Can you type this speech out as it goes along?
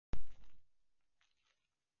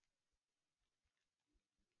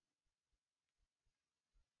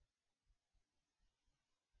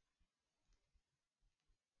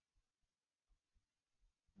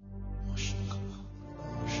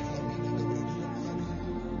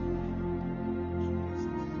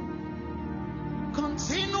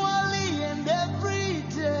Continually and every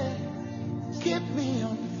day, keep me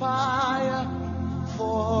on fire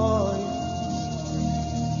for you.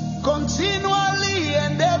 Continually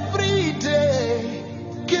and every day,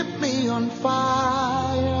 keep me on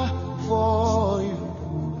fire for you.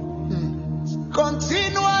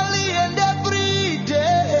 Continually and every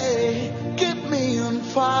day, keep me on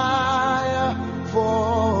fire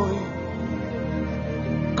for you.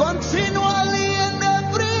 Continually and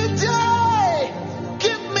every day,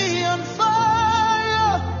 keep me on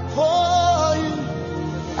fire for you.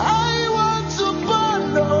 I want to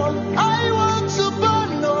burn, oh, I want to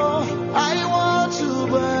burn, oh, I want to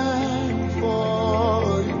burn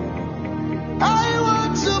for you. I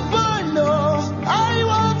want to burn, oh, I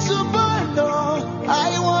want to burn, oh,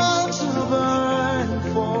 I want to burn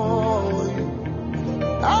for you.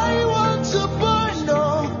 I want to burn,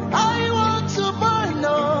 oh, I want to burn, oh,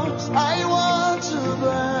 I want to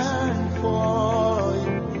burn for you.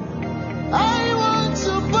 I want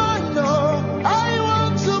to burn, oh, I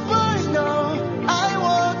want to burn, oh, I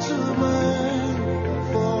want to burn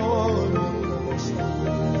for you.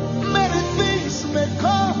 Many things may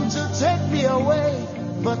come to take me away,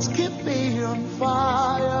 but keep me on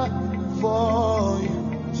fire for you.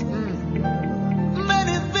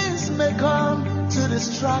 Many things may come to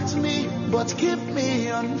distract me, but keep me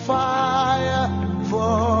on fire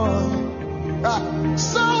for you.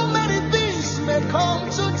 So many things may come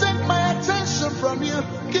to take my attention from you,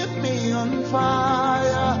 keep me on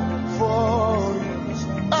fire for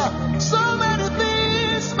you. So many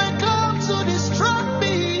things may come to distract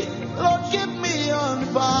me, Lord, keep me on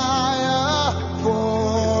fire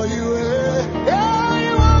for you.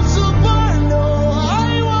 I want to burn, oh,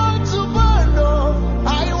 I want to burn, oh, I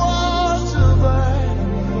want to burn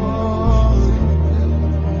for you.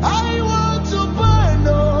 I want to burn,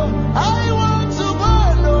 oh, I want to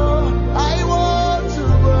burn, oh, I want to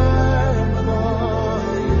burn for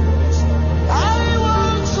you. I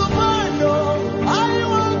want to burn, oh, I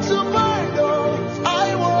want to burn, oh,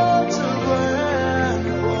 I want to burn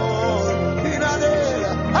for you.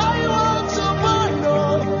 I want to burn, oh,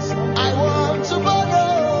 I want to burn,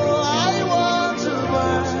 oh, I want to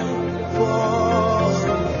burn for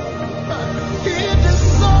you. Hear the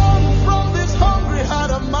song from this hungry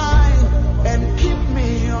heart of mine and keep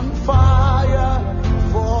me on fire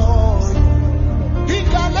for you.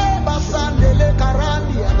 Ikale basande le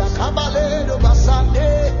karandi ada kabale do basande.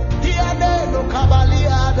 Iane no kabali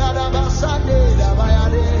ada da basande da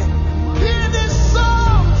bayade. Hear this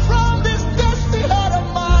song from this thirsty heart of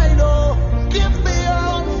mine, oh, keep me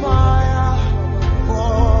on fire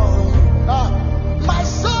for you. My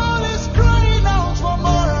soul is crying out for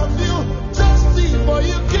more of you, thirsty for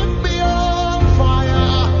you, keep me on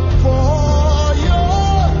fire for you.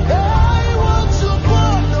 I want to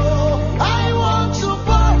burn, oh, I want to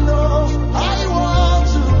burn, oh, I want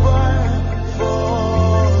to burn for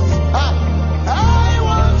you. I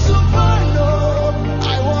want to burn, oh,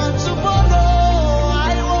 I want to burn, oh,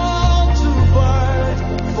 I want to burn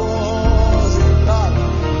for you.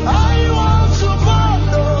 I want to burn,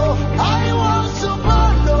 oh, I want to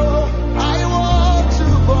burn, oh, I want to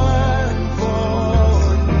burn for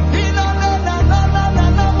you. I want to burn,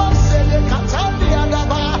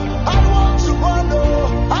 oh, I want to burn, oh,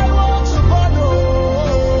 I want to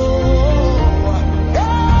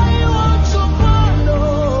burn, oh,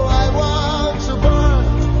 I want to burn,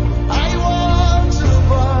 I want to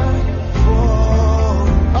burn for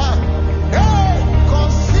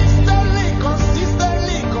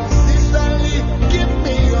consistently, keep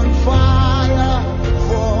me on fire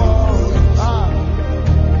for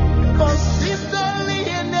consistently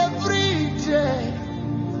and every day,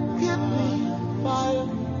 keep me on fire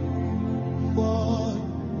for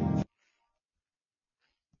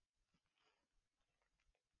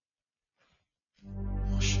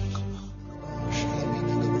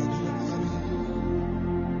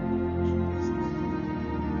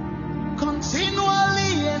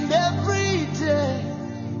continually and every day,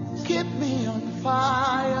 keep me on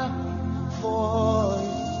fire for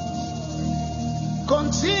you.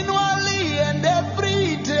 Continually and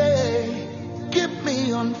every day, keep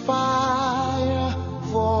me on fire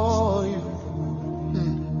for you.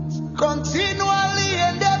 Continually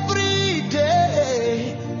and every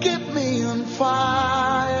day, keep me on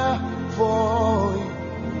fire for you.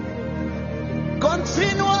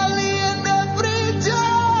 Continually and every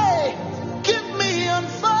day, keep me on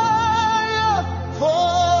fire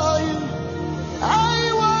for you.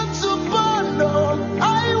 I want to burn, oh,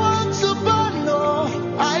 I want to burn,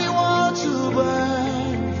 oh, I want to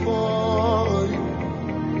burn for you.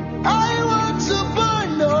 I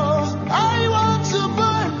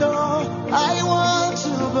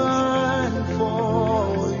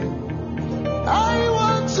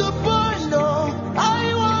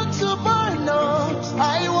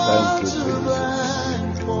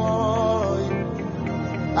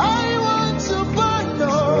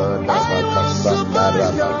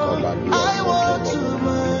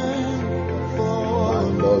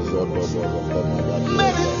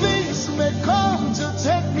Many things may come to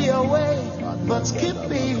take me away, but keep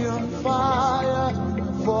me on fire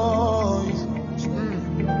for you.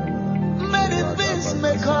 Many things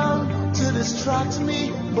may come to distract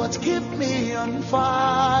me, but keep me on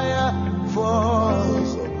fire for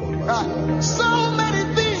you. So many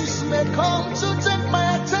things may come to take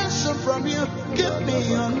my attention from you. Keep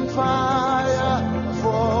me on fire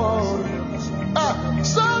for you.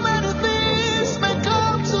 So many things may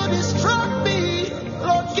come to distract me.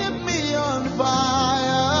 Lord, keep me on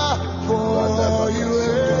fire for you.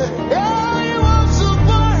 I want to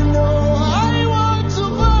burn, oh, I want to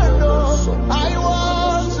burn, oh, I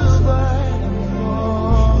want to burn for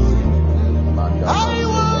you. I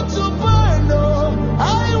want to burn, oh,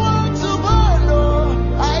 I want to burn, oh,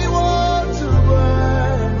 I want to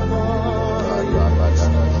burn for you.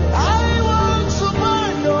 I want to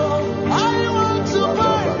burn, oh, I want to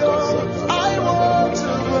burn, oh, I want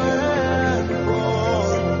to burn for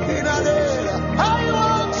you. In a day, I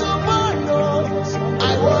want to burn, oh,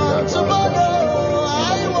 I want to burn, oh,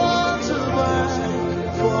 I want to burn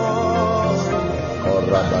for you.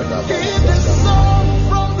 Keep the song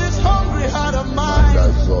from this hungry heart of mine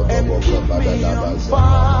and keep me on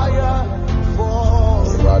fire for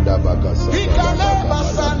you. Ikale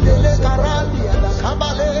basande le karandi ada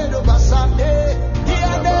kabale do basande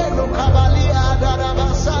iade no kabali ada da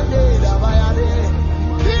basande da bayade.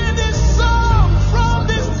 Hear this song from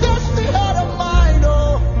this thirsty heart of mine,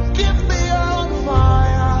 oh, keep me on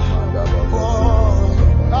fire for you.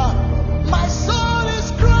 My soul is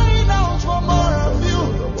crying out for more of you,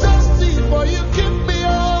 thirsty for you, keep me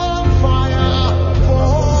on fire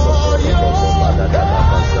for you.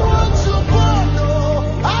 I want to burn,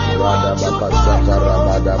 oh, I want to burn, oh, I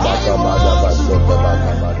want to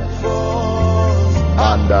burn for you.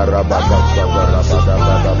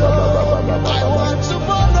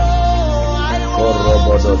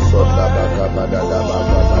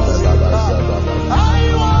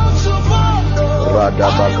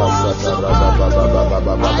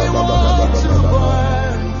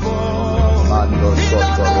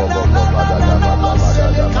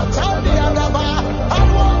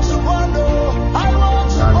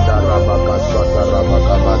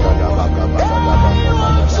 I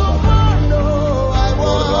want to burn, oh, I want to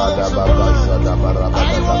burn, oh,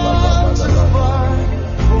 I want to burn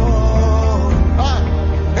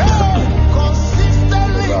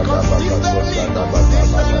consistently,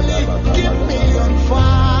 keep me on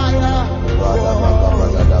fire.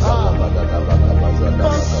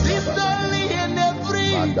 Consistently in every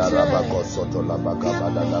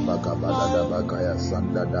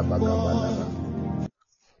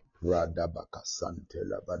Radabaka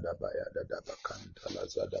Santela Badabaya Dadabakanta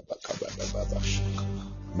Lazadabaka Badababa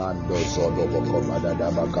Mando Solo Bokomada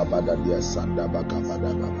Dabaka Badadia Sandabaka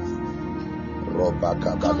Badababa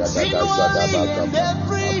Robaka Badadabaka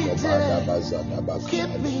Badabaka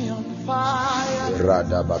keep me on fire.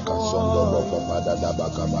 Radabaka Sondo Bokomada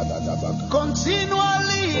Dabaka Badabaka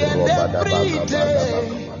Continually and every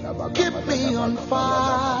day, keep me on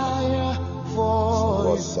fire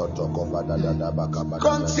for you.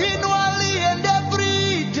 Continually and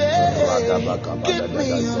every day, keep me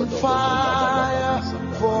on fire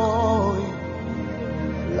for you.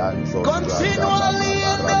 Continually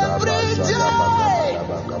and every day,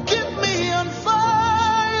 keep me on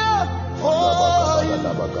fire for you.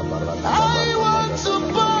 I want to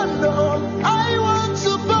burn, oh, I want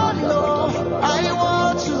to burn, oh, I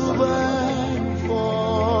want to burn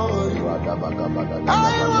for you.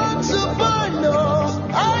 I want to burn, oh,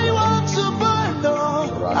 I want to burn, oh,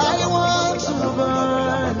 I want to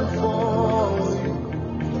burn for you.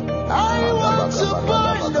 I want to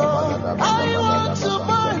burn, oh, I want to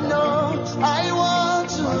burn, oh, I want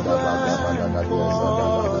to burn for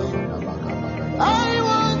you. I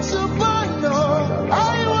want to burn, oh,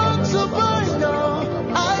 I want to burn, oh,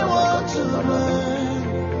 I want to burn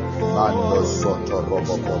for you.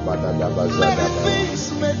 Many things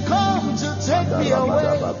may come to take me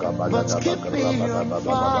away, but keep me on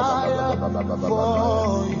fire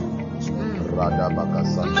for you.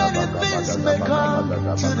 Many things may come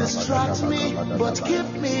to distract me, but keep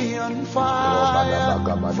me on fire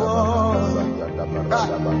for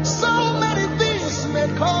you. So many things may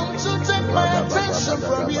come to take my attention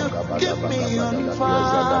from you. Keep me on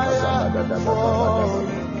fire for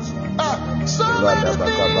you. So many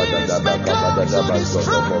things may come to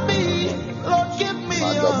distract me. Lord, keep me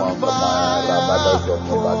on fire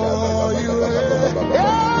for you. I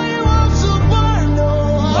want to burn, oh,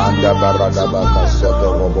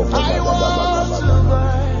 I want to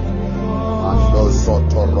burn, oh,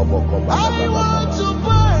 I want to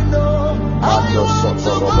burn, oh, Mando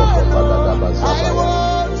soto roboko badada bazabaya.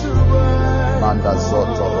 Manda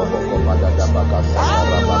soto roboko badada bakasanda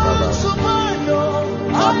rababa.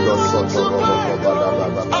 Mando soto roboko badada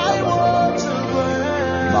bakasanda.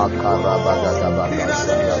 Makara badada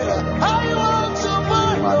bakasanda rababa.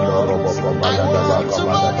 Mando roboko badada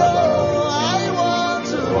bakasanda.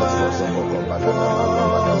 Rosso roboko badada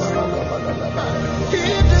bakasanda.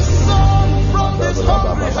 Keep the sun from this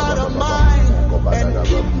hungry heart of mine and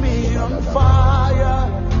keep me on fire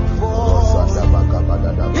for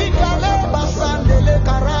Ikale basande le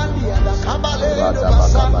karandi ada kabale do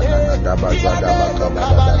basande Iade do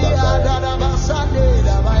kabali ada da basande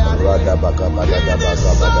da bayade Keep the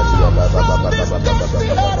sun from this dusty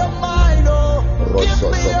heart of mine, oh keep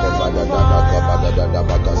me on fire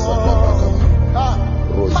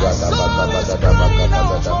my soul is crying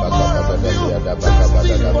out for more of you.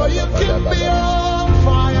 Thirsty for you, keep me on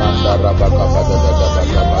fire.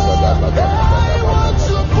 I want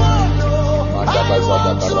to burn, oh. I want to burn, oh.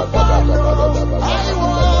 I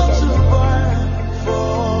want to burn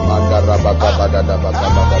for.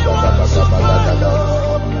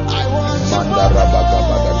 I want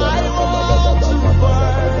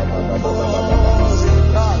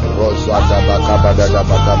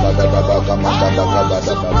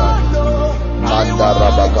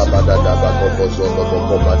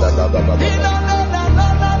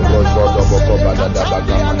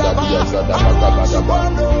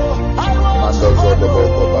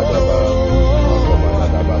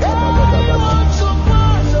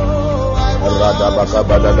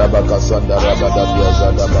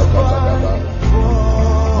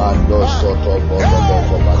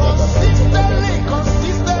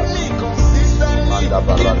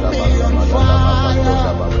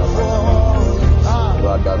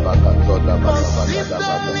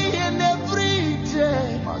consistently and every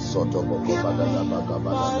day.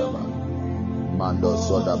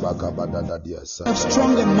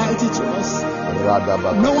 Strong and mighty to us.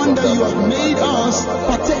 No wonder you have made us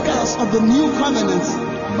partakers of the new covenant.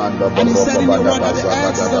 And he said in your word that the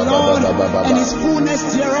earth is the Lord and his fullness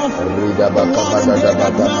thereof, the world and they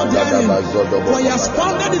that dwell therein. For he has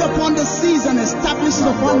founded it upon the seas and established it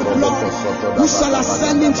upon the flood. Who shall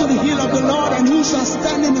ascend into the hill of the Lord, and who shall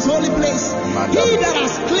stand in his holy place? He that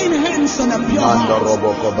has clean hands and a pure heart,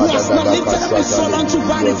 who has not lifted up his soul unto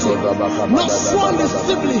vanity, nor sworn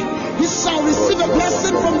deceitfully, he shall receive a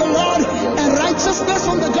blessing from the Lord and righteousness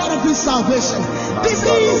from the God of his salvation. This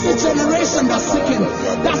is the generation that seek him,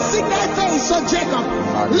 that seek thy face, O Jacob.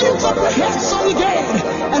 Lift up your heads, O ye gates,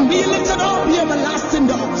 and be lifted up, ye everlasting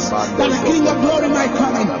doors, that the King of glory might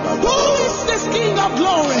come in. Who is this King of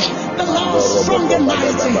glory? The Lord strong and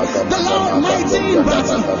mighty, the Lord mighty in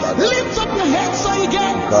battle. Lift up your heads, O ye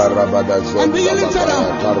gates, and be lifted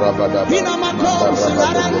up.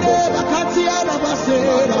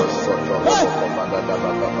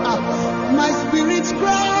 My spirit's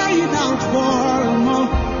crying out for more.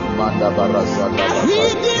 I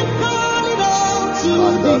hear him calling out to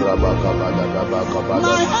thee.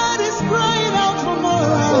 My heart is crying out for more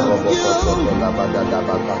of you.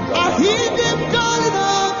 I hear him calling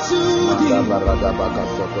out to thee.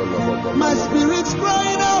 My spirit's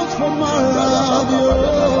crying out for more of you.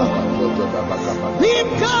 Him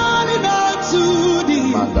calling out to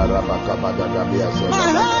thee. My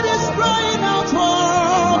heart is crying out for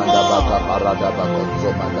more.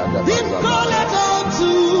 Him calling out to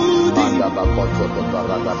thee.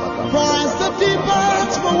 For as the deep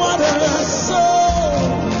pants for water, so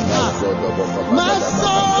my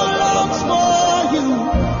soul longs for you.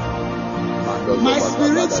 My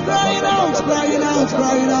spirit's crying out, crying out,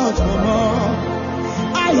 crying out for more.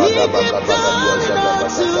 I hear him calling out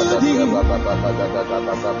to thee.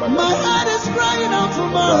 My heart is crying out for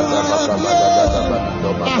more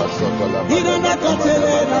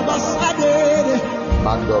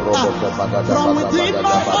from within my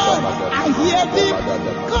heart, I hear thee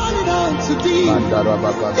calling out to thee.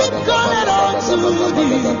 Thee calling out to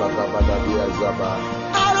thee.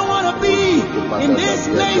 I don't want to be in this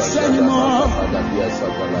place anymore.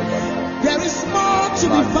 There is more to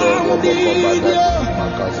be found in you.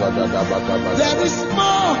 There is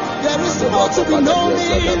more to be known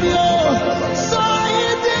in you. So I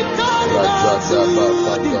hear thee calling out to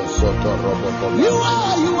thee. You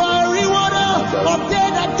are a rewarder of they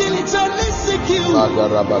that diligently seek you.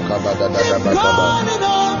 They're calling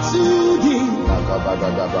out to thee.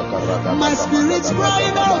 My spirit's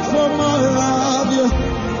crying out for more of you.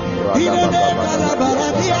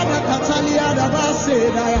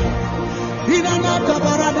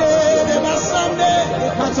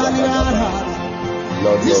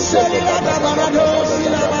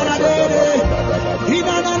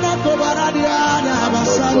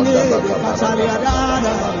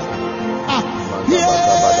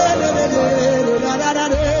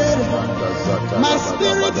 My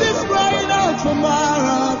spirit is crying out for more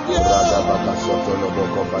of you.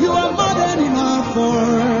 You are more than enough for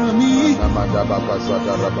me.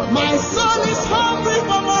 My soul is hungry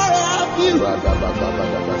for more of you.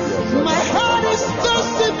 My heart is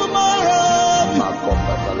thirsty for more of you.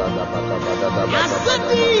 As the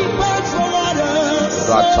deep pants for waters,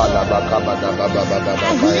 I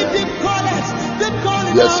hear them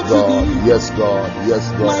calling Yes, out to God. thee. Yes, God. Yes,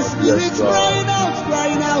 God. My spirit's Yes, God. crying out,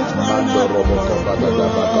 crying out, crying out.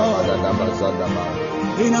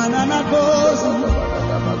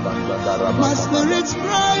 My spirit's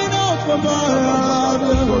crying out for more of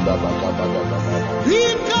you.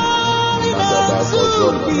 Keep calling out to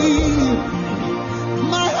me.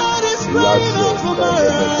 My heart is crying out for more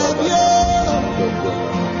of you.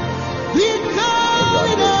 Keep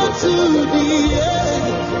calling out to me.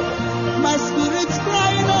 My spirit's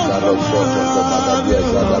crying out for more of you.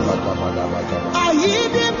 I hear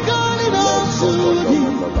them calling out to me.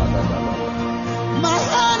 My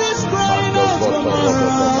heart is crying out for more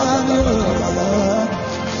of you.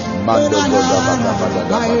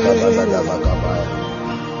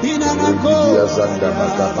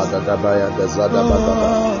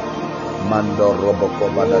 Mando roboko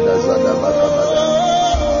badada zada baka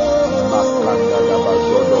makanda da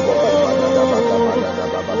bazodo boko badada baka badada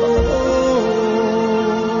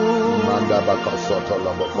manda baka soto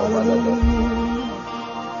loboko badada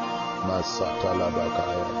masata la baka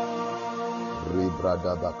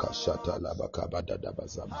ribrada baka shata la baka badada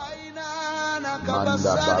bazama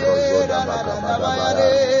manda barozo da baka badada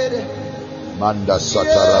manda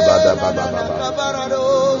sata rabada baba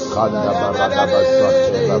kanda barada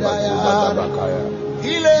basate baba zuda baka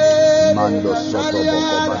mando soto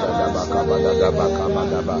boko badada baka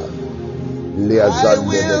badada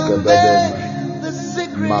liazande de kebede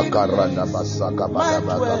makaranda basaka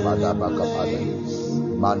badada baka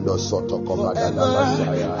mando soto ko badada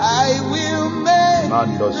basaya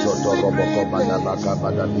mando soto roboko badada baka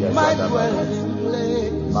badada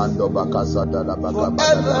mando baka zada baka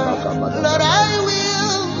badada baka badada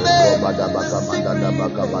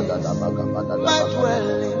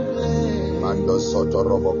Mando soto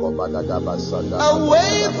roboko badada basada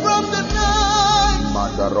away from the noise,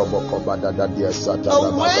 manda roboko badada dia sata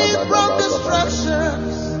away from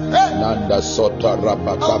distractions, nanda sota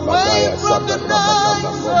rabaka bagaya sata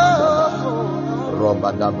rabaka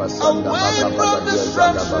robada basanda baka badada dia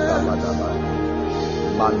sata baka badada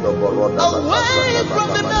mando boroda away from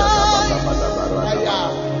the noise,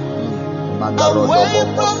 manda rodo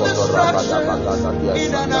boko soto rabada bagada dia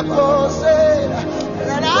sata baka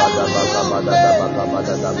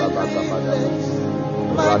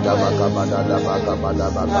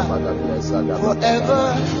whatever,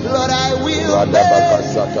 Lord, I will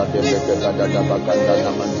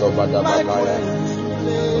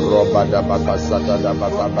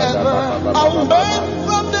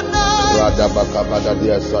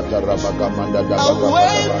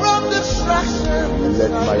away from distraction.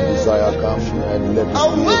 Let my desire come and let me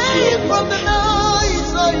away from the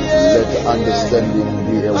noise. Let understanding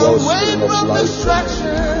be a wellspring of life.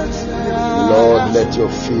 Lord, let your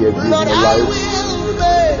fear give me life.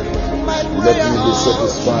 Let me be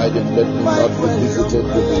satisfied and let me not be visited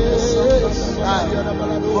with evil.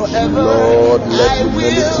 Lord, let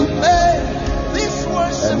humility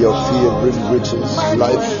and your fear bring riches,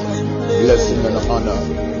 life, blessing and honor.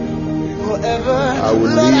 I will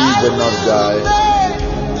live and not die.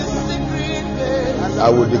 I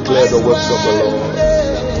will declare the works of the Lord.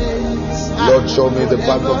 Lord, show me the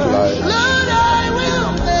path of life.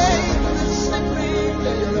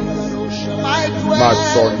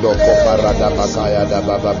 Masondo koparada bakaya da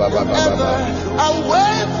baba baba baba.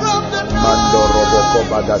 Away from the Mando robo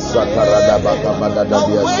kobada satarada baka bada da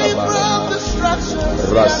dia sama.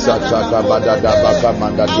 Rasata kabada da baka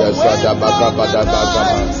manda dia sada baka bada baka.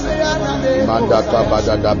 Manda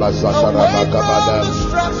kabada da basatara baka bada.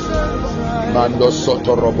 Mando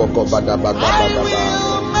soto robo kobada baka baba.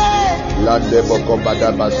 Lande boko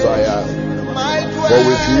bada basaya. For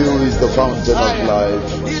with you is the fountain of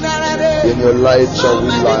life. In your light shall we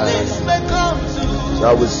lie.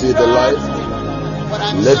 Shall we see the light?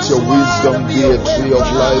 Let your wisdom be a tree of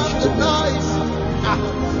life to me.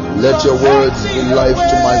 Let your words be life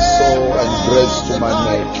to my soul and grace to my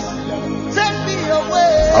neck.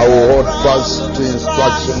 I will hold fast to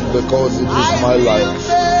instruction because it is my life.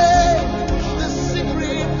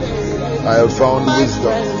 I have found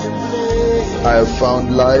wisdom. I have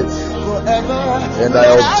found life. And I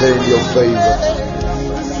obtain your favor.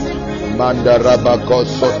 Mandarabako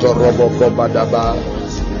Soto Roboko Badaba.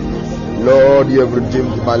 Lord, you have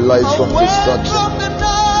redeemed my life from destruction.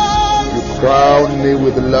 You crown me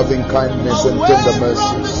with loving kindness and tender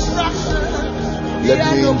mercies. Let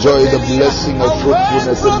me enjoy the blessing of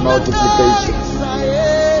fruitfulness and multiplication.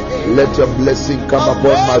 Let your blessing come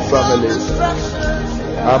upon my family.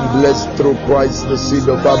 I'm blessed through Christ, the seed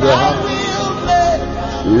of Abraham.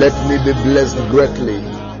 Let me be blessed greatly.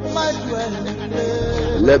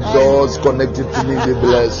 Let those connected to me be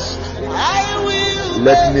blessed.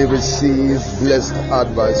 Let me receive blessed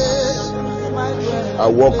advice. I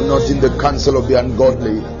walk not in the counsel of the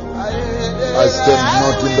ungodly. I stand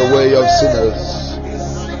not in the way of sinners.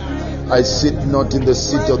 I sit not in the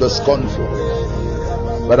seat of the scornful.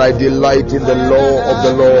 But I delight in the law of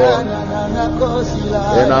the Lord.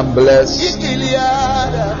 And I'm blessed.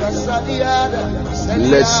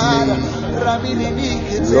 Bless me,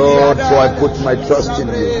 Lord, for I put my trust in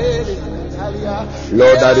you.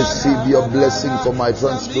 Lord, I receive your blessing, for my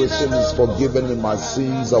transgression is forgiven and my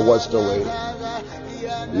sins are washed away.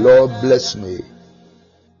 Lord, bless me.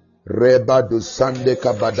 Reba du sande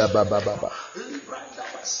kabada baba.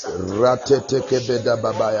 Ratete kebeda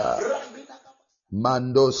babaya.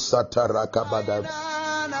 Mando satara kabada.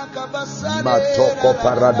 Matoko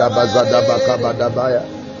parada bazada bakabada baya.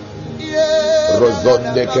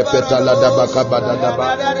 Rozonde kepetala daba kabada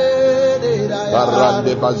daba.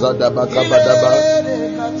 Parande bazada bakabada ba.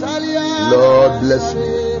 Lord, bless me.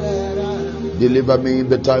 Deliver me in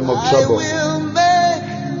the time of trouble.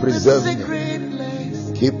 Preserve me.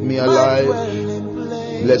 Keep me alive.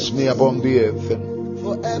 Bless me upon the earth.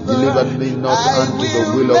 Deliver me not unto the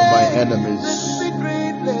will of my enemies.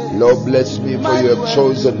 Lord, bless me, for you have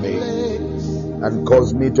chosen me and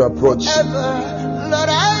caused me to approach you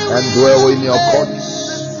and dwell in your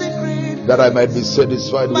courts, that I might be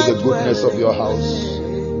satisfied with the goodness of your house.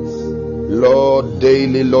 Lord,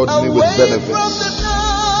 daily load me with benefits.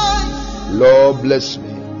 Lord, bless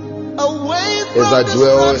me as I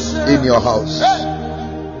dwell in your house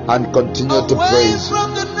and continue to praise you.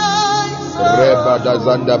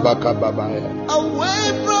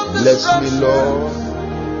 Bless me, Lord.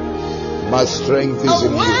 My strength is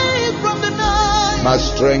in you. My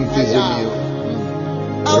strength is in you.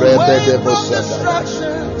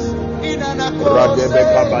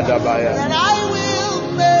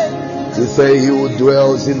 You say he who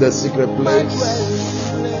dwells in the secret place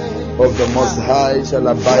of the Most High shall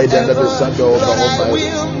abide under the shadow of the Almighty.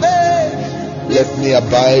 Let me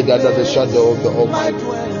abide under the shadow of the Almighty.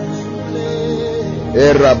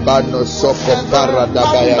 Erabano soko para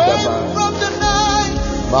dabaya daba.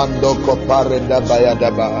 Mando kopare dabaya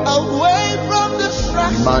daba.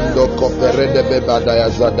 Mando kopere debe badaya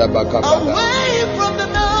zadaba kabada.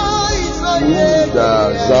 Uda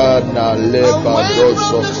zana leba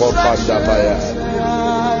doso kopa dabaya.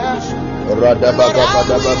 Radaba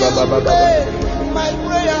kabada baba baba.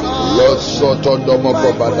 Loso tondomo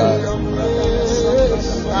kopada.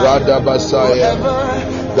 Radabasaya.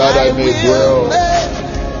 That I may dwell,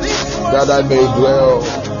 that I may dwell,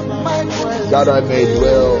 that I may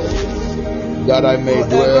dwell, that I may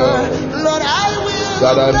dwell,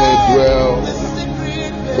 that I may dwell,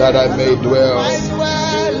 that I may dwell,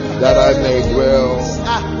 that I may dwell,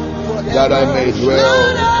 that I may dwell.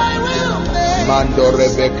 Mando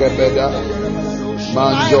Rebecca Beda,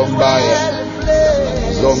 Manjombaya,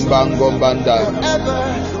 Zombango Banda,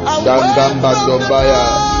 Dangamba Dombaya.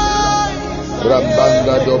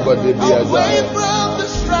 Rambanga doba de biazaya,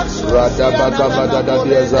 Radabaka badada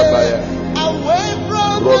biazabaya,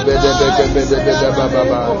 Robede beke bede bede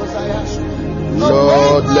bababa.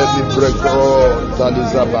 Lord, let me break all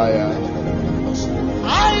Talizabaya.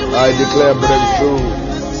 I declare breakthrough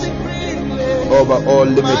over all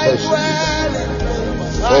limitations,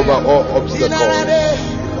 over all obstacles.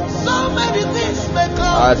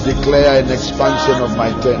 I declare an expansion of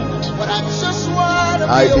my tent.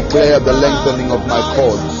 I declare the lengthening of my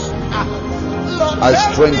cords. I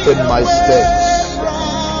strengthen my steps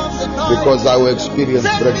because I will experience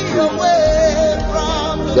breakthrough.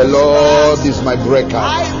 The Lord is my breaker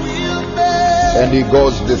and He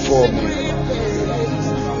goes before me.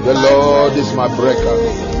 The Lord is my breaker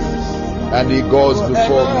and He goes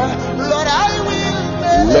before me.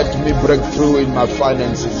 Let me break through in my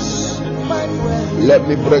finances. Let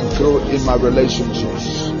me break through in my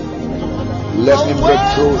relationships. Let me break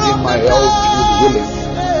through in my health with willing.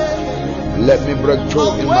 Let me break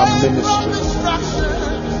through in my ministry.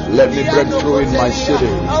 Let me break through in my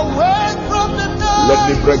city. Let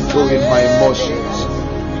me break through in my emotions.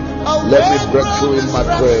 Let me break through in my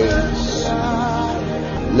prayers.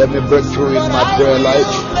 Let me break through in my prayer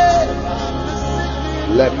life.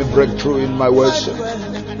 Let me break through in my worship.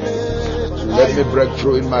 Let me break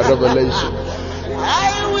through in my revelation.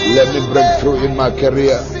 Let me break through in my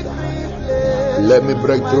career. Let me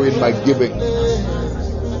break through in my giving.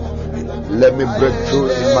 Let me break through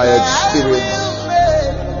in my experience.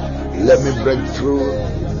 Let me break through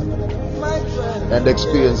and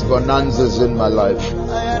experience bonanzas in my life.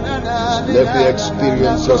 Let me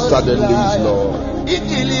experience your suddenlies, Lord.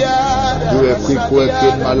 Do a quick work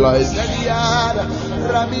in my life.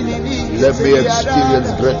 Let me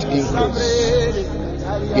experience great increase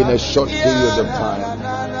in a short period of time.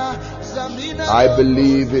 I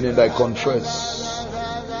believe in it, I confess.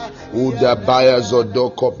 Udabaya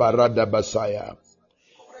Zodoko Barada Basaya.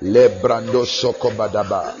 Lebrando Soko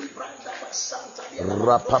Badaba.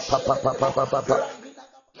 Rapapapapapapapa.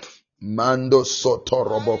 Mando Soto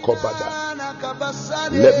Roboko Bada.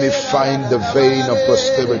 Let me find the vein of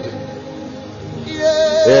prosperity.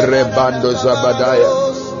 Erebando Zabadaya.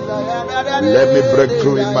 Let me break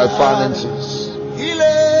through in my finances.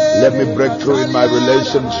 Let me break through in my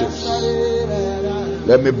relationships.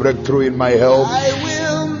 Let me break through in my health.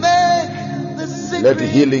 Let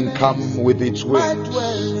healing come with its wings.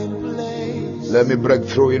 Let me break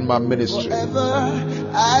through in my ministry.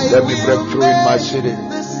 Let me break through in my city.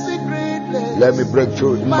 Let me break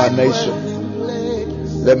through in my nation.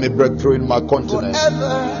 Let me break through in my continent.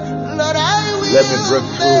 Let me break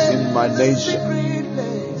through in my nation.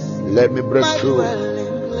 Let me break through.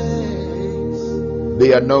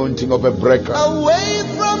 The anointing of a breaker.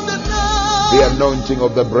 The anointing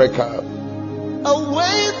of the breaker.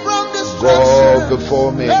 Go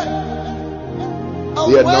before me. The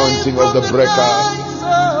anointing of the breaker.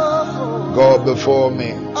 Go before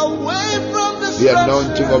me. The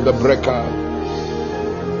anointing of the breaker.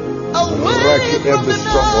 Break every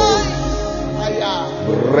stronghold.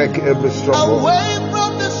 Break every stronghold.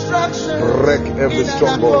 Break every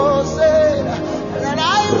stronghold.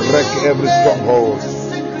 Break every stronghold.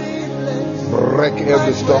 Break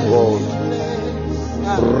every stronghold.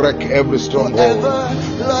 Break every stronghold.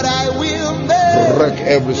 Break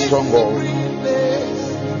every stronghold.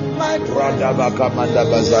 Radabaka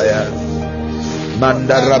Mandabazaya.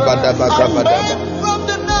 Mandarabadabaka Badaba.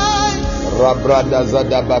 Rabrada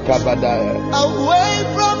Zadabaka Badaya.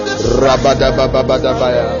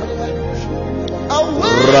 Rabadababadabaya.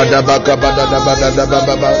 Radabaka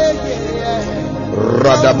Badabadabadababa.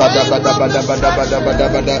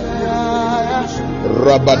 Radabadabadabadabadabadabada.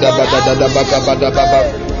 Rabadabadabadabadabadababa.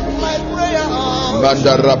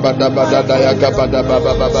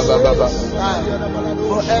 Mandarabadabadayakabadabababababa.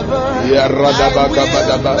 Ya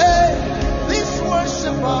Radabakabadaba.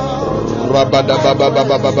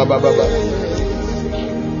 Rabadababababababa.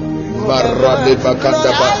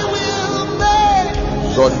 Maradebakandaba.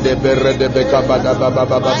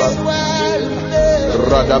 Zondeberedebekabadababababa.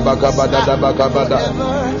 Radabakabadabakabada.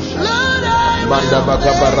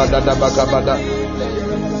 Mandabakabaradabakabada.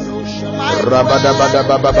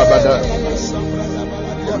 Rabadabadababababada.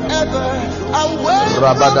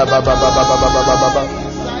 Rabadababababababa.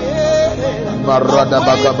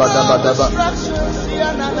 Maradabakabadabadaba.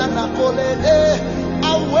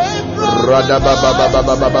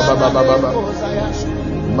 Radabababababababa.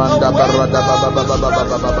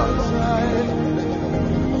 Mandabaradababababababa.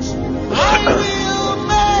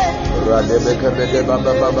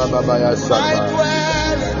 Radebekabedebababababa ya sata.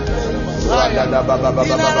 Radababababababa.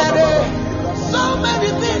 So many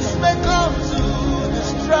things may come to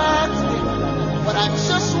distract me, but I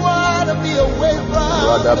just want to be away from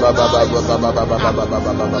the noise.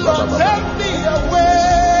 Lord, take me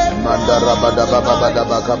away from the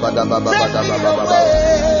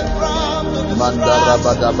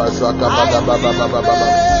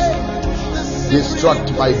Distract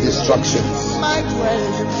my distractions.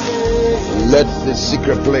 Let the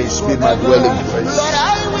secret place be my dwelling place.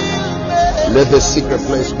 Let the secret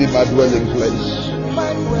place be my dwelling place.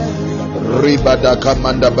 Ribada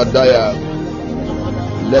Kamanda Badaya.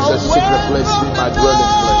 Let the secret place be my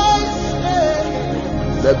dwelling place.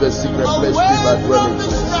 Let the secret place be my dwelling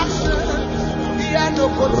place.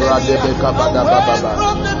 Radebe Kabada Baba.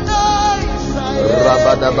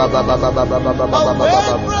 Rabada Baba Baba Baba Baba Baba.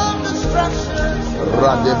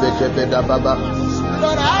 Radebe Kebeda Baba.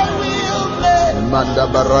 Manda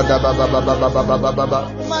Barada Baba Baba Baba Baba.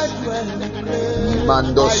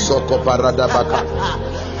 Mando Soko Parada Baka.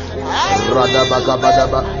 Rada Baka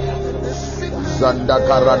Badaba. Zanda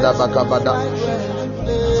Karada Baka Bada.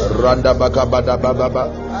 Randa Baka Bada Baba.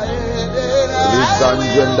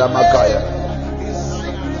 Rizanjenda Makaya.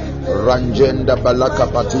 Ranjenda Balaka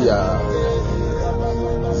Patia.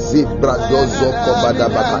 Zibradozo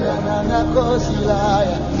Kobadabakaya.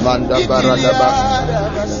 Manda Baradaba.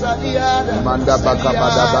 Manda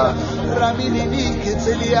Bakabadaba.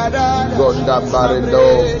 Gonda Barindo.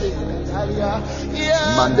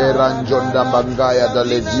 Manderan Jonda Bangaya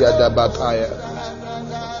Daledia Dabakaya.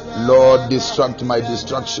 Lord, distract my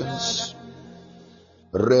distractions.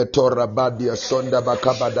 Retora Badia Sonda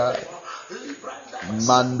Bakabada.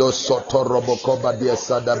 Mando Soto Robokobadia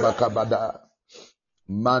Sada Bakabada.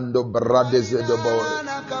 Mando Brades the boy.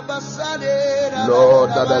 Lord,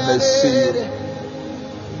 that I may see you.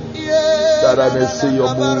 That I may see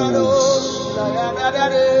your moves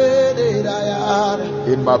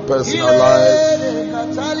in my personal life.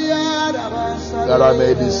 That I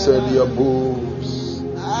may discern your moves.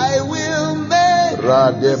 I will make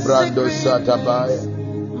Rade Brando Satabai.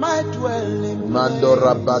 my dwelling Mando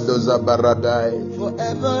Rabado Zabaradai.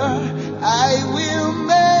 forever. I will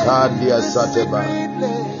make Kandia the Sateba. secret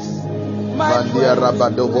place my Mandia dwelling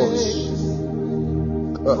Rabadobos.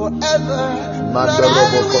 forever. Mando Lord, I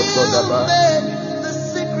Roboko will Sodaba. make the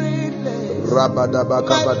secret place Rabadaba my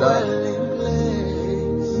Kabada. dwelling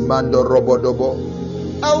place. Mando Robodobo.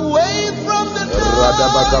 Away from the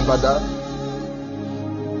Radaba noise, Kabada.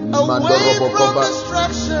 Mando away from Robokoba.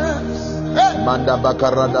 distractions, hey, Manda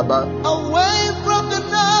Bakaradaba. away from the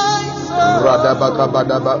noise, Radaba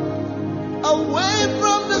Kabadaba. away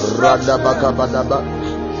from Radaba distractions, Kabadaba.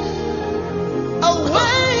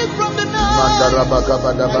 away from the Manda noise,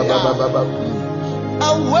 Rabakabadaba Baba.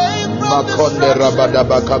 away from Makonde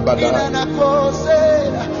Rabadaba distractions. Kabada.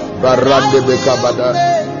 But Barande I will Bekabada.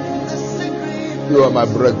 make the secret You are my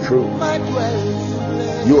breakthrough. my dwelling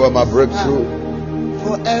place You are my breakthrough.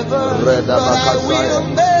 forever. Reda But I will Bakasaya.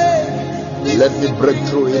 make the Let me break secret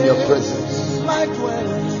through in your place presence. my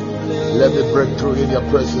dwelling place Let me break through in your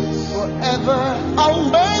presence. forever.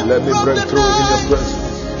 Away Let me from break the through in your noise, presence.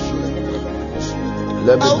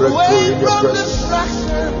 Let me break through away in your from presence.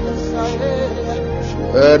 distractions,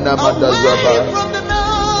 Enamada away Zaba. from the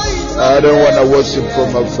noise, I don't want to worship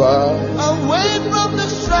from afar. away from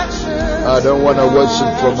distractions. I don't want to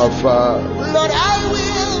worship from afar. Lord, I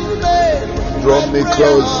will make Draw my me prayer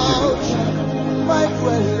close to you. house my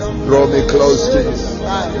dwelling Draw me close to you.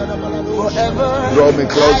 forever. Draw me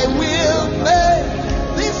close I to you. will make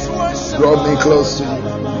this worship Draw me house close to you.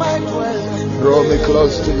 my dwelling Draw me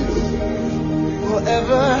close to you.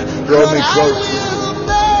 forever. Draw Lord, me I close to you. will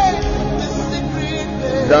make the secret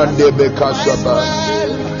place Dande my Bekashaba.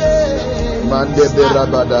 dwelling place Mande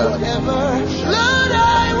Berabada. forever. Lord,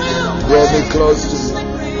 I will Draw me make close the to you.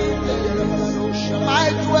 secret place my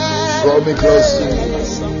Draw dwelling me close to you.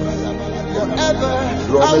 place forever.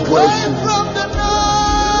 Draw me close Away to you. from the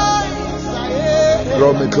noise,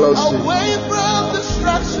 Draw me close to you. away from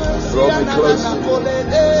distractions, Draw me close to you.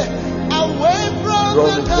 away from Draw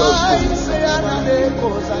the me close to you. noise,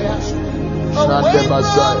 Nande away from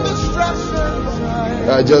Messiah. distractions.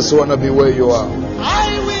 I just want to be where you are.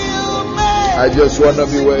 I will make I just want to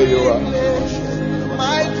be where you are.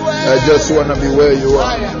 my I just want to be where you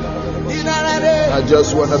are. dwelling. I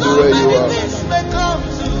just want to be where you are.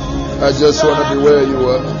 I just want to be where you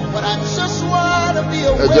are. But I just want to be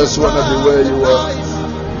away I just want to be where you are.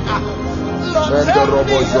 Lord, Mendo take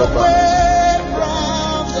Robo me Zoba. away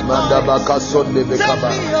from the Manda noise. Baka Sonde Take Bekaba.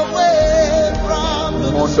 me away from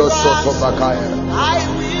the Mondo Soto distractions. Bakaya. I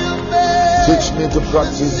will make Teach me to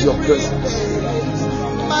practice your presence.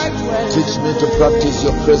 my dwelling Teach me to practice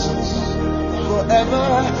your presence. forever.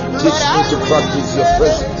 Teach me to practice your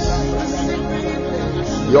presence.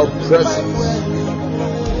 Your presence.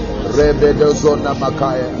 Rebedo Zona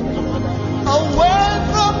Makaya. Away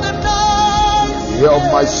from the noise. Help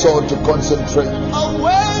my soul to concentrate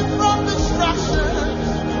Away from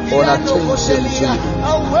distractions. on attention to you.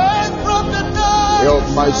 Away from the noise. Help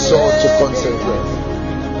my soul to concentrate.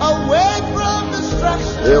 Away from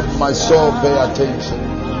distractions. Help my soul pay attention.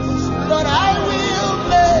 Lord, I will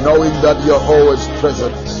make Knowing that you're always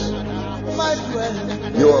present. my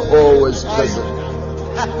dwelling. You are always present.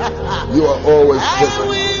 You are always I present.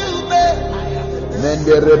 will make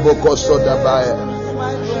Mende Reboko Sodabaya.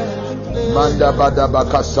 my dwelling. Manda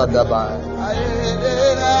Badabaka Sadabaya.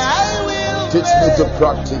 I will Teach me to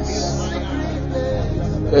practice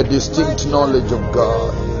a distinct knowledge of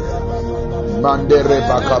God. Mandere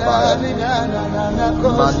Bakabaya.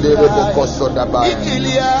 Mandere Boko Sodabaya.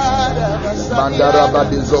 Mandara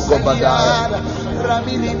Badizoko Badaya.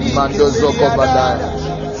 Mando Zoko Badaya.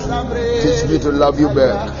 Teach me to love you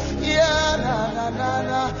back.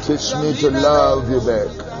 Teach me to love you back.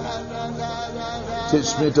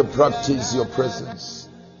 Teach me to practice your presence.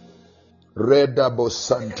 Reda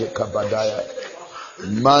Bosante Kabadaya.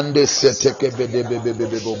 Mande seteke bede bebe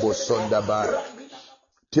bebe bobo sonda ba.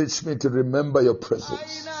 Teach me to remember your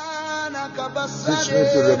presence. Teach me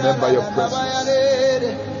to remember your presence.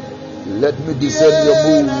 Let me discern your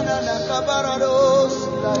moves.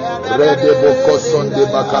 Rede boko sonde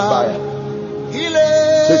bakabaya.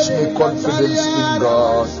 Teach me confidence in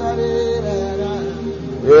God.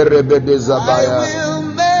 Erebede zabaya.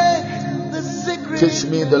 Teach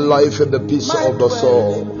me the life and the peace of the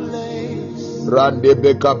soul. Rande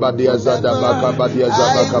beka badia zada baka badia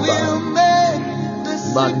zabakaba.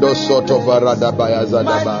 Mando soto barada baya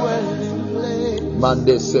zada ba.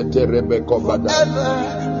 Mande sete rebeko bada.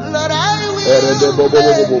 Erede bobo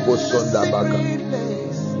bobo sonda baka.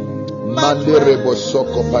 Mande rebo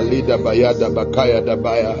soko palida bayada bakaya da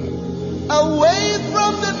baya. Away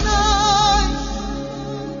from the noise.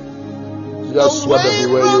 Just want to be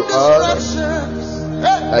where you are.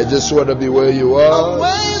 I just want to be where you are.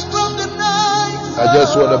 I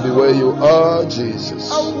just want to be where you are,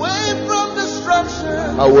 Jesus. Away from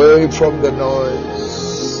destruction. Away from the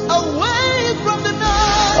noise. Away from the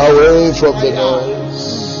noise. Away from the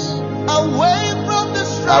noise. Away from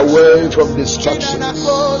destruction. Away from distractions.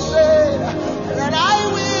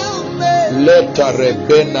 Leta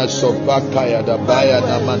rebena sopakaya dabaya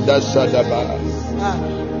namandasa daba.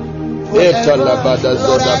 Eta labada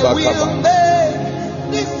zoda bakaba.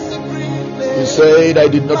 You said I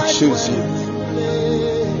did not choose you.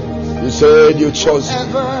 You said you chose me.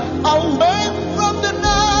 Away from the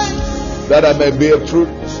night. That I may bear fruit.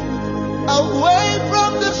 Away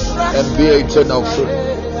from destruction. And be eternal fruit.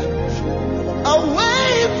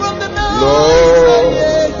 Away from the night. Lord.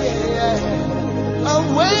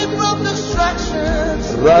 Away from distractions.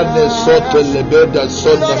 Rane sote lebeda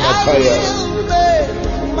sonda makaya.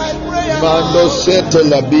 Mando sete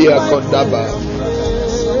labia kondaba.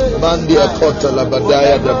 Mandia kota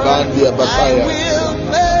labadaya da bandia bakaya.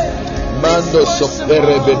 Mando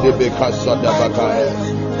sopere bede bekasa da bakaya.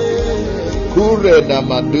 Kure na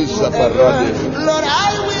mandusa parade. Lord,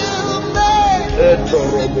 I will make Eto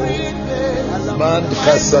robo. Mand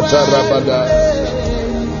kasata rabada.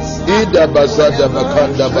 Ida bazada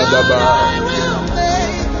bakanda badaba.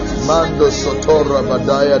 Mando sotora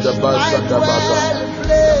badaya da basa da baka.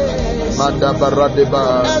 Manda barade ba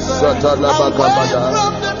sata la baka bada.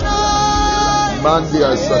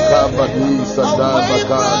 Mandia sakaba di sada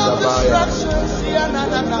baka da baya.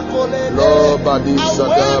 Lo badi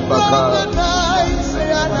sada baka.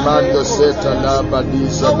 Mando seta la badi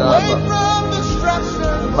sada ba.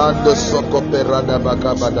 Mando soko perada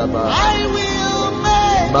baka badaba.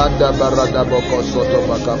 Manda barada boko soto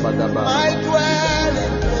baka badaba.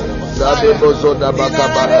 Dade bozo da baka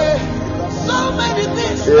bada. so many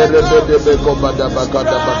things. Ere bede beko bada baka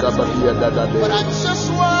da bada bakia da da de. But I just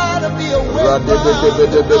want to be away Rade bede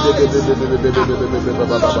bede bede bede bede bede bede bede bede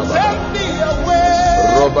baba baba. Take me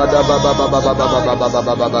away. Roba da baba baba baba baba baba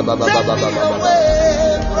baba baba baba Take me baba.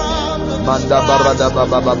 away from the Manda barada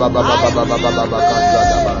baba baba baba baba baba baba kanda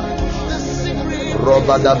da ba.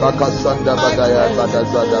 Roba da baka sanda badaya bada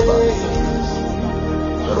zada ba.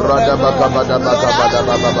 Rada baka bada baka bada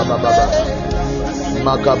baba baba baba.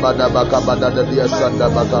 Maka bada baka bada da dia sanda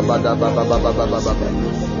baka bada baba baba baba baba.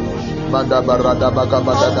 Manda barada baka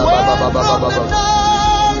bada da baba baba baba.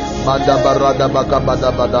 Manda barada baka bada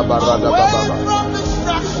bada barada baba baba.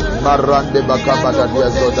 Marande baka bada dia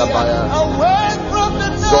zoda baya.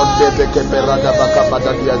 Zonde beke berada baka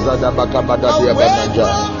bada dia zada baka bada dia bananja.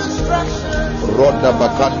 Roda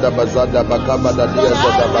bakanda bazada baka bada dia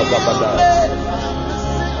zada baka bada.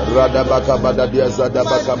 Rada baka bada dia zada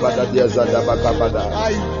baka bada dia zada baka bada.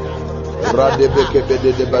 Rade beke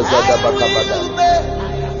bede de bazada baka bada.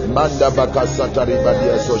 Manda baka satari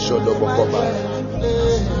badia soshodo bokoba.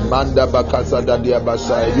 Manda baka sada dia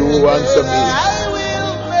basa. You answer me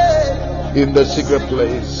in the secret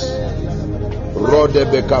place. Rode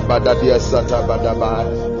beka bada dia sata bada ba.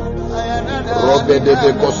 Robe de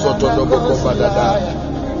beko soto do boko bada da.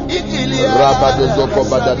 Rabado zoko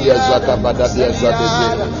bada dia zaka bada dia zadeze.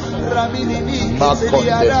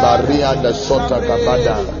 Makonde barianda sota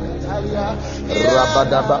kabada.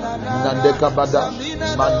 Rabadaba nandeka bada.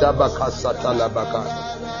 Mandaba kasata labaka.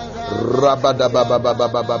 Rabadaba baba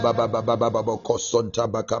baba baba baba baba baba kosonta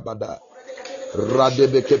bakabada.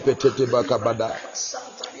 Radebe kepetete bakabada.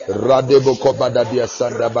 Radebo kobada dia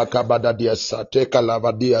sanda bakabada dia sateka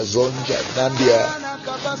lavadia zonja nandia.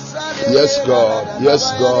 Yes God, yes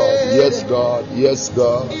God, yes God, yes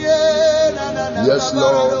God. Yes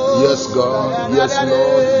Lord, yes God, yes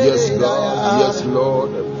Lord, yes God, yes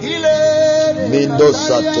Lord. Mindo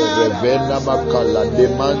sate revena makala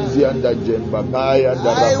demanzi anda jemba baya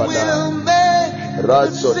da rabada.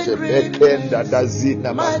 Rasote Bekenda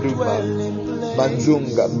Dazina Maduma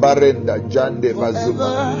Manzunga Barenda Jande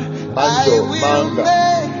Mazuma Mando Manga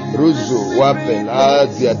Ruzu Wapen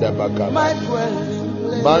Azia Dabakama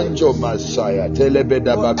Manjo Masaya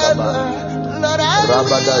Telebeda Bakama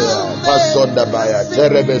Rabadaya Pasonda Baya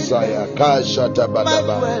Terebesaya Kashata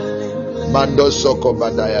Badaba Mando Soko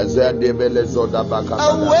Badaya Zende Belezoda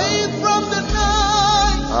Bakama.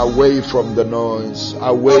 Away from the noise,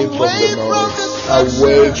 away from the noise,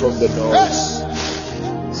 away from the noise.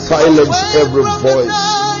 Silence every voice,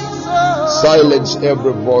 silence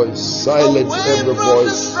every voice, silence every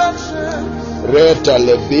voice. Reta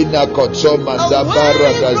Lebina Kotsoma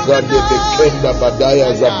Dabara Dazade Bekenda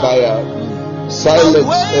Badaya Zabaya.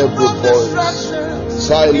 Silence every voice,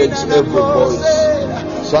 silence every voice,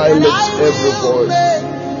 silence every voice.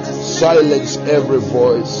 Silence every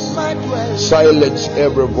voice. Silence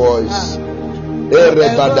every voice.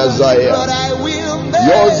 Erebadazaya.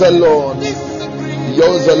 Yours alone.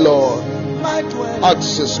 Yours alone.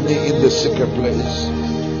 Access me in the secret place.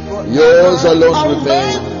 Yours alone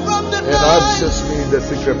remain. And access me in the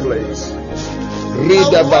secret place.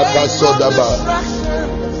 Ridabaka Sodaba.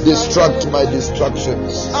 Distract my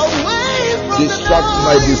distractions. Distract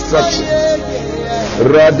my distractions.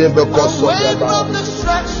 Radebeko Sodaba.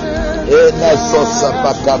 Ena sosa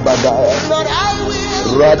pakabadaya.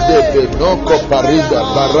 Radebe noko parida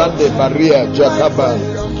barande maria jakaba.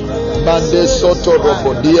 Mande soto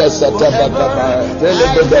robodia satabakaba.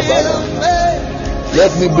 Telebedabara.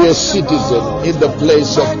 Let me be a citizen in the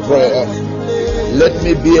place of prayer. Let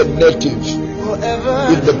me be a native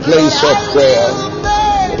in the place of prayer.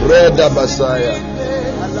 Reda Basaya.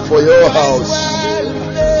 For your house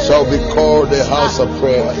shall be called a house of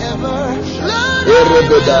prayer.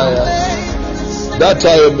 Erebedaya, that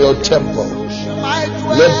I am your temple.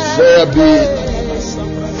 Let prayer be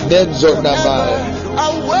Nenzonamaya,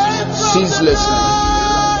 ceaselessly.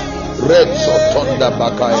 Red Sotonda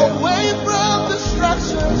Bakaya,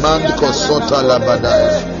 Mandko Sota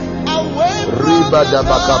Labadaya, Riba da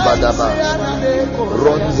Bakabadaba,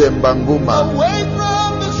 Ronze Mbanguma,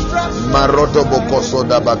 Maroto Bokoso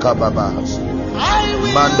da Bakababa,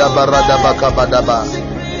 Manda Barada Bakabadaba.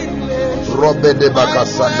 Robe de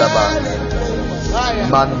Bakasandaba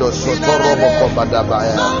Mando Sotorobo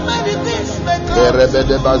Kobadabaya Erebe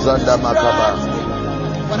de Bazanda Makaba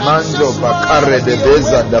Mando Bakare de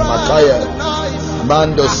Bezanda Makaya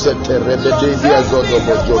Mando Sete Rebede Dia Zodo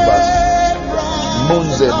Bojobas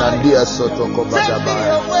Munze Nandia Soto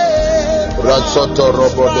Kobadabaya Ratsoto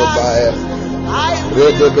Robodo Baya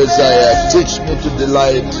Rede Bezaya. Teach me to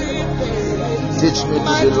delight. Teach me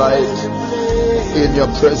to delight in your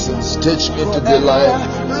presence. Teach me to delight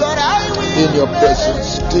in your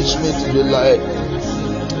presence. Teach me to delight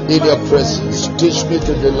in your presence. Teach me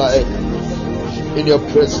to delight in your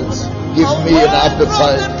presence. Give me an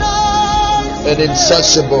appetite, an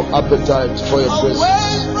insatiable appetite for your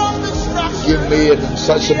presence. Give me an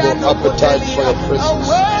insatiable appetite for your presence.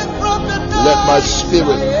 Let my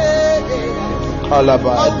spirit,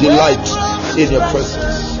 Kalaba, delight in your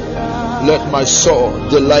presence. Let my soul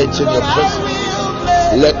delight in your presence.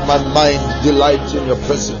 Let my mind delight in your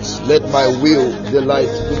presence. Let my will delight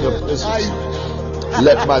in your presence.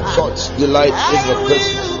 Let my thoughts delight in your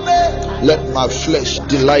presence. Let my flesh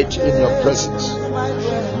delight in your presence.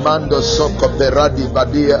 Mando soko beradi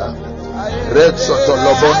badia. Red soto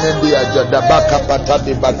lobonendia jadabaka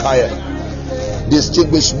patadi bakaya.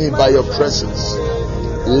 Distinguish me by your presence.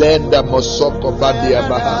 Lenda mosoko badia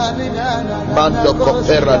baha. Mando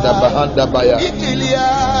kopera da bahanda baya.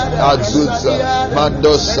 Azuza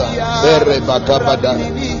mandosa bere bakabada.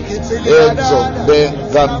 Enzo ben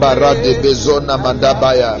gambarade bezona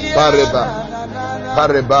mandabaya. Pareba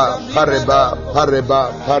pareba pareba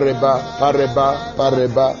pareba pareba pareba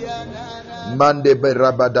pareba. Mande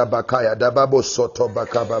berabada bakaya dababo soto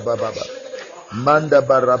bakaba baba. Manda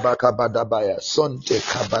barabaka badabaya sonte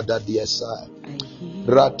kabada diasa.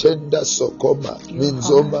 Ratenda sokoma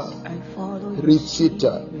minzoma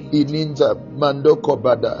ritsita ininza mandoko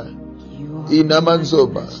bada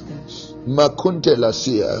inamanzoba makunte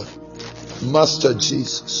lasia. Master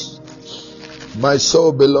Jesus, my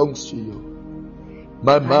soul belongs to you,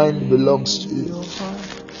 my mind belongs to you,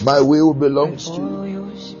 my will belongs to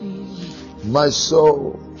you, my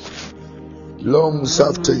soul longs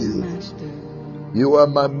after you. You are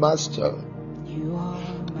my master.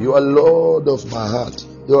 You are Lord of my heart.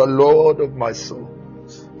 You are Lord of my soul.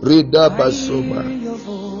 Rida basuma.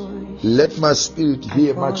 Let my spirit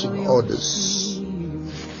hear marching orders.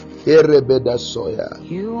 Erebeda soya.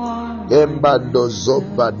 Embando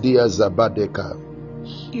zoba dia zabadeka.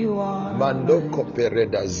 You are Mando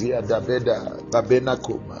kopereda zia daveda babena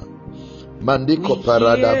kuma. Mandiko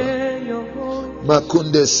parada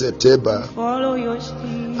makunde seteba. follow your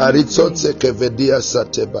steed. Aritsote kevedia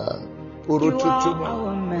sateba.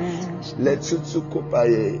 Urututuma. Letutsu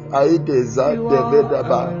kupaye. Aide za deveda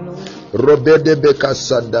ba. Robede beka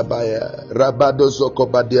sandabaya. Rabado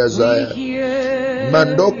zokobadia zaya.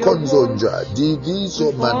 Mando konzonja.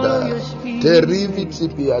 Diviso manda. Teriviti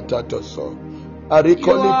piatatoso.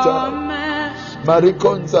 Arikolita.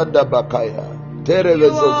 Marikonza dabakaya.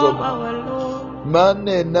 Terelezozoma.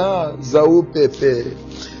 Manena zaupepe.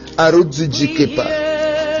 Aruzijikepa.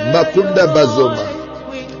 Makunda bazoma.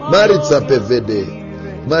 Maritza pevede.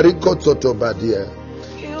 Marikototo badia.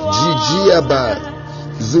 Jijia ba.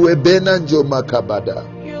 Zuebena njo makabada.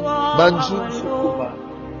 Manjusukuma.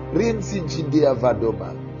 Rinsi jindia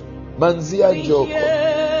vadoma. Manzia njoko.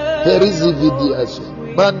 Perizi vidiashe.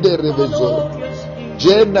 Mande revezo.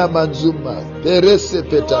 Jena manzuma. Perese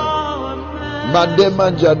peta. Mande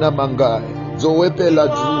manja na mangai. Zowepe la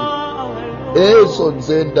juu. Eso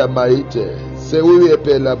nzenda maite.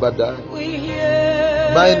 Sewepe la badai.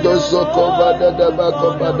 Maindo soko bada da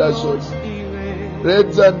bako bada shos.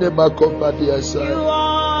 Redzande bako badi asai.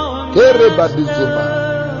 Kere badizuma.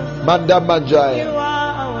 Manda manjaya.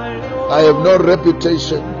 I have no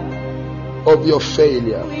reputation of your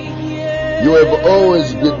failure. You have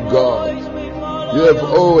always been God. You have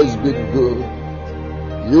always been good.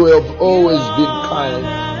 You have always been kind.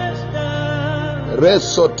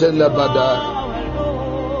 Resote labada.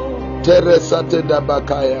 Teresate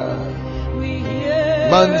dabakaya.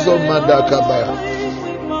 Manzo mandakaba.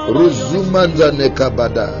 Ruzumanza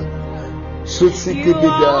nekabada.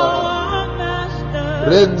 Susikibida.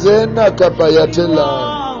 Renzena kapayatela.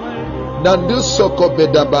 Nandusoko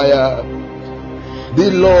bedabaya. Be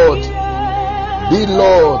Lord. Be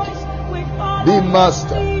Lord. Be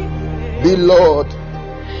Master. Be Lord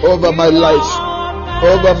over my life,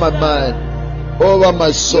 over my mind, over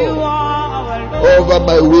my soul, over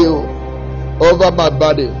my will, over my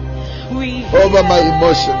body, over my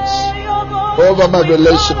emotions, over my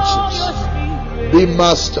relationships. Be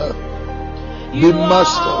Master. Be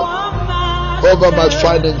Master over my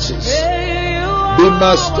finances. Be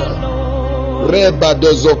Master. Reba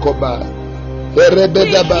dozokoba.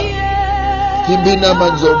 Erebedaba. Kimbina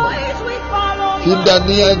manzoma.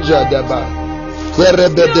 Kindania jadaba.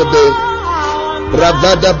 Kerebedebe.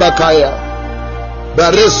 Ravada bakaya.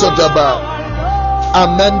 Baresotaba.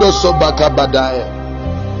 Amendo sobaka badaya.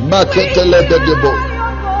 Maketele bedebo.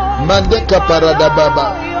 Mandeka parada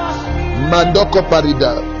baba. Mandoko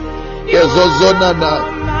parida.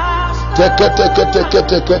 Ezozonana. Teke.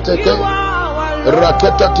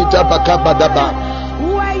 Raketa tita bakabadaba.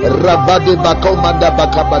 Ravade bakomanda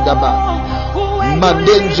bakabadaba.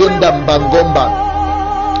 Mandenjenda mbangomba.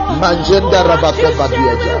 Manjenda rabakoba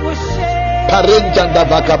diaja. Parenjanda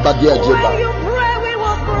bakabadia jeba.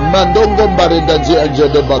 Mandongo mbarenda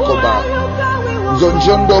jianjede bakoba.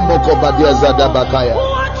 Zonjondo mokoba diazada bakaya.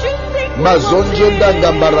 Mazonjenda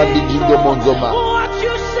ngambarandi jindo monzoma.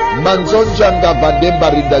 Manzonjanda vandemba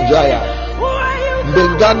ridajaya.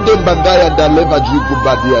 Mbengande mbangaya ndaleva juiku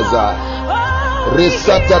badiaza.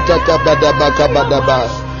 Resata takabadaba kabadaba.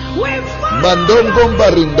 Mandongomba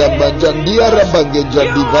rinda manjandia rambange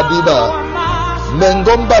jadi vadiba.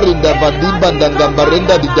 Mengomba rinda vandimba ndangamba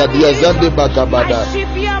renda didadia zande bakabada.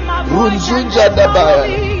 Runzunja dabaya.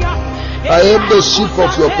 I am the sheep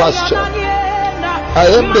of your pasture. I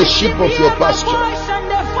am the sheep of your pasture.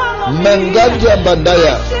 Menganja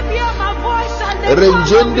bandaya.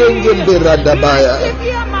 Renjende ngembe radabaya.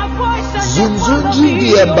 Zunzunji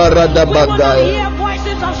ndiambarada bangaya.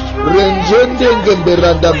 Renjende ngembe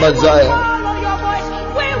radabazaya.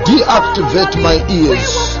 Deactivate my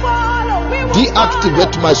ears.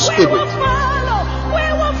 Deactivate my spirit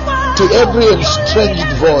to every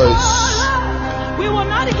estranged voice.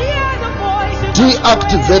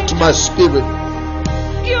 Deactivate my spirit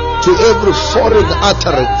to every foreign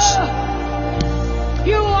utterance.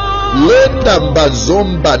 Lenda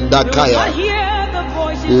mbazomba ndakaya.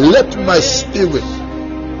 Let my spirit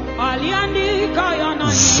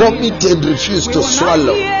vomit and refuse to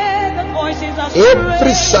swallow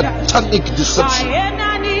every satanic deception.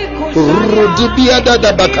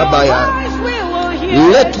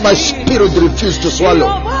 Let my spirit refuse to swallow.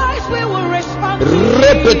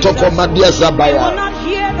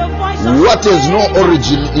 What has no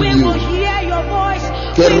origin in you?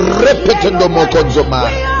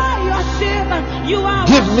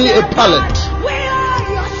 Give me a palate.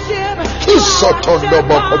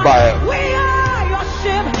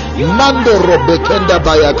 Mando robekenda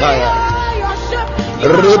bayakaya.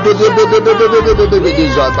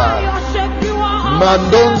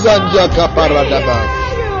 Mandonza njaka paradaba.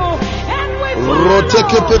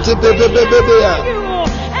 Roteke pete bebebebebea.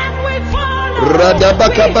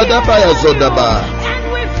 Radabaka badabaya zodaba.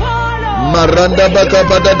 Maranda baka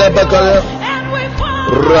badadabaka.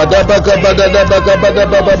 Radabaka badadabaka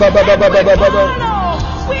badababa.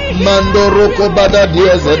 Mandoroko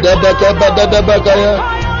badadia zodabaka badadabaka.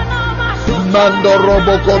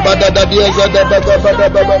 Mandoroboko badadia zodabaka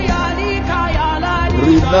badababa.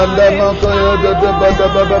 Rinanda makaya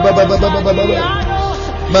badababa.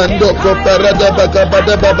 Mandoko paradabaka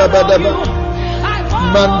badababa.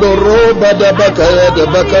 Mandoro badabaka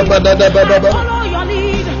yadabaka badababa.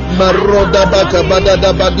 Maroda baka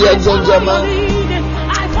badada badia zonjama.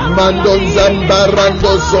 Mandon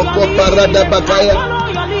zambarando soko parada bakaya.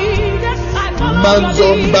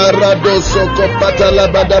 Manzon barado soko patala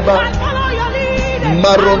badaba.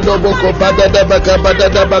 Marondo boko badada baka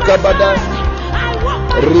badada baka bada.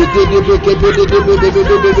 Rididi beke beke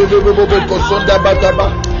sonda bakaba.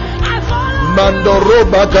 Mandoro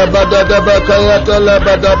baka badada bakaya tala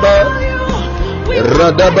badaba.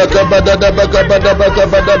 Radabaka badabaka badabaka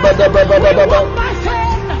badabaka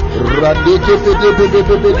Radike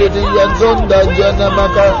pede yanzonda jana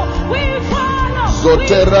maka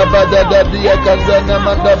Zotera badadadia kanzana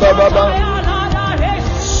manda baba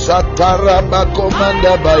Satara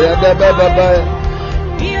makomanda bayada baba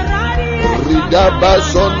Ridaba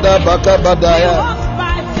sonda baka badaya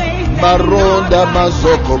Maronda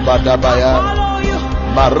mazoko badabaya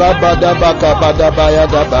Marabada baka badabaya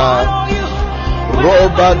daba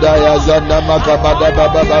Roba daya zanda makabada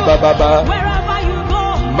baba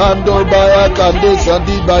Mando baya kande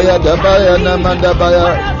sandi baya dabaya namanda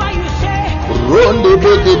baya Ronde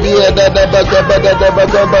bede biya dada baka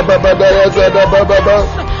baba daya zanda baba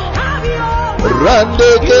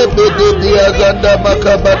Rande ke bede biya zanda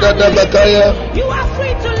makabada dabakaya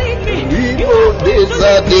Rimo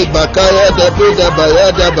desa de bakaya dabeda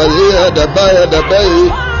baya dabaya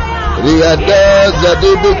dabaya Riada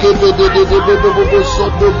zadebeke bedebebe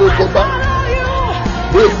sodo bokoba.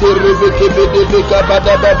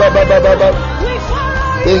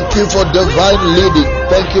 Thank you for divine leading.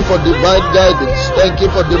 Thank you for divine guidance. Thank you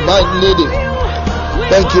for divine leading.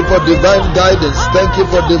 Thank you for divine guidance. Thank you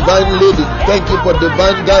for divine leading. Thank you for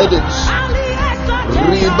divine guidance.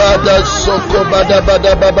 Ribada soko bada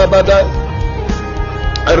bada.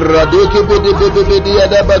 Radeke bedebebe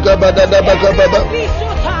diada baka.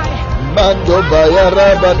 Mando baya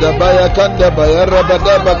rabada baya kanda baya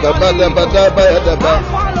rabada baka bada baya daba.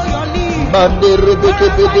 Mande rebeke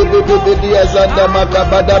bede dia zanda maka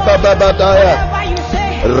bada badaya.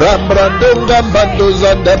 Rambrandonga bando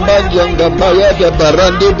zanda manjanga baya da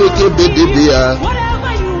barande beke bede dia.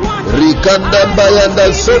 Rikanda baya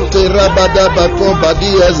da sote rabada bako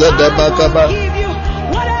badia zanda makaba.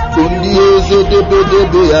 Kundiye zede bede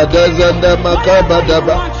dia da zanda maka bada.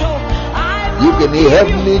 You can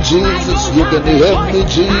help me, Jesus. You can help me,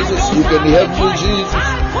 Jesus. You can help me, Jesus.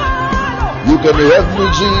 You can help me,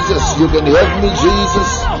 Jesus. You can help me, Jesus.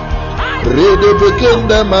 Rede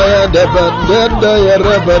bekenda maya da bandanda ya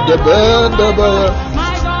raba da banda baya.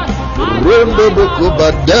 Rondo buku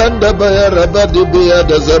badanda baya raba di biya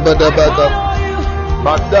da zabada baka.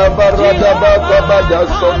 Madabara da baka bada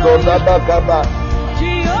sondo da baka ba.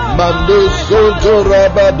 Mando sojo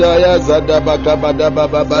raba da ya zada baka bada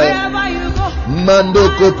baba baya. Mando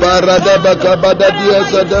ko parada baka bada dia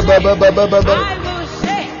zada baba.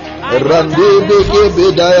 Rande beke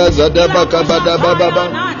bedaya zada baka bada.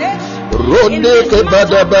 Ronde ke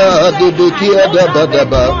bada ba de beki ada bada.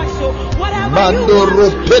 Mando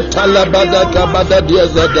ropeta la bada ka bada dia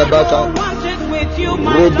zada baka.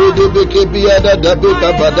 Robe de beke biada da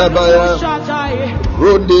beka bada baya.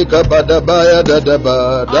 Ronde ka bada baya da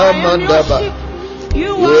ba da manda ba.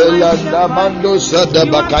 Yelanda mando sada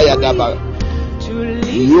bakaya da ba.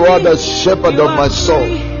 You are the shepherd of my soul.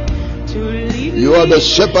 You are the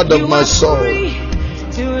shepherd of my soul.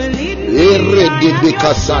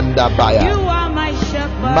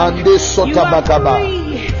 Mande sota bakaba.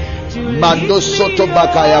 Mando soto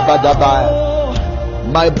bakaya badaba.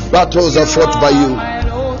 My battles are fought by you.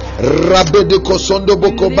 Rabbe de kosondo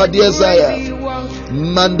boko badiazaya.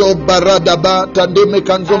 Mando baradaba tande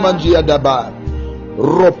mekanzo manjia daba.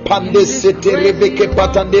 Ropande sete rebeke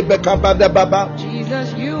patande bekabada baba.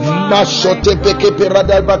 Mashote peke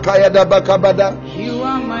perada bakaya da bakabada.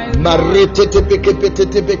 Marete te peke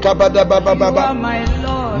pete bekabada baba.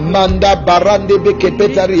 Manda barande beke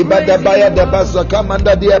peta ribada baya da basaka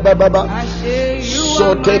manda dia baba.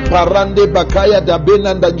 Sote parande bakaya da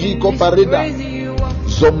benanda jiko parida.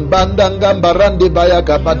 Zombanda ngambarande baya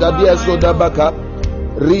kabada dia soda baka.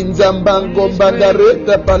 Rinzambango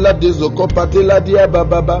bandareta paladizo kopatila dia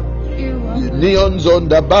bababa. Neon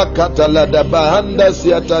zonda bakata la da bahanda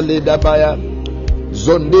siata le da baya.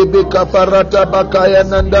 Zonde beka parata bakaya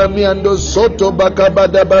nanda miando soto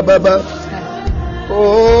bakabada bababa.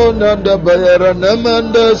 Oh nanda bayara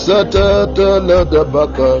namanda satata la da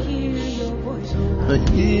baka. I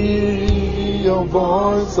hear your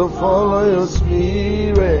voice, so follow your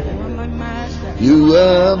spirit. You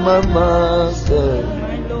are my master.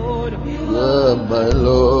 You are my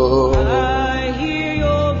Lord. I hear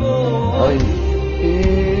your voice. I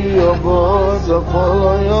hear your voice, so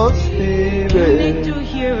follow your spirit. You need to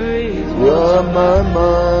hear it. You are my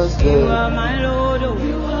master. You are my Lord.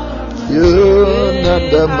 You're not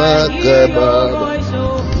the Makaba.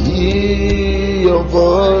 Hear Your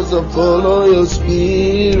voice and follow your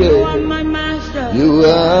spirit. You are my master. You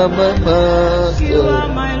are my master. You are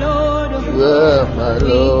my Lord. You are my We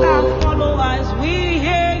Lord. are followers. We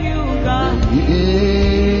hear you, God.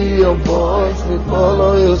 Hear your voice, we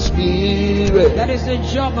follow your spirit. That is the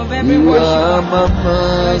job of every You worshiper. are my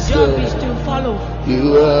The job is master. to follow.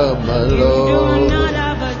 You are my You do Lord. not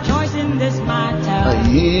have a choice in this I matter.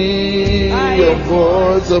 hear your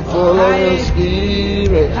voice and follow your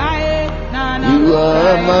spirit. You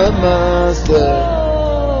are my master.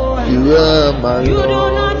 You are my You do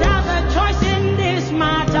not Lord. have a choice in this I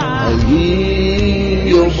matter. hear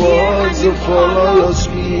your voice and follow your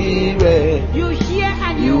spirit. You hear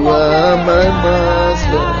and you You are my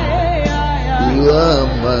master. obey. You are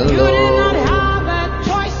my You do not Lord. have a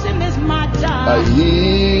choice in this I matter.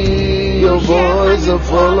 hear your voice and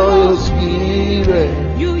follow your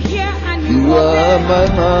spirit. You hear and you You are obey. my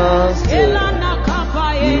master.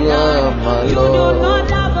 You are my You do Lord. not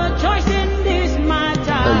have a choice in this I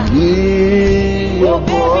matter. hear your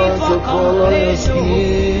voice and follow your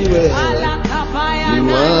spirit. You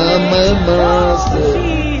are my master.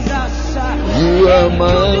 You are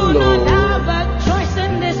my You do not Lord. have a choice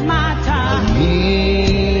in this I matter.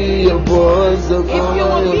 hear your voice and If you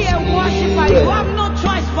follow will your be a worshiper, you have spirit. no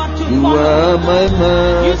choice but to You follow. are my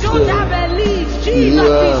You don't have master. a lead. You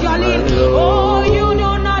Jesus are is your my lead. Lord. Oh, you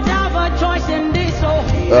do not have a choice in this. Oh,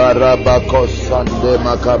 Arabako sande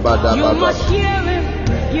makabada you baba. must hear him.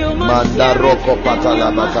 You must hear Mandaroko him. And patala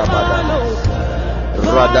you must bakabada. follow.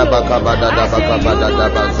 Rada bakabada I da say you bakabada do da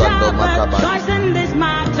not bazando have a makabada. choice in this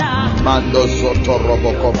matter. Mando soto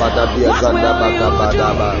roboko bada dia What zanda will you bakabada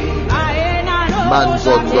do? ba. I ain't know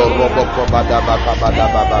Manzondo someday. roboko bada bakabada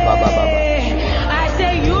baba baba baba. I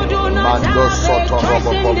say you do not Mando have a soto choice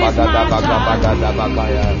roboko in this bada da bakabada matter. da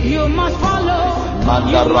bakaya. You must follow.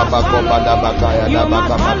 Manda You must rabako bada follow. bakaya da You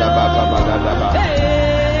must bakabada bakabada da ba.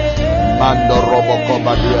 follow. Mando roboko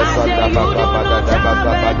badia I say sanda you do bakabada not da have a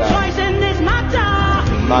bakabada. choice in this matter.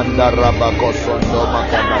 Manda rabako sondo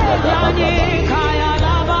makabada da bakaba.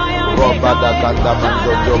 Robada kanda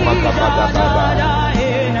manzondo makabada baba.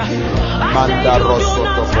 Manda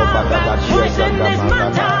rosoto kobada badia zanda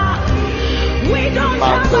makaba. We don't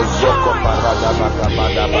Mando have a zoko choice. parada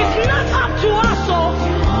bakabada ba. It's not up to us, oh.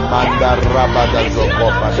 Manda rabada It's zoko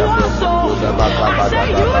not up pada to us, oh. bemundu da I bakabada say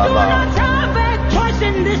you do baba. not have a choice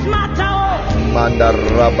in this matter, oh. Manda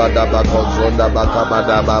rabada bako zonda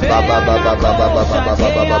bakabada baba baba baba baba baba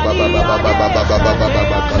baba baba baba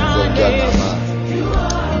baba kanzonja nama.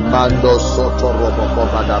 Mando soto roboko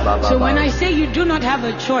bada baba. So when I say you do not have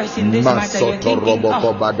a choice in this matter, you're Masoto thinking,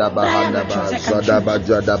 roboko oh, bada but I have bahanda a ba choice. I can zadaba choose.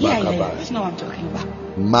 jadaba Yeah, kaba. that's not what I'm talking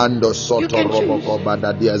about. Mando You soto can roboko choose.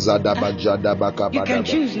 bada dia zadaba jadaba You can kabada ba.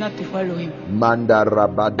 choose not to follow him. Manda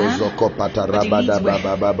rabado zoko pata But he rabada leads where?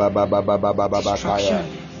 baba baba baba baba baba kaya.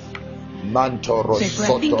 Destruction. Manto So if we're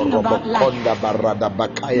rosoto thinking about robokonda life, barada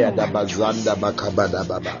bakaya no da one choice. bazanda bakabada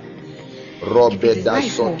baba. If it Robe is da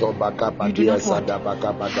life, soto you do bakapadia not want zada have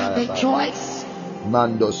bakabada a baba. choice.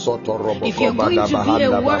 Mando soto If roboko you're going bada to be a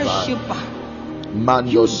bahanda baba. worshiper,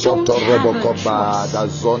 Mando you soto don't have a roboko bada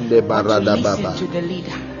choice zonde but to barada listen baba. to the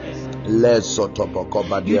leader. Le soto boko You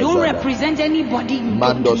badia don't zada. represent anybody you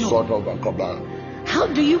Mando don't know. soto boko ba. How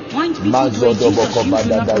do you point people to a Mazodo Jesus boko you do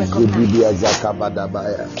bada not da zibibia recognize? zakabada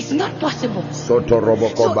baya. It's not possible. Soto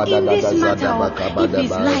roboko So bada in da this zada matter, if bakabada it's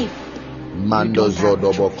baya. life, you Mando don't have a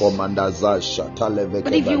zodo boko choice. mandaza shatale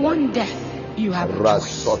But if you veke want death, you have a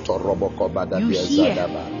choice. Rasoto roboko bada You dia hear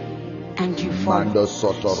zadaba. and you Mando follow.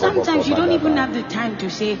 soto roboko Sometimes you don't bada even ba. have the time to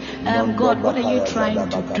say, Mondo God, what are you bakaya trying zada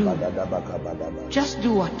to baka do? bada da baka bada ba. Just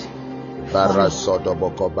do what? Bara Follow. soto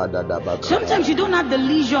boko bada da baka Sometimes you bada. don't have the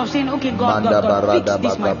leisure of saying, okay, God, Manda fix barada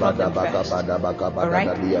this my baka bada problem baka first. bada baka All bada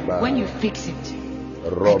da right? dia ba. When you fix it,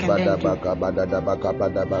 Roba da then do. baka bada da baka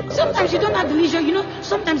bada baka Sometimes you don't have the leisure. You know,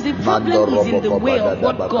 sometimes the Mando problem is in the roboko way bada of da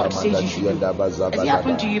what baka God manda says you should do. dia da baza Has it bada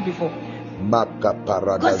happened ba. to you before?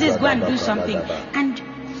 God says go and do something, and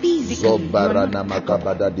physically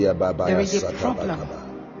there is a problem.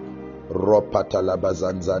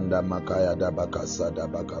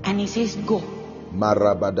 And he says go. You don't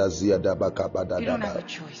have a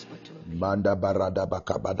choice but to. Manda barada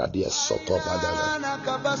bakabada dia soko badada.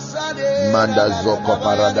 Manda zoko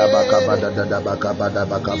parada bakabada da bakabada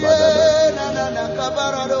bakabada.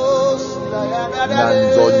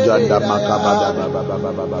 Nanzonjanda makabada baba.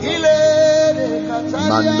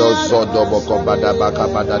 Mando zodo bokobada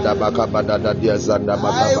bakabada da bakabada da dia zanda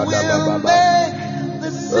makabada baba.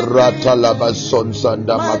 Ratalaba son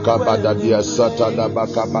sanda makabada dia satana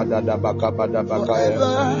bakabada da bakabada bakaya.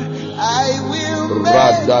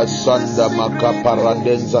 Rada sanda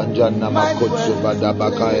makaparandenza njana makotsu bada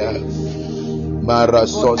bakaya. Mara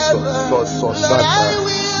soso sata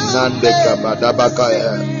nande kabada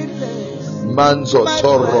bakaya. Manzo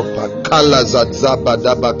toro pakala zazaba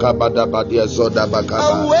da bakabada badia zoda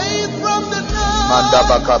bakaba. Manda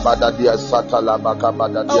bakabada dia satala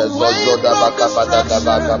bakabada dia zoda bakabada da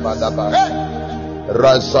bakabada ba.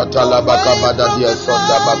 Rasatala bakabada dia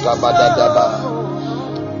soda bakabada da ba.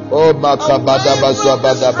 Oh makabada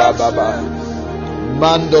bazabada baba.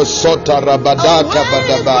 Mando sota rabada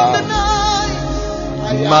kabada ba.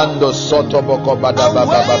 Mando soto boko bada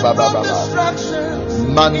baba.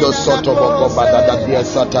 Mando soto boko bada dia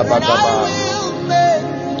sata baba.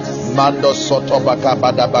 Mando soto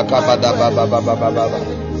bakabada bakabada baba.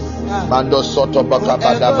 Mando soto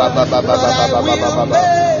bakabada baba.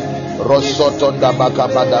 Rosoto nda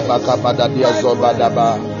bakabada dia zobada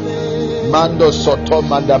ba. Mando soto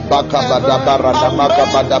manda bakabada barada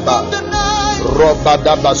makabada ba.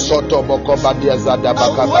 Robada ba soto boko badia zada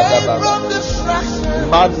bakabada baba.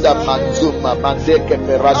 Manda manzuma mandeke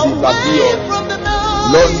peradi badio.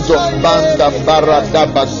 Londo banda barada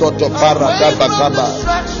basoto parada bakaba.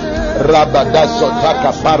 Rabada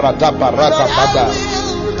sotaka parada baraka bada.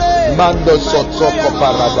 Mando sotoko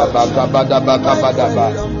parada bakabada bakabada ba.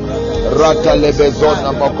 Rata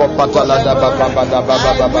lebezona moko patalada bakabada baba.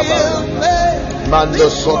 Mando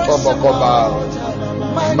soto bokoba.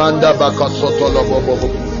 Manda baka soto lobobo.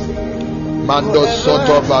 Mando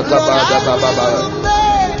soto bakabada baba.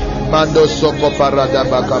 Mando soko parada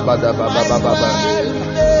bakabada baba.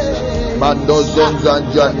 Mando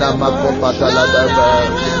zonzanjana mako patalada baba.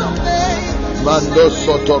 Mando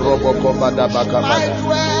soto roboko bada bakabada.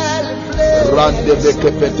 Rande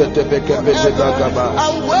beke pete bakaba.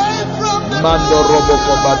 Mando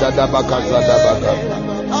roboko bada da bakazada baka.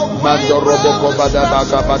 Mando roboko bada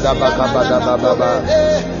bakabada baba.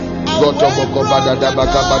 Zoto boko bada da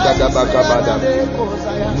bakabada.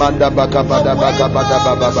 Manda bakabada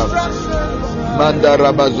baba. Manda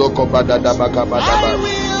rabazoko bada da bakabada.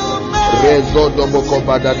 Rezo do boko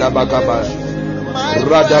bada da bakabada.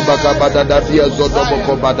 Rada bakabada da via zodo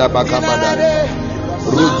boko bada bakabada.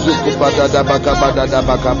 Ruzuku bada da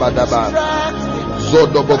bakabada ba.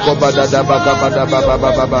 Zodo boko bada da bakabada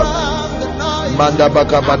baba. Manda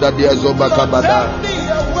bakabada dia zo bakabada.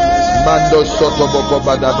 Mando soto boko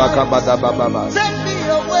bada bakabada baba.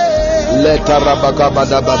 Leta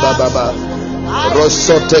rabakabada baba.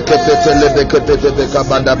 Rosote kepete lebe kepete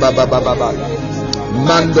bekabada baba.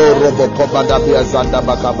 Mando robo kobada bia zanda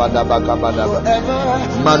bakabada.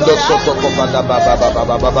 Mando soto kobada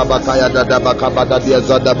baba kaya dada bakabada bia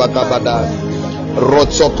zanda bakabada.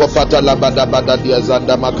 Rotsoko pata labada dia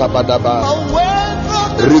zanda makabada ba.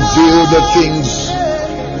 Reveal the things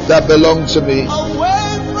that belong to me.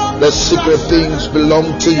 The secret things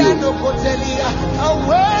belong to you.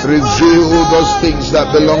 Reveal those things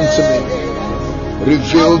that belong to me.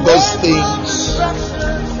 Reveal those things.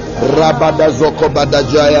 Rabada zoko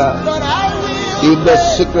badajaya. In the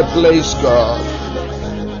secret place, God,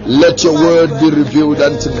 let your word be revealed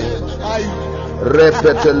unto me.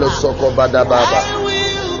 Repete lo soko badababa.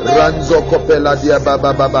 Ranzo kopela dia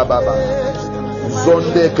baba.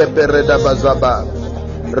 Zonde kepereda bazaba.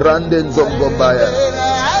 Rande nzongombaya.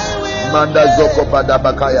 Manda zoko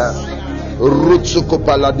badabakaya. Rutsu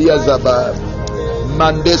kopala dia zaba.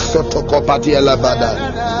 Mande soto kopati elabada.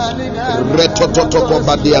 Retoto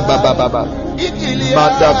kopadia baba.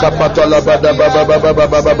 Manda kapata labada baba.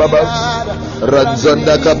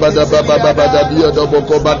 Ranzanda kabada baba dia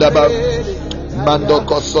doboko badaba. Mando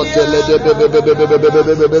kosotele de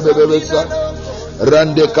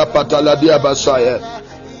Rande kapatala dia basaya.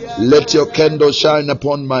 Let your candle shine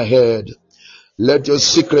upon my head. Let your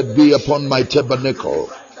secret be upon my tabernacle.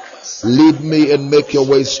 Lead me and make your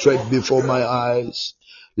way straight before my eyes.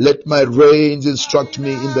 Let my reins instruct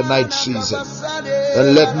me in the night season.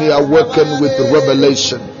 And let me awaken with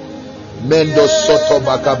revelation. Mendo soto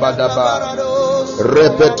bakabadaba.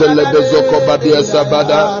 Repetele bezoko badia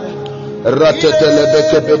sabada. Ratetele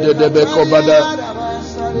bekebede de bekobada.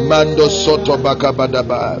 Mando soto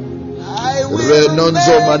bakabadaba.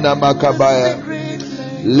 Renonzo manamakabaya.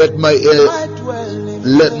 Let my ears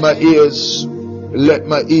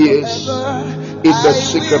in the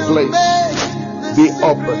secret place be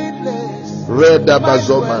open. Reda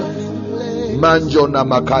bazoma. Manjo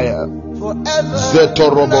namakaya. Zeto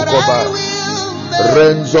robokoba.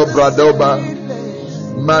 Renzo bradoba.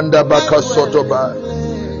 Manda baka sotoba.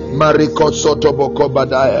 Mariko soto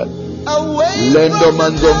bokobadaya. Lendo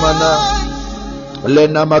manzomana.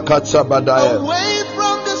 Lena makatsa badaya.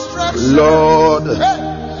 Lord,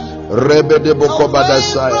 rebede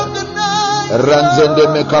bokobadasaya. Ranzende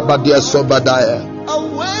mekabadia sobadaya.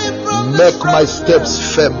 Make my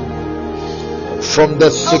steps firm from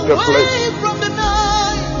the secret place.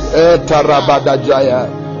 Etarabadajaya.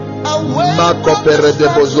 Mako perede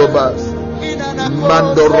bozoba.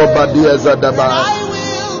 Mando robadia zadaba.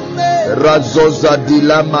 Razoza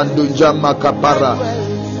dila mandunja makapara.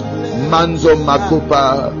 Manzo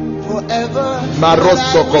makupa.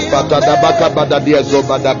 Maroso kopata dabaka badadia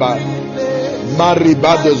zobadaba.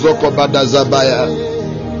 Maribade zoko badazabaya.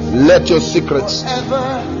 Let your secrets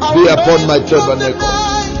be upon my tabernacle.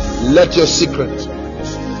 Let your secret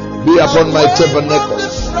be upon my tabernacle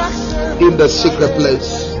in the secret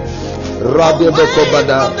place. Radebe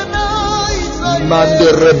kobada.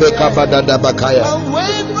 Mande rebeka badada bakaya.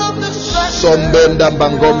 Sombenda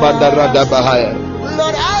bangomba darada bahaya.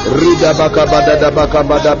 Rida baka badada baka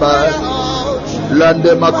badaba.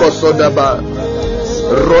 Lande makoso daba.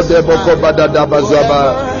 Rode boko badada bazaba.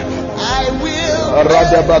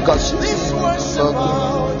 Rada baka.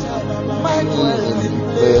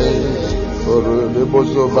 Rode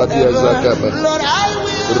bozo badia zakaba.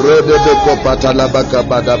 Rode boko patala baka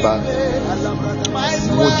badaba.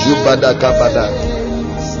 Mujubada kabada.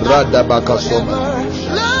 Rada baka soma.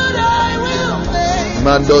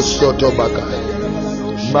 Mando soto baka.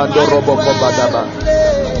 Mando roboko badaba.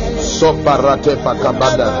 Soparate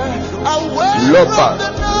pakabada. Lopa.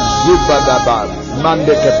 Zubadaba.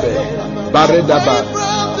 Mandekepe. Baredaba.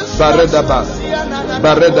 Baredaba.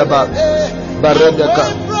 Baredaba. Baredaka.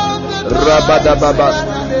 Rabadababa.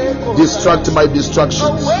 Distract my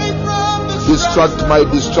distractions. Distract my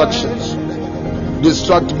distractions.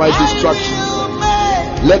 Distract my distractions.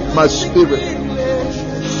 Let my spirit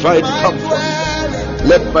find comfort.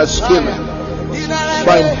 Let my spirit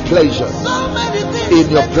find pleasure in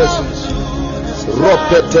your presence.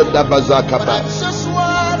 Ropete da bazakaba.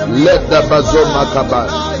 Let the bazoma kaba.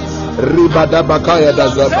 Ribada bakaya da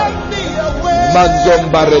zaba.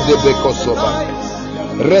 Manzombare de bekosoba.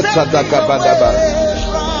 Reta da kabadaba.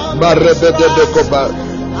 Marebe de bekoba.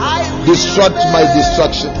 Distract my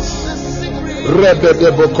distractions. Rebe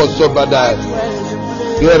de bokosobada.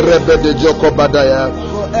 Rebe de jokobadaya.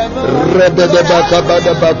 Rebe de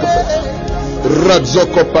bakabada bakaba.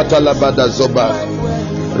 Radzoko patalabada zoba.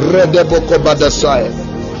 Rede bokobadasai.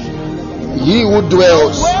 He who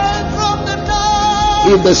dwells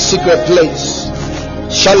in the secret place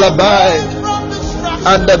shall abide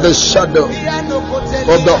under the shadow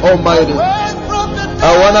of the Almighty. I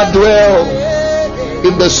want to dwell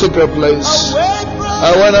in the secret place.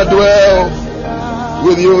 I want to dwell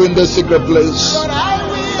with you in the secret place.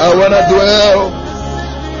 I want to dwell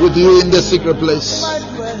with you in the secret place.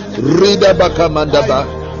 Rida bakamandaba.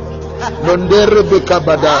 Nondere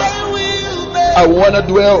bekabada. I want to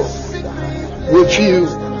dwell with you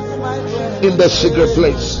in the secret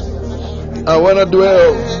place. I want to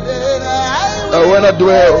dwell. I want to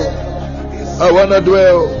dwell. I want to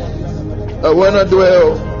dwell. I want to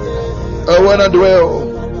dwell. I want to dwell.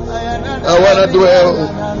 I want to dwell.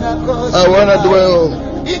 I want to dwell.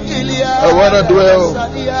 I want to dwell.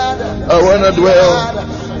 I want to dwell.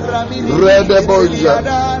 Rede boja.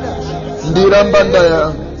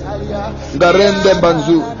 Ndirambandaya. Ndarende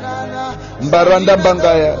banzu. Mbaranda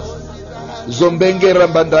bangaya. Zombenge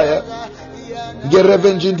rambandaya.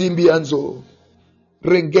 Gerevenji ndimbianzo.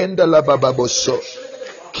 Rengenda la bababoso.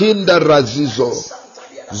 Kinda razizo.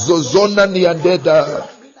 Zozona niandeda.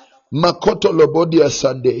 Makoto lobodi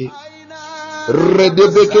asande.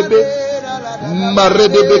 Redebekebe.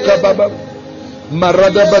 Maredebeka baba.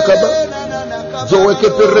 Marada bakaba.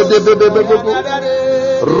 Zowekepe redebebebebo.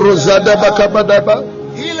 Rosada bakabadaba.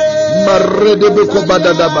 Maredebeko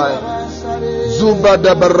badadaba.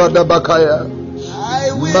 Zubada barada bakaya.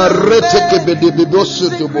 Marete kebedebebosu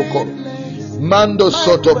tuboko. Mando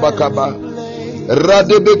soto bakaba.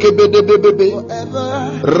 Radebeke bedebebebe.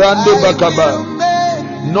 Rande bakaba.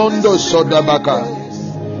 Nondo soda baka.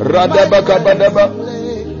 Radabaka badaba.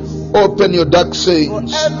 Open your dark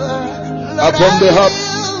sayings. upon the hub.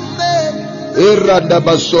 Iranda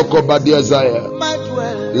basoko badiazaya.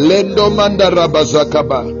 Lendo manda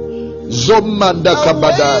rabazakaba. Zomanda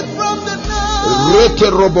kabada. Rete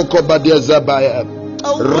roboko badiazabaya.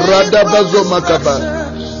 Radabazo makaba.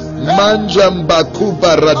 Manjamba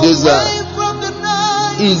kuba radeza.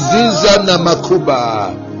 Iziza na makuba.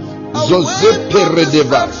 Zozepe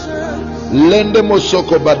redeva. Lende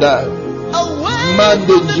mosoko bada.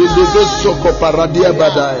 Mande njidege soko paradia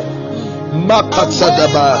badaya.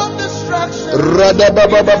 Makatsadaba.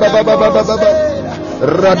 Radababababababababa.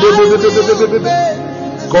 Radebebebebebebe.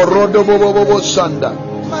 Korodo bobobobo sanda.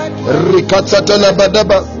 Rikatsatala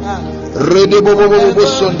badaba. Redebobobobo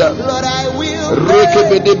sonda.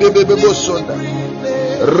 Rekebedebebebo sonda.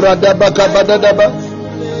 Radabakabadadaba.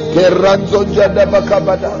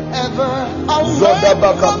 Keranzonjadabakabada.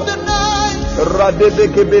 Zodabakaba.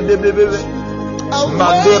 Radebekebedebebe.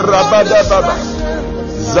 Mande rabadababa.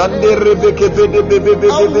 Zande rebekebedebebebe.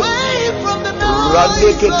 Rande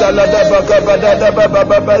ketalada bakabada baba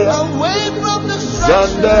baba ya.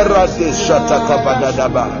 Zande rade shatakabada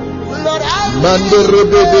daba. Mande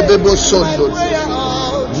rebebebe sondo.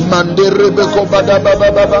 Mande rebekobada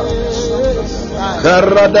baba baba.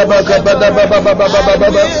 Karada bakabada baba baba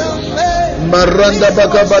baba. Maranda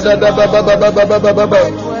bakabada baba baba baba baba.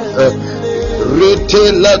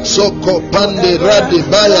 Rete la soko pande rade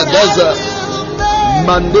baya daza.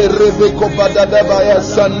 Mande rebekobada baya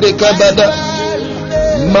sande kabada.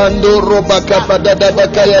 Mando roba kapada da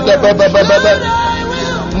bakaya da baba baba.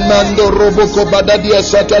 Mando robo kobada dia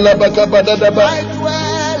satala bakabada da ba.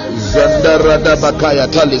 Zandara da bakaya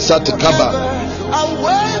tali sat kaba.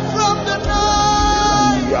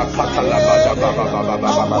 Ya katala bada baba baba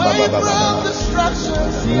baba baba.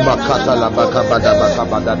 Makatala bakabada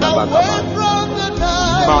bakabada da bakaba.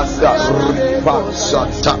 Manda ripa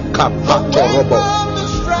sata kapato robo.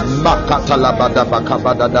 Makatala bada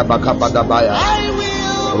bakabada da bakabada baya.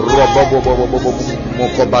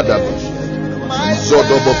 Mokobada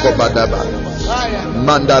Zodobokobadaba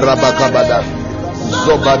Mandarabakabada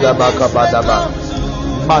Zobadabakabadaba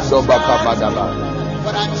Mandobakabadaba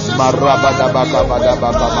Marabadabakabadaba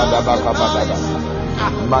Mandabakabadaba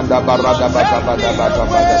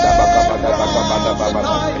Mandabaradabakabadabakabadabakabadabakabadabakabadaba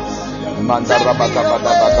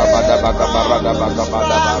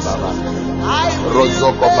Mandarabakabadabakabadabakabadabakabadabakabadaba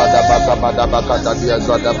Rozoko badabakabadabakada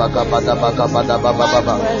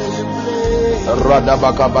diazadabakabadabakabadababa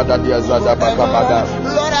Radabakabada diazadabakabada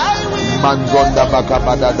Manzonda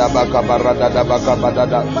bakabada dabakabarada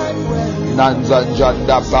dabakabada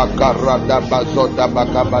Nanzanjanda bakarada bazoda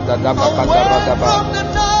bakabada dabakada ba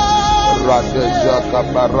Radeja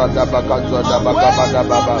kabarada bakazoda bakabada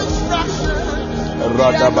baba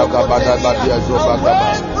Radabakabada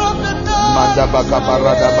badiazobakaba Manda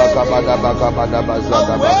bakabarada bakabada bakabada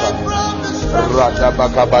bazada baka Rada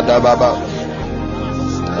bakabada baba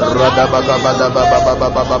Rada bakabada baba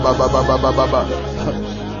baba baba baba baba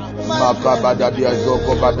Makabada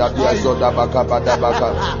diazoko bada diazoda bakabada baka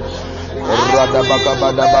Rada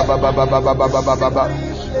bakabada baba baba baba baba baba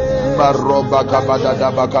Maroba kabada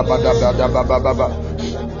bakabada baba baba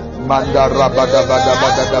Manda rabada bada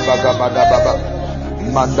bada bakabada baba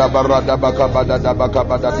Manda barada bakabada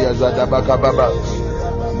bakabada diazada bakababa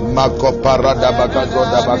Mako parada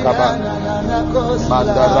bakazoda bakaba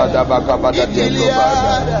Manda rada bakabada diazoba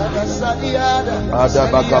Ada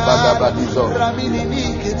bakabada badizo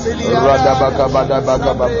Rada bakabada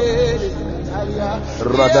bakababa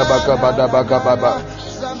Rada bakabada bakababa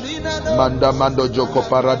Manda mando joko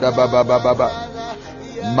parada baba baba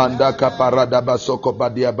Manda kaparada basoko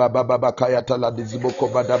badia baba baba kayata la diziboko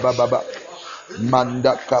bada baba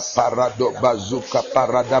Manda kaparado bazuka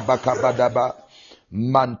parada bakabadaba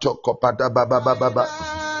Manto kopada baba baba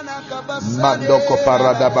Mando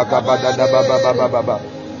koparada bakabada baba baba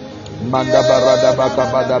Manda barada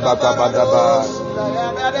bakabada bakabada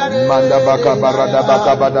Manda bakabarada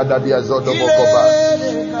bakabada dia zodo bokoba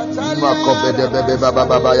Makobede bebe baba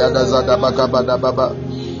baba yana zada bakabada baba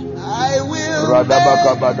Rada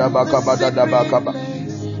bakabada bakabada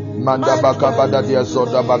Manda bakabada dia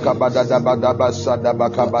soda bakabada dabada basada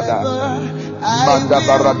bakabada Manda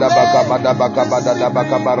barada bakabada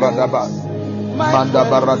bakabarada ba Manda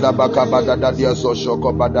barada bakabada dia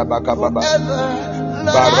soshoko bada bakababa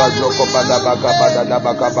Barazoko bada bakabada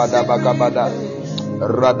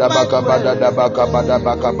Rada bakabada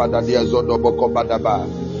dia zodo bokobada ba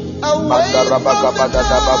Manda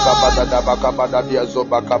bakabada dia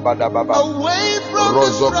zobakabada baba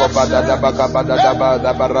Rozoko bada bakabada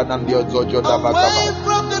baranam dia zojo bakaba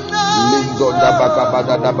Linzo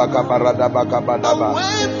bakabada bakabada ba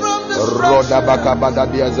Roda bakabada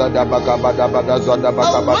dia zada bakabada bada zada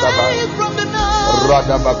bakabada ba.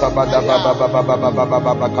 Roda bakabada baba baba baba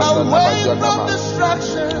baba bakanda nama.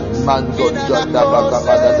 Mando janda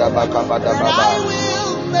bakabada da bakabada baba.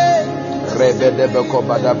 Rebede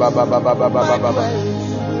bakabada baba baba baba baba.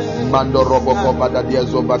 Mando robo kobada dia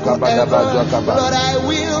zoba kabada baja kabada.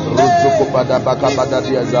 Ruzuku pada bakabada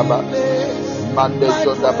dia zaba. Mande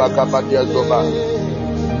zonda bakabada dia zoba.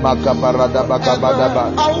 Makabarada bakabada ba.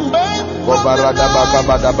 Kobarada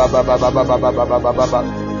bakabada baba baba baba baba baba.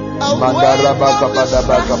 Mandara bakabada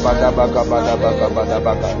bakabada bakabada bakabada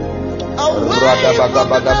baka. Rada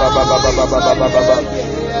bakabada baba baba baba baba.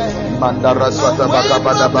 Mandara sota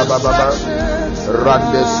bakabada baba baba.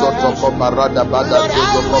 Rande soto komarada bada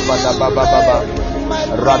tuzo komada baba baba.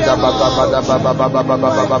 Rada bakabada baba baba baba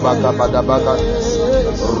baba bakabada baka.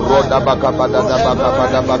 Roda bakabada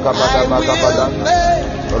bakabada bakabada bakabada.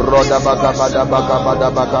 Roda bakabada bakabada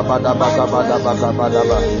bakabada bakabada bakabada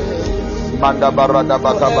ba. Manda barada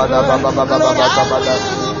bakabada baba baba bakabada.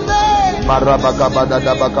 Mara bakabada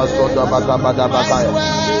da bakasoda bakabada bakaya.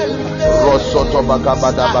 Rosoto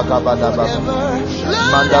bakabada bakabada baba.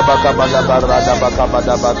 Manda bakabada barada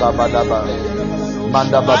bakabada bakabada ba.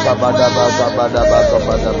 Manda bakabada bakabada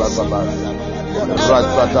bakabada bakabada.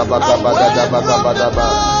 Rasata bakabada da bakabada ba.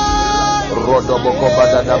 Rodo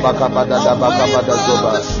bokobada da bakabada da bakabada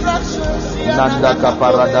zoba. Nanda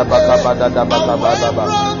kaparada bakabada da bakabada ba.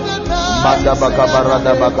 Manda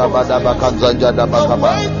bakabarada bakabada bakanzanja da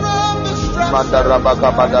bakaba. Manda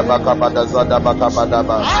rabakabada bakabada zada bakabada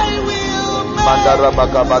ba. Manda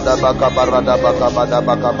rabakabada bakabarada bakabada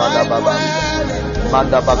bakabada baba.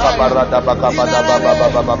 Manda bakabarada bakabada baba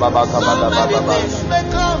baba bakabada baba.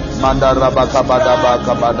 Manda rabakabada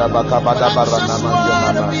bakabada bakabada barana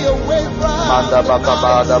manjana. Manda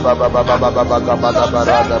bakabada baba baba bakabada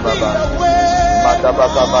barada baba. Manda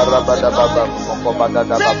bakabarada baba kokobada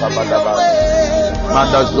bakabada baba.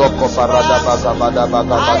 Manda zoko parada bakabada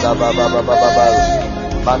bakabada baba baba.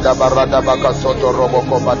 Manda barada bakasoto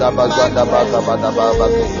roboko bada bazanda bakabada baba.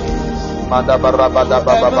 Manda barabada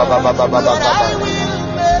baba baba bakabada.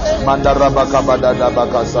 Manda rabakabada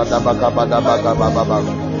bakasada bakabada bakabada.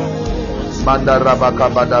 Manda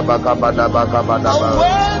rabakabada bakabada bakabada.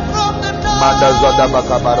 Manda zoda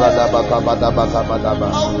bakabarada bakabada bakabada.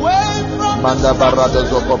 Manda barada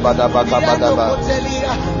zoko bada bakabada ba.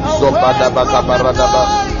 Zobada bakabarada ba.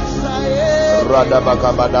 Rada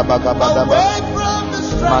bakabada bakabada ba.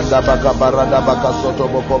 Manda bakabarada bakasoto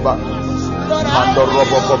bokoba. Mando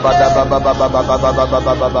robo kobada baba baba baba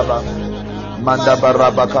baba baba. Manda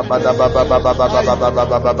baraba kabada baba baba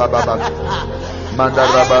baba baba. Manda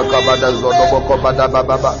raba kabada zodo bokobada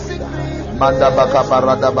baba. Manda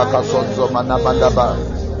bakabarada bakasonzo mana manda ba.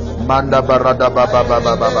 Manda barada baba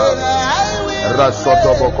baba.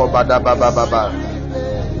 Rasoto bokobada baba baba.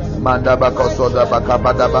 Manda bakasoda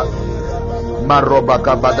bakabada ba. Maro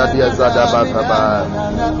bakabada dia zada bakaba.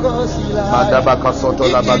 Manda bakasoto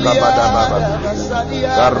la bakabada baba.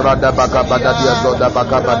 Garada bakabada dia zoda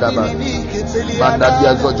bakabada ba. Manda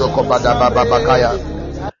dia zojo kobada baba bakaya.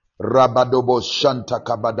 Rabadobo shanta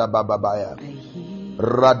kabada baba baya.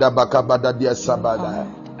 Rada bakabada dia sabada.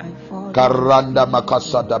 Karanda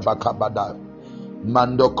makasada bakabada.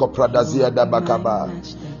 Mando kopradazia da bakaba.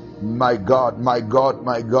 My God, my God,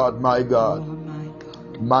 my God, my God.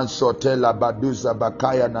 Mansotela baduza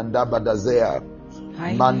bakaya nandaba dazea.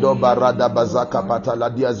 Mando barada bazaka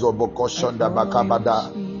pataladia zobokoshonda bakabada.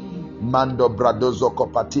 Mando bradozo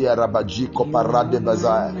kopatia rabajiko parade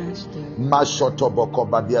bazaya. Mashoto boko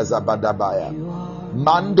badia zabadabaya.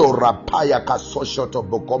 Mando rapaya kasoshoto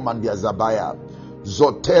boko mandia zabaya.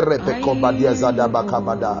 Zotere peko badia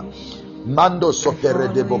zadabakabada. Mando sopere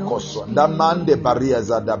de bokoso. Ndamande baria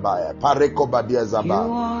zadabaya. Pareko badia zaba.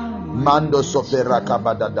 Mando sopera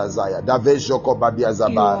kabada dazaya. Davejo kobadia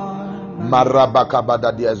zaba. Maraba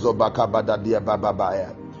kabada dia zoba kabada dia bababaya.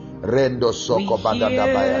 Rendo soko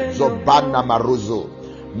badadabaya. Zobana maruzu.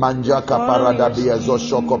 Manjaka parada dia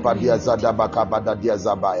zoshoko padia zadabaka bada dia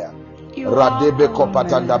zabaya. Radebe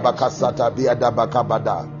kopatanda bakasata via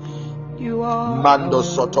dabakabada. Mando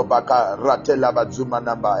soto baka ratela bazuma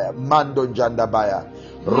nambaya. Mando jandabaya.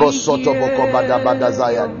 Rosoto boko bada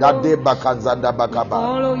badazaya. Dade bakanzanda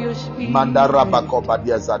bakaba. Mandara bako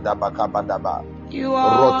badia zada bakabadaba.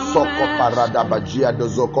 Rotsoko parada bajia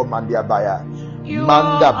dozoko mandia baya.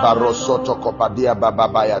 Manda barosoto kopadia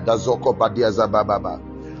bababaya. Dazoko badia zabababa.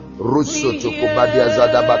 Rusutu kubadia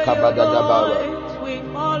zada bakabadababa.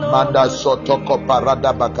 Manda soto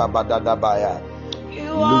koparada bakabadabaya.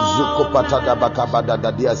 Luzuko patada bakabada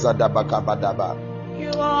dadia zada bakabadaba.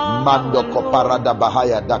 Mando koparada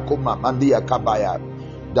bahaya dakuma mandia kabaya.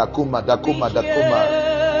 Dakuma, dakuma, dakuma.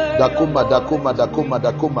 Dakuma, dakuma, dakuma,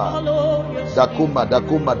 dakuma. Dakuma,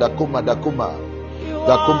 dakuma, dakuma, dakuma.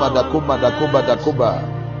 Dakuma, dakuma, dakuma, dakuma.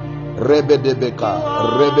 Rebe debeka,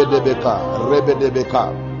 rebe debeka, rebe debeka.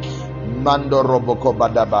 Mando roboko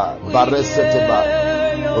badaba, bareseteba.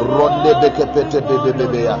 Ronde beke pete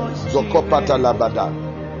bebebeya. Zokopata labada.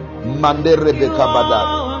 Mande rebeka bada.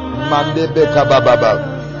 Mande beka bababa.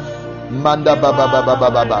 Manda baba baba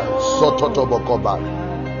baba. Sototo bokoba.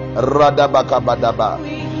 Rada baka badaba.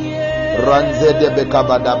 Ranze de beka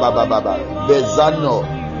badaba baba. Bezano.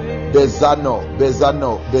 Bezano.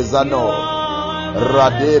 Bezano. Bezano.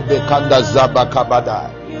 Rade bekanda zaba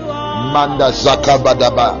kabada. Manda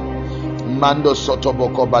zakabadaba. Mando soto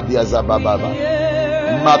bokoba dia zababa.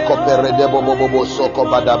 Mako perede bobo bobo soko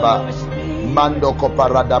badaba. Mando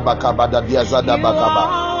koparada bakabada dia zada bakaba.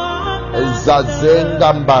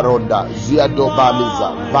 Zazenga mbaronda ziado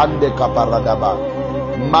baliza bande kaparadaba.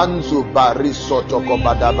 Manzu bariso toko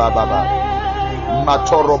badaba baba.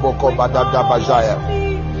 Matoro boko badaba jaya.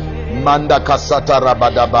 Manda kasata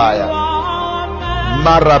rabadabaya.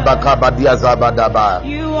 Marabaka badia zabadaba.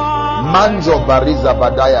 Manjo bariza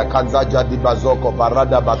badaya kanzaja dibazoko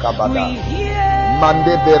barada bakabada.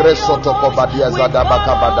 Mande bereso toko badia zada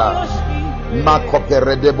bakabada. Mako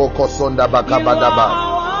peredebo kosonda bakabadaba.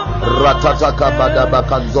 Ratata kabadaba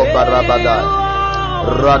kanzo barabada.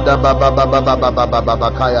 Rada baba baba baba baba baba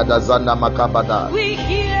kaya dazana makabada.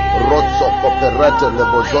 Rotso koperete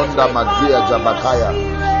lebozonda madia jabakaya.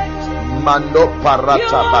 Mando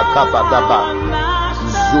parata bakabadaba.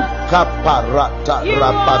 Zuka parata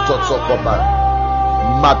rapato sokoba.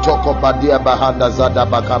 Matoko badia bahanda zada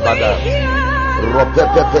bakabada.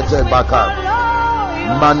 Ropepepete baka.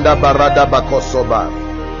 Manda barada bakosoba.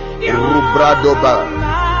 Rubradoba.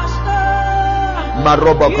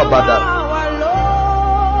 Maroba kabada.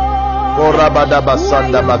 Korabada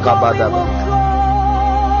basanda bakabada.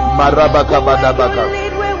 Maraba kabada baka.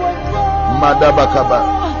 Madaba kaba.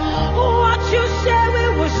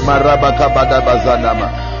 Maraba kabada bazanama.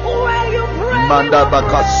 Manda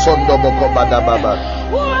baka sondo bokobada baba.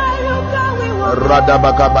 Rada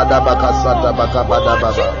bakabada baka sata bakabada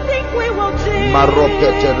baba.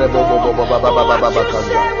 Maropete rebo bobo baba baba baba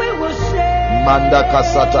kaza. Manda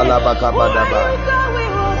kasata la bakabada ba.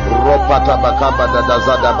 Ropata bakabada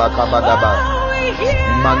dazada bakabada ba.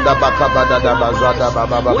 Manda bakabada da bazada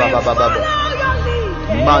baba baba baba baba.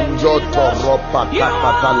 Manjoto ropa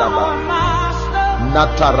kapata laba.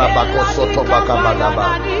 Natara bako soto bakabada ba.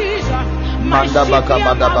 Manda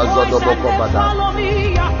bakabada bazodo bokobada.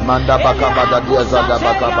 Manda bakabada diazada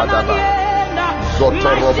bakabada ba. Zoto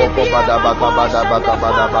roboko bada bakabada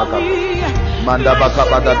bakabada baka. Manda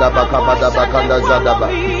bakabada da bakabada bakanda zadaba.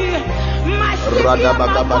 Rada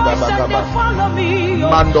bakabada bakaba.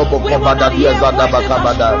 Mando bokobada diazada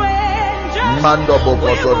bakabada. Mando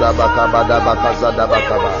bokosoda bakabada bakazada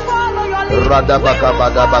bakaba. Rada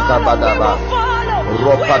bakabada bakabada ba.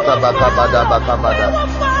 Ropata bakabada bakabada.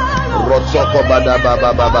 Rotsoko bada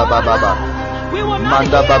baba baba baba.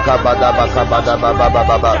 Manda bakabada bakabada baba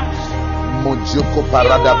baba. Mujuku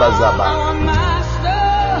parada bazaba.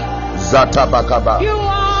 Zata bakaba.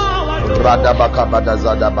 Rada bakabada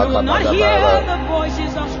zada bakabada baba.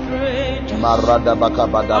 Marada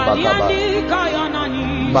bakabada bakaba.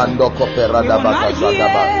 Mando koperada bakazada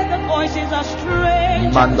ba.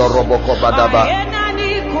 Mando roboko badaba.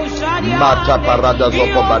 Mata parada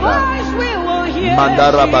zokobada.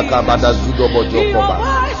 Mandara bakabada zudo bojokoba.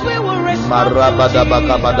 Marabada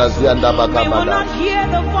bakabada zianda bakabada.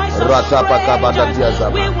 Rata bakabada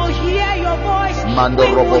tiazaba. Mando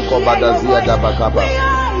roboko bada zianda bakaba.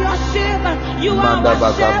 Manda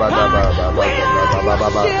bakabada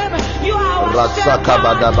baba. Ratsa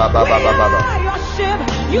kabada baba baba.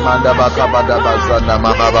 Manda bakabada bazana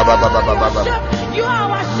mama baba.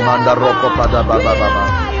 Manda roko pada baba.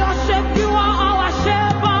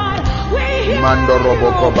 Mando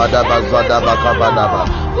roboko bada bazada bakabada ba.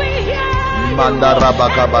 Manda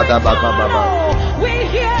rabaka bada bakababa.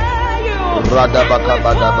 Rada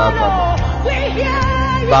bakabada bakaba.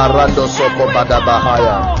 Barando soko bada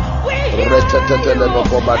bahaya. Retetele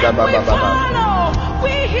boko bada baba.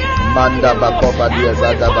 Manda bakoba dia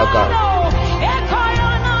zada baka.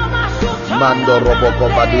 Mando roboko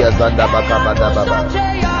badia zanda bakabada baba.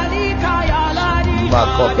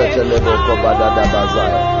 Makopetele boko bada da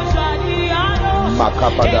bazaya.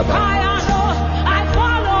 Makapadaba.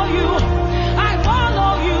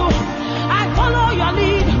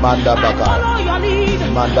 Manda baka.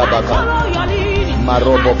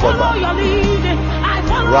 Marobo koba.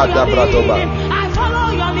 Rada bradoba.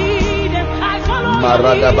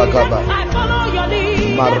 Marada bakaba.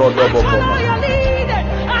 Marodo bokoba.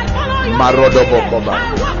 Marodo Bokoba.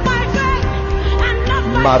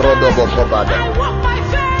 Marodo Bokobada.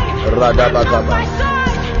 Radabagaba.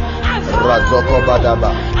 Razoko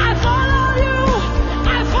Badaba.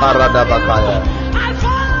 Paradabakaya.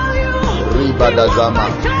 Ribadazama.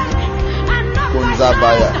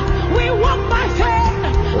 Kunzabaya.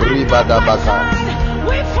 Ribadabaka.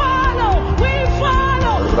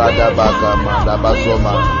 Radabaka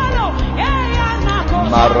Madabazoma.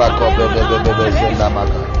 Marako Bebe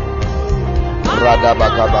Zendamaka.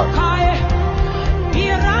 Radabakaba.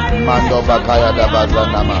 Mando Bakaya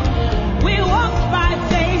Dabazanama.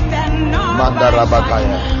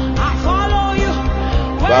 Mandarabakaya.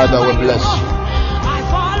 Father, we bless you.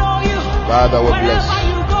 Father, we bless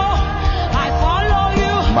you.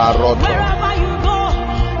 Maroto.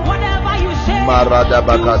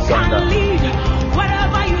 Maradabaka Sanda.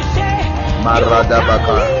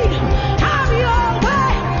 Maradabaka.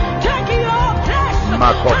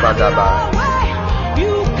 Makobadaba.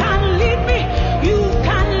 You can lead me. You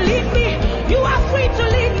can lead me. You are free to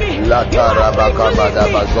lead me. Latarabaka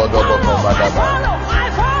Badaba Zodoboko Badaba. I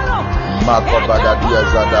follow. Makobada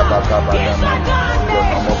Diazadabaka Badama.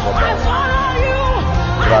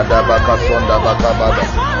 Radabaka Sonda Bakabada.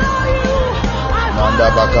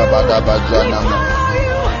 Mandabaka Badaba Janama.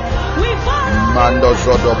 Mando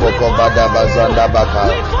Zodoboko Badaba Zandabaka.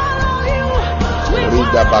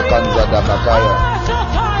 Rida Bakanza Dabakaya.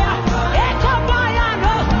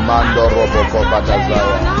 Mando Roboko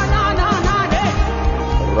Badazaya.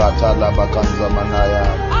 Ratala Bakanza Manaya.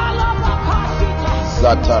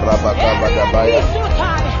 Zata Rabaka Badabaya.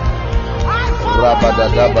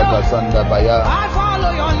 Rabadadabaka Sandabaya.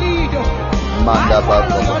 Manda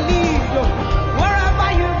Bako.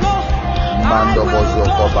 Mando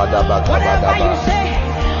Bozoko Badabaka Badaba.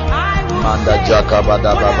 Manda Jaka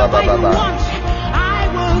Badaba Baba.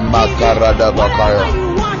 Makarada Bakaya.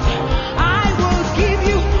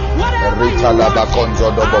 Rita Labakonzo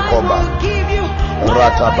Dobokoba.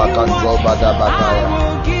 Rata Bakanzo Badabakaya.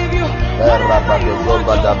 Erabadozo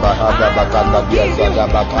Badabahada Bakanda Biazada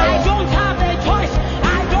Bakaya.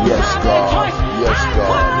 Yes, God. Yes,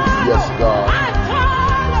 God. Yes, God.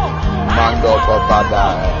 Mando Kobada.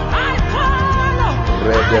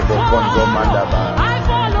 Rede Bokonzo Mandaba.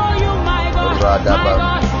 Radaba.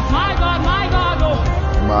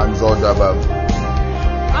 Manzo Dabab.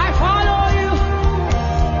 I follow you,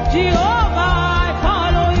 Jehovah. I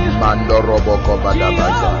follow you, Mando Roboko Badabaza.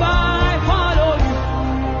 Jehovah. I follow you.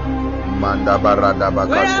 Manda Barada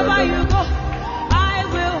Wherever you Bakasa. go, I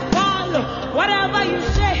will follow. Whatever you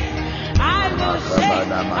say, I will say.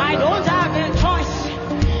 I don't have a choice.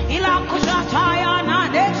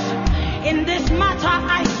 In this matter,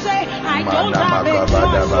 I say I don't have a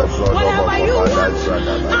choice. Whatever you want,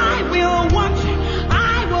 I will want.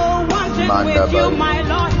 I will want it with you, my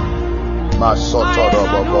Lord. Masoto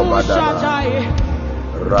Roboko Badaba.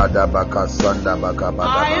 Radabaka Sanda Baka I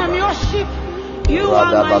am your sheep. You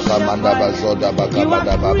Rada are my Baka Manda shepherd. Bazoda Baka You are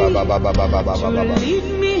Bada free to lead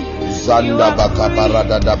me. Zanda Baka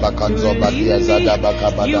Barada Bakanzo Badia Zada Baka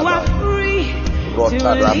You are Badaba. free Rota to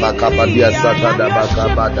lead Rabaka me. Badia I am Zada your Baka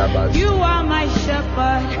shepherd. Badaba. You are my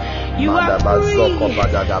shepherd. You are Mandabazoko free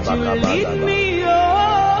Badada to Baka lead Badaba. me.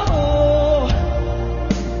 Oh,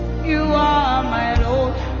 you are my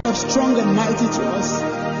Lord. Strong and mighty to us.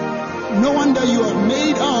 No wonder you have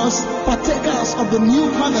made us partakers of the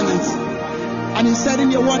new covenant. And you said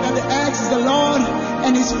in your word that the earth is the Lord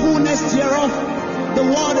and his fullness thereof, the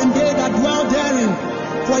world and they that dwell therein.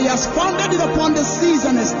 For he has founded it upon the seas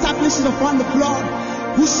and established it upon the flood.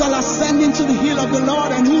 Who shall ascend into the hill of the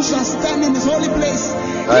Lord, and who shall stand in his holy place?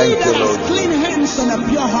 He that has clean hands and a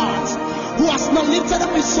pure heart, who has not lifted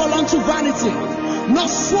up his soul unto vanity, nor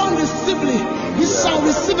sworn deceitfully, he shall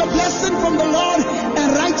receive a blessing from the Lord and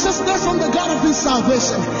righteousness from the God of his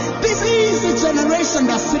salvation. This is the generation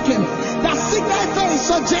that seek him, that seek thy face,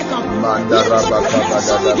 O Jacob. Lift up your heads,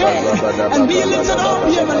 O ye gates, and be lifted up,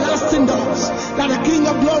 ye everlasting doors, that the King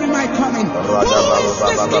of glory might come in. Who is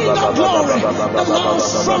this King of glory? The Lord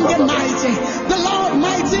strong and mighty, the Lord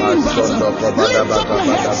mighty in battle. Lift up your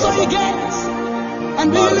heads, O ye gates, and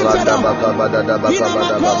be lifted up.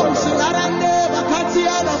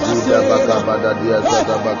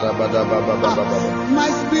 My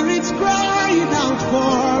spirit's crying out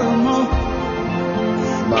for more.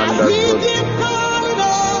 As we keep crying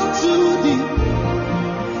out to thee,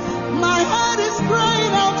 my heart is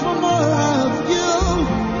crying out for more of you.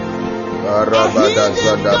 As we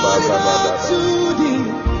keep crying out to thee,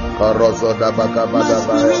 my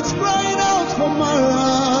spirit's crying out for more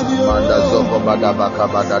of you.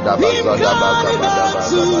 We crying out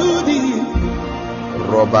to thee.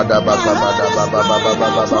 Robada baka bada baba baba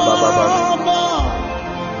baba baba baba.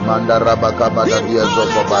 Mandara baka bada dia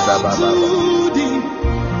zoko bada baba.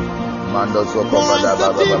 Mando zoko bada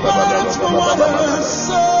baba baba baba baba.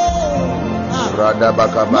 Rada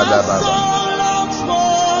baka bada baba.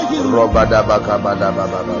 Robada baka bada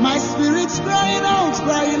baba. My spirit's crying out,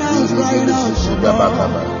 crying out, crying out.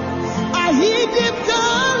 I hear deep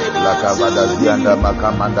calling out to dianda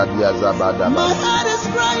makamanda dia zabada. My heart is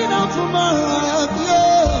crying out for more of you.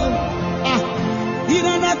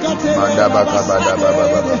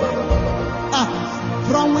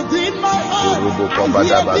 From within my heart, I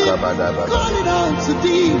hear deep calling out to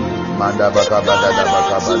thee.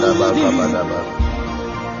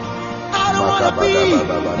 I don't want to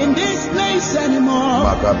be in this place anymore.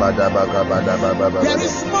 There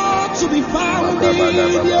is more to be found in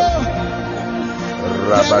you.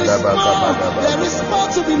 There is more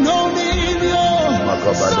to be known in you.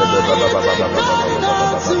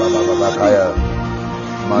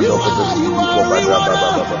 You are a rewarder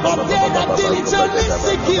of them that diligently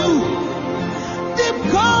seek you. Deep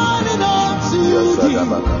calling out to thee.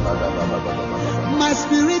 My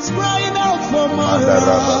spirit's crying out for more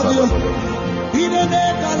of you.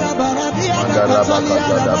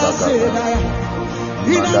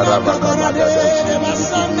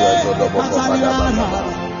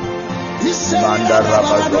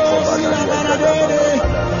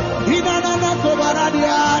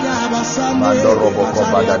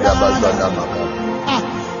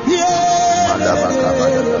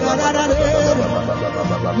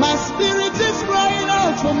 My spirit is crying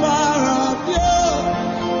out for more of you.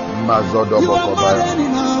 You are more than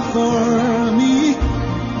enough for me.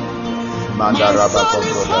 My soul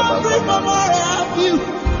is hungry for more of you.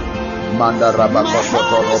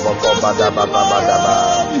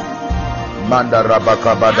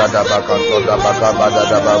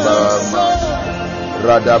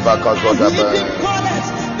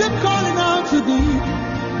 They're calling out to thee.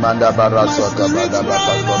 Manda baraso kabada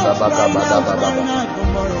baka sonda baka bada baba.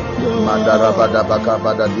 Mandara bada baka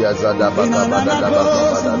bada dia zada baka bada da baka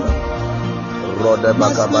bada. Rode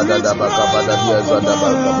baka bada da baka bada dia zada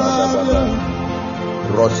baka bada baba.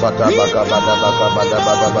 Rosata baka bada baka bada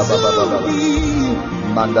baba baba baba.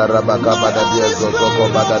 Mandara baka bada dia zoko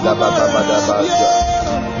bada da baka bada baba.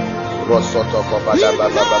 Rosoto ko bada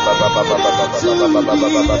baba baba baba baba baba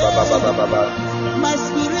baba baba. My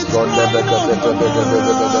spirit is Sonde beke beke beke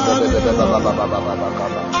beke beke baba baba baba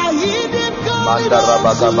baba. Mandara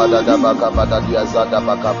baka bada da baka bada dia zada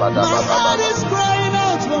baka bada baba baba.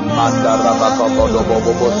 Mandara baka bodo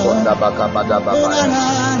bobo sonda baka bada baba.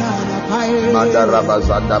 Mandara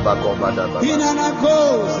bazanda baka bada baba.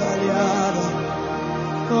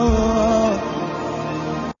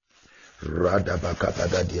 Rada baka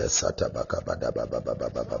bada dia sata baka bada baba baba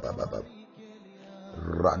baba baba.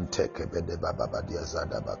 Rante kebede baba badia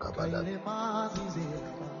zada baka bada.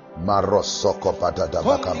 Marosoko patata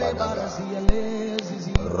baka bada.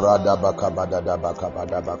 Rada baka bada da baka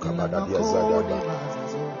bada dia zada.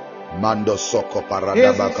 Mando soko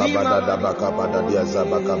parada baka bada da baka bada dia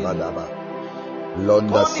zada baka bada.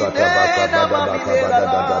 Londa sata baka bada da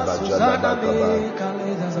bajada baka bada.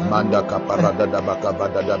 Manda kaparada da baka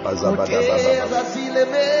bada da bazabada baba.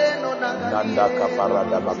 Nanda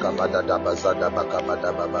kaparada baka bada da bazada baka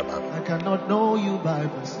bada baba. I cannot know you by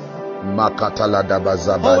myself. Makatala da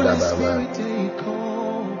bazabada baba.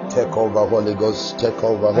 Take over Holy Ghost, take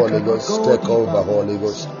over Holy Ghost, take over Holy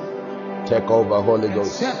Ghost. Take over Holy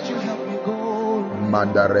Ghost. Except you help me go.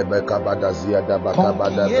 Manda Rebecca Badazia da Baka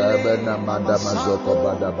Badaba, Manda Mazoko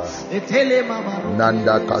Badaba.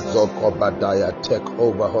 Nanda Kazoko Badaya, take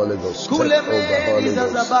over Holy Ghost, take over Holy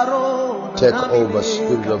Ghost. Take over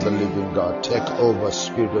Spirit of the Living God, take over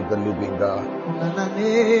Spirit of the Living God.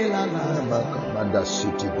 Manda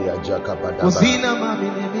City Biajaka Badaba.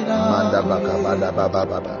 Manda Baka Badaba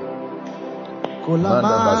Baba.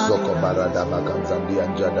 Manda Mazoko Barada Baka Zambia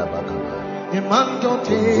Jada Baka.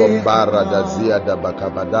 Zombara da zia da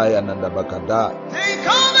bakabadaya na da bakada. Take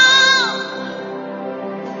over.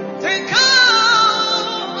 Take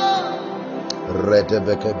over. Rede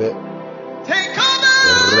bekebe. Take over.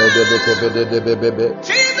 Rede bekebe de bebebe.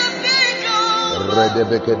 Jesus, take over. Rede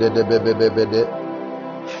bekebe de bebebe.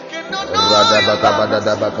 Rada bakabada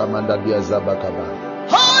da bakamanda dia zabakaba.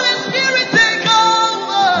 Holy Spirit, take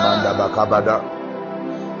over. Manda bakabada.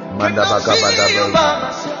 Manda bakabada.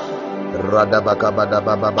 Rada bakabada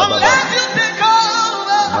baba baba.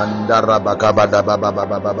 Mandara bakabada baba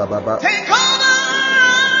baba baba baba. Take over.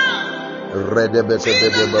 Rede bekebe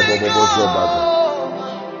de bobo zobaga.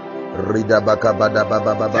 Rida bakabada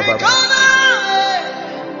baba baba baba.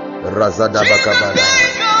 Razada bakabada.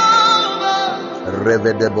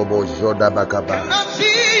 Revede bobo joda bakaba. Cannot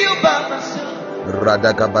see you by myself.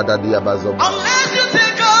 Radaka bada diabazoma. Unless you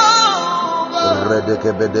take over.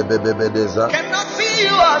 Redeke bede bebe deza. Cannot see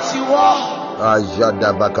you as you are.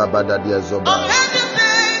 Ajada bakabada diazoma. Unless you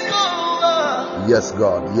take over. Yes,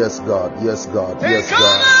 God. Yes, God. Yes, God. Yes, Take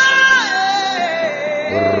God. over.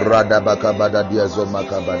 Radabaka bada diazoma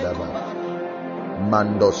kabadaba.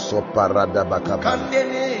 Mando sopa radabaka bada.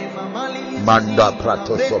 Manda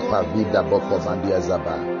prato sopa vida boko mandia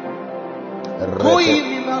zaba.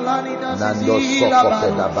 Nando soko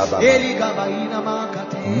peda baba.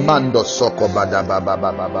 Mando soko bada baba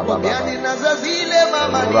baba baba baba.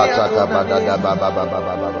 Rataka bada da baba baba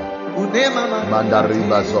baba. Manda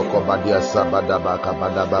riba soko badia sabada baka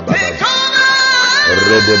bada baba baba.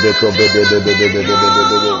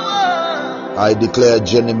 I declare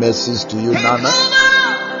journey mercies to you, Nana.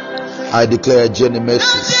 I declare journey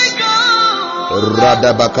mercies.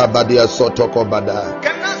 Radabaka badia sotoko bada.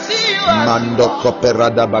 Mando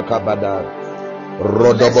koperada bakabada.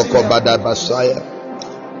 Rodoboko bada basaya.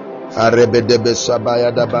 Arebedebe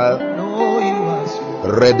sabaya daba.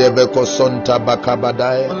 Redebeko sonta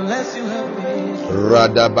bakabadaya.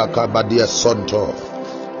 Radabaka badia sonto.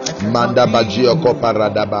 Manda bajio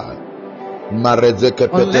koparadaba. Marezeke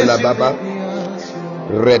petela baba.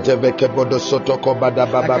 Reteveke bodo soto kobada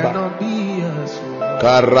baba.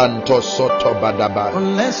 Karanto soto badaba.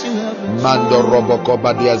 Mando robo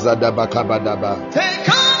kobadia zada bakabadaba.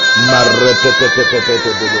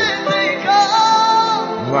 Marrepepepepepepepe.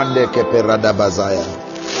 Mande keperada bazaya.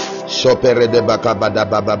 Shopere de bakabada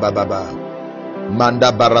baba baba.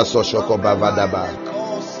 Manda baraso shoko bavadaba.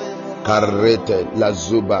 Karete la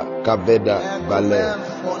zuba kaveda bale.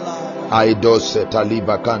 Aidose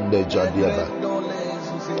taliva kande jadiaba.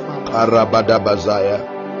 Karabada bazaya.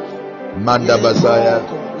 Manda bazaya.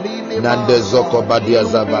 Nande zoko badia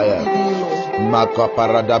zavaya. Maka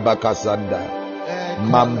paradaba kasanda.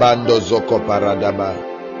 Mambando zoko paradaba.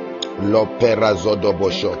 Lopera zodo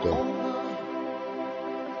boshoko.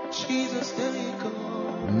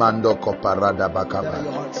 Mando ko paradaba kaba.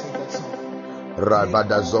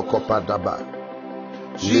 Rabada zoko padaba.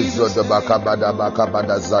 Lizo de bakabada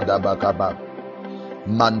bakabada zada bakaba.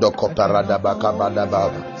 Mando ko paradaba kabada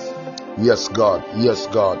baba. Yes, God. Yes,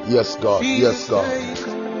 God. Yes, God. Yes, God.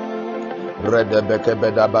 Redebeke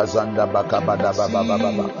beda bazanda bakabada baba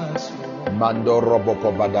baba. Mando robo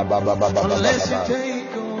ko bada baba baba baba.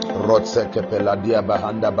 Rotse ke peladia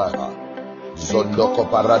bahanda baha. Zondo ko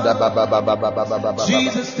parada baba baba baba baba.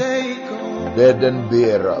 Burden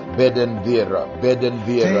bearer, burden bearer, burden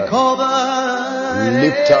bearer.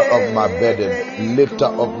 Lifter of my burden, lifter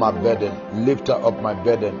of my burden, lifter of my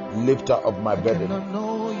burden, lifter of my burden.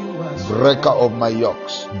 Breaker of my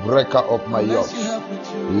yokes, breaker of my yokes.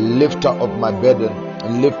 Lifter of my burden,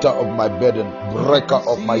 lifter of my burden, breaker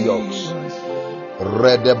of my yokes.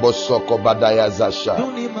 Redebo soko badaya zasha.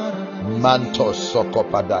 Manto soko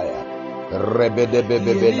padaya. Rebede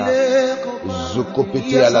bebebena.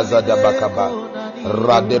 Zukupiti alazada bakaba.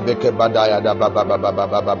 Radebeke badaya da baba baba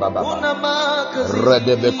baba baba.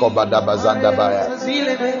 Redebeko badaba zanda baya.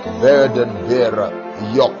 Burden bearer,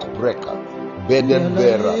 yoke breaker. Burden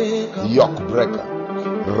bearer, yoke breaker.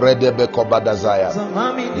 Redebeko badazaya.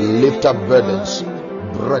 Lift up burdens,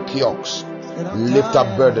 break yokes. Lift up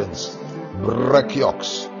burdens, break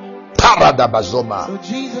yokes. Paradabazoma.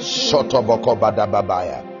 Shotoboko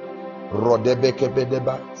badababaya. Rodebeke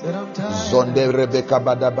bedeba. Zonde rebeka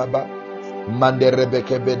badababa. Mande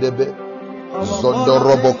rebeke bedebe. Zondo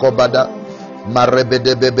roboko bada.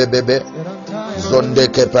 Marebedebe bebebe. Zonde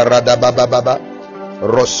ke parada baba baba.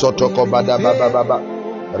 Rosoto ko bada baba baba.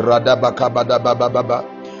 Radabaka bada baba baba.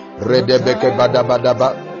 Redebeke bada bada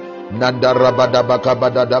ba. Nanda rabada baka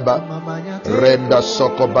bada daba. Renda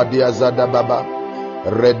soko badia zada baba.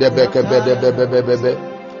 Redebeke bedebe bebebe.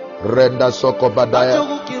 Renda soko badaya.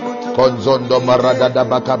 Konzondo marada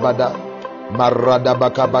baka bada. Marada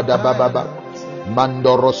baka bada baba.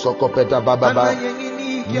 Mandoro soko peta baba.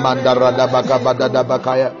 Mandarada baka bada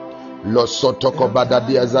dabakaya. Losoto ko bada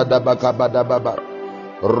dia zada baka bada baba.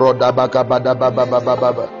 Roda baka bada baba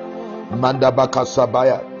baba. Manda baka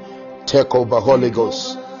sabaya. Take over, Holy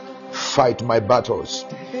Ghost. Fight my battles.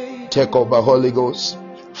 Take over, Holy Ghost.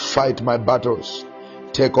 Fight my battles.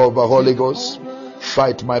 Take over, Holy Ghost.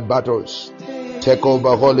 Fight my battles. Take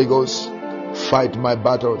over, Holy Ghost. Fight my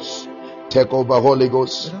battles. Take over, Holy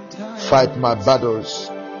Ghost. Fight my battles.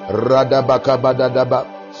 Radabaka badadaba.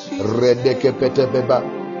 Redeke petebeba.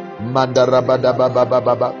 Mandarabada baba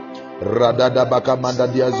baba. Radadabaka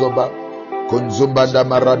mandadia zoba. Kunzumbanda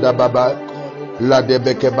marada baba. La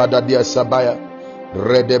debeke badadia sabaya.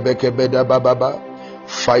 Redebeke beda baba.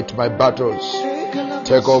 Fight my battles.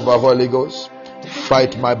 Take over, Holy Ghost.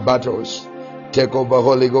 Fight my battles. Take over,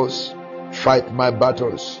 Holy Ghost. Fight my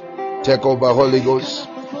battles. Take over, Holy Ghost.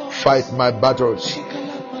 Fight my battles.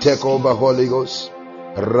 Take over, Holy Ghost.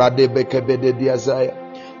 Radebekebede diazaya.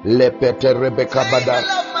 Lepete Rebecca Bada.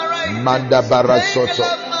 Manda Barasoto.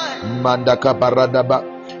 Manda Kabaradaba.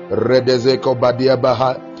 Redezeko Badia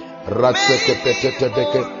Baha. Ratseke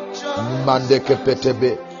Petebeke. Mande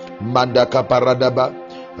Kepetebe. Manda Kaparadaba.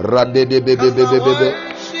 Rande de Bebe.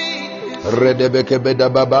 Redebeke Beda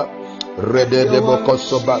Baba. Rede de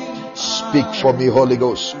Bokosoba. Speak for me, Holy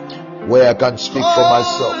Ghost, where I can speak for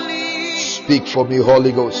myself. Speak for me,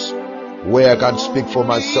 Holy Ghost, where I can speak for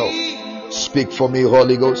myself. Speak for me,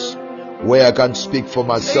 Holy Ghost, where I can speak for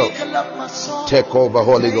myself. Take over,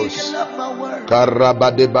 Holy Ghost.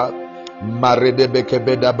 Karabadeba,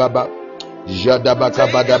 Maredebekebeda Baba,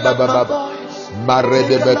 Jadabakabada Baba,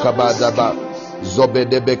 Maredebekabadaba,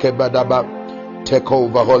 Zobedebekebadaba. Take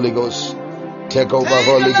over, Holy Ghost. Take over,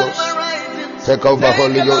 Holy Ghost. Take over,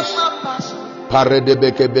 Holy Ghost.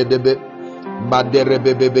 Paredebeke bedebe.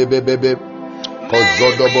 Manderebebebebebe.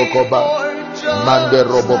 Kozodobokoba.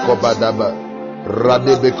 Manderobokoba daba.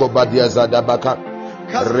 Radebekoba diazadabaka.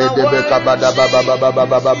 Redebeka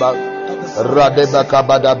badababababababa. Radebaka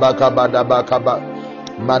badabakabadabakaba.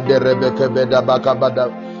 Manderebeke bedabaka bada.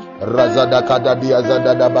 Razadakada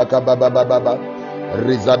diazadabaka babababa.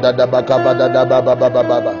 Rizadabaka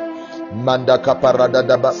badababababa. Manda kaparada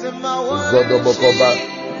daba. Zodobokoba.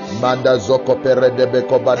 Manda zoko perede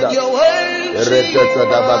bekobada. Reteta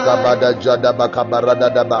daba kabada jadaba kabarada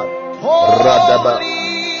daba. Radaba.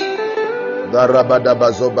 Garabada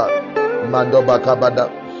bazoba. Mando bakabada.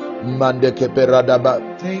 Mande keperadaba.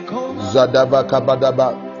 Zadaba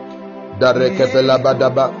kabadaba. Dare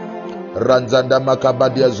kepelabadaba. Ranzanda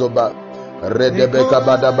makabadia zoba. Redebe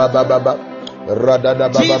kabada baba baba. Radada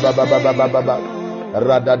baba baba baba baba.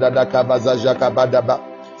 Radada kabaza jakabadaba.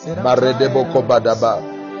 Maredebo kobadaba.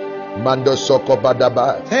 Mando soko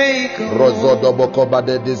badaba. Rozodo boko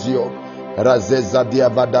bade dizio. Razeza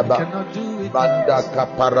diabadaba. Manda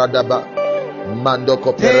kaparadaba. Mando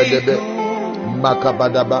koperedebe.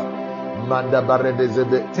 Makabadaba. Manda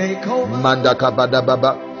baredezebe. Manda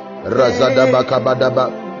kabadababa. Razada bakabadaba.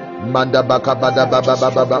 Manda bakabadaba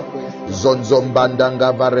baba.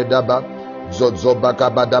 Zonzombandanga varedaba. Zozo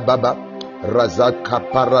bakabadababa. Razaka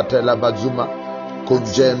paratela bazuma.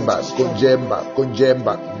 Kunjemba,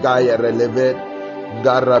 Gaya releve,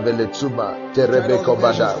 Gara veletsuma, Terebeko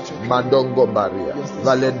bada, Mandongo baria,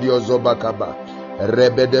 Valendio zobakaba,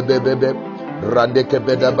 Rebede bebebe, Randeke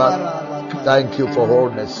bedaba. Thank you for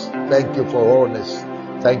wholeness. Thank you for wholeness.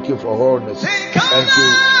 Thank you for wholeness. Thank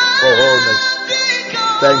you for wholeness.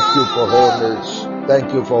 Thank you for wholeness.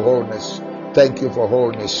 Thank you for wholeness. Thank you for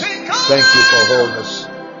wholeness. Thank you for wholeness.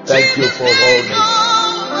 Thank you for wholeness.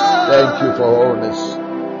 Thank you for wholeness.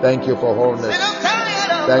 Thank you for wholeness.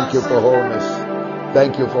 Thank you for wholeness.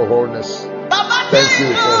 Thank you for wholeness.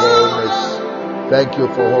 Thank you for wholeness. Thank you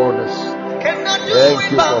for wholeness.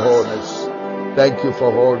 Thank you for wholeness. Thank you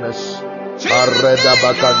for wholeness. Areda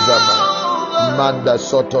bakanzama. Manda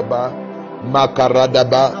sotoba.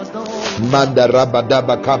 Makaradaba. Manda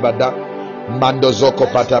rabadaba kabada. Mando zoko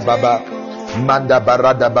patababa. Manda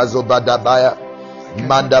barada bazobadabaya.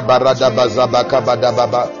 Manda barada bazaba kabada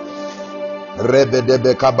baba.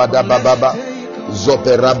 Rebedebe kabada baba.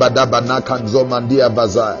 Zope rabada banakan zomandia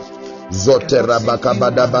bazaya. Zote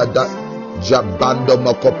rabakabada bada. Jabando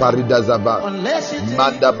mokoparida zava.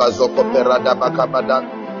 Manda bazoko perada bakabada.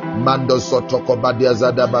 Mando sotoko badia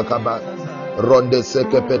zada bakaba. Ronde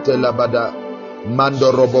seke pete labada.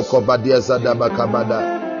 Mando roboko badia zada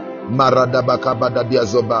bakabada. Marada bakabada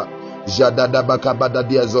diazoba. Jadada bakabada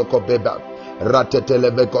diazoko beba.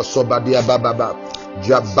 Rateteleveko sobadia bababa.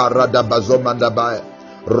 Jabarada bazomanda ba.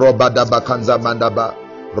 Robada bakanza mandaba.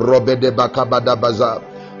 Robede bakabada baza.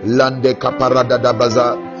 Lande kaparada da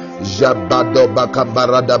baza. Jabado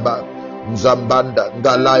bakambarada ba. Nzambanda,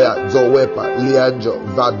 Galaya, Zowepa, Lianjo,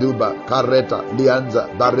 Vaduba, Kareta, Lianza,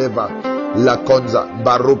 Bareva, Lakonza,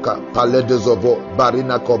 Baruka, Paledezovo,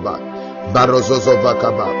 Barina Koba, Barozozo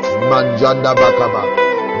Bakaba, Manjanda Bakaba,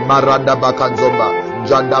 Maranda Bakanzomba,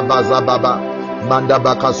 Janda Bazababa, Manda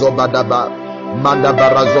Bakazoba Daba, Manda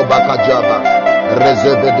Barazo Bakajaba,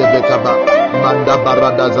 Rezeve de Bekaba, Manda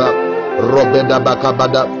Baradaza, Robeda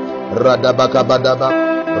Bakabada, Radabakabadaba,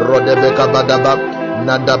 Rodebekabadaba,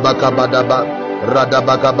 Nanda bakabadaba, rada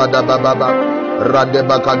bakabadaba, rade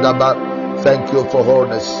bakadaba. Thank you for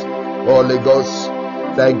wholeness, Holy Ghost.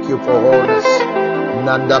 Thank you for wholeness.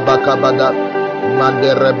 Nanda bakabada,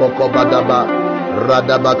 mande rebokobadaba,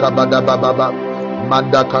 rada bakabadaba baba,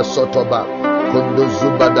 manda kasotoba,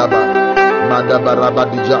 kunduzubadaba,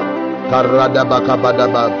 Madabarabadija, Karada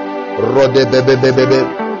Bakabadaba, Rode Bebe,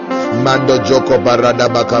 Mando Joko Barada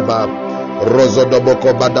Bakaba,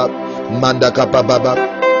 Rozodoboko Bada, Manda Kapababa,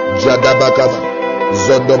 Jadabakaba,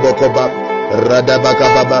 Zondobokoba,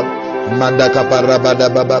 Radabakababa, Manda Kaparabada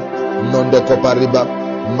Baba, Nondo Kopariba,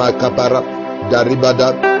 Makapara,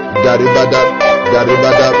 Daribada, Daribada,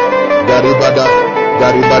 Daribada, Daribada,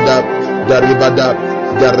 Daribada, Daribada,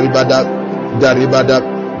 Daribada, Daribada,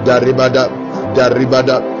 Daribada,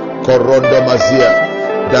 Daribada, Korondo Mazia,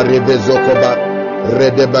 Daribezokoba,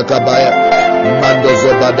 Redebakabaya, Mando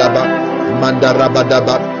Zobadaba,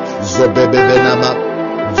 Mandarabadaba, Zobebenama,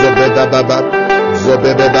 Zobebaba,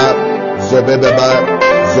 Zobebeba, Zobebeba,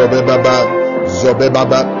 Zobebaba,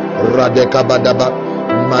 Zobebaba, Radekabadaba,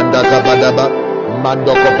 Mandakabadaba,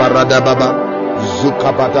 Mandokoparadababa,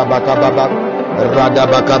 Zukapatabakababa,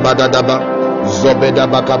 Radabakabadaba,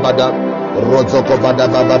 Zobedabakabada,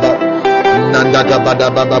 Rozokobadababa,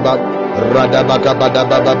 Nandakabadababa,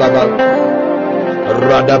 Radabakabadababa,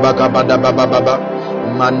 Radabakabadababa,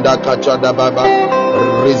 Mandakachadababa,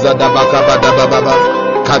 Rizadabakabadababa,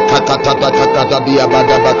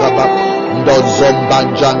 Kakakatatatakatabiabadabakaba,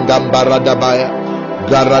 Ndozombanjangambaradabaya,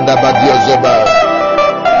 Garadabadiozoba,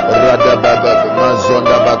 Radababa,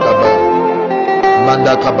 Mazondabakaba,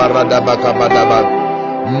 Mandakabaradabakabadaba,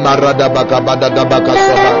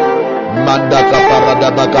 Maradabakabadabakasoba,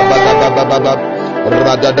 Mandakaparadabakabadababa,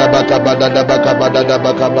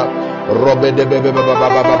 Radadabakabadabakabadabakaba,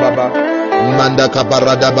 Robedebebebabababa,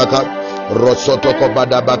 Mandakaparadabaka,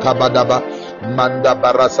 Rosotokobadabakabadaba, Manda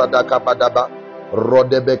barasada kabadaba,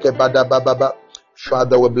 rodebeke badababa.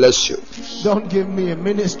 Father, we bless you. Don't give me a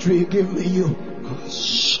ministry, give me you.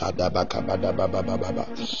 Shadabaka badababa,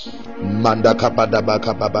 manda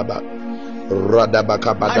kabadabaka bababa,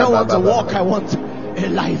 radabaka badababa. I don't want to walk, I want a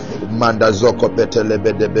life. Manda zoko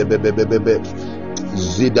betelebebebebebebe,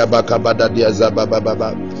 zidabaka badadia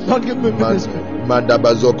zabababa. Don't give me ministry. Manda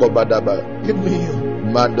bazoko badaba. Give me you.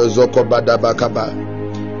 Mando zoko badabaka ba.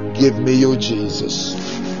 Give me you, Jesus.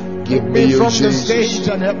 Give me you, Jesus.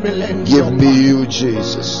 Give me you,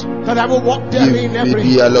 Jesus. That I will walk there in every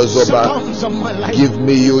circumstance of my life. Give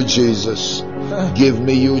me you, Jesus. Give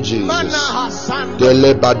me you, Jesus.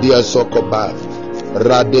 Delebadia sokoba,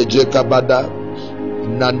 radeje kabada,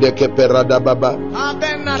 nandeke perada baba.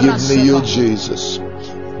 Give me you, Jesus.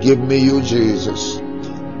 Give me you, Jesus.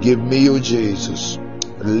 Give me you, Jesus.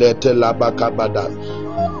 Lete labakabada.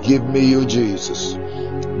 Give me you, Jesus.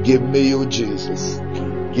 Give me you, Jesus.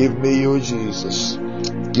 Give me you, Jesus.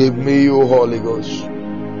 Give me you, Holy Ghost.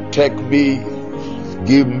 Take me.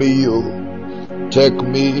 Give me you. Take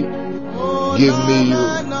me. Give me you.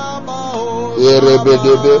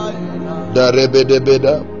 Erebedebe.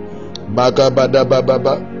 Darebedebeda. Makabada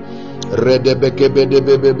bababa.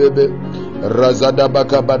 Redebekebedebebebe. Razada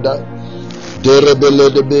bakabada.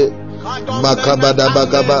 Derebeledebe. Makabada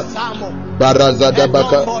bakaba. Barazada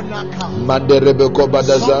baka. Manderebeko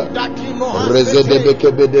badaza.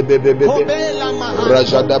 Rezedebekebedebebebe.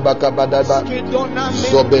 Rajada bakabadaba.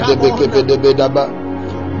 Zobedebekebedebedaba.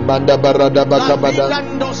 Mandabarada bakabada.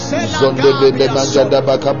 Zondebede manjada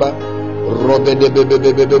bakaba.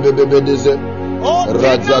 Robedebebebebebebeze.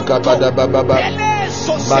 Razakabada bababa.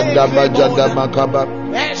 Mandabajada makaba.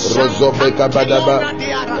 Rozobekabadaba.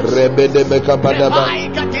 Rebedebekabadaba.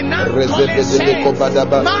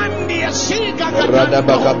 Rezedebekobadaba.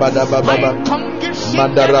 Radabakabadababa.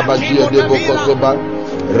 Mandarabajia de Bokosoba.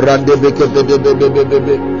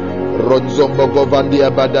 Randebekebebebebebe. Ronzombogovandia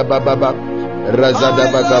badababa.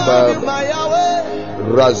 Razadabakaba.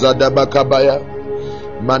 Razadabakabaya.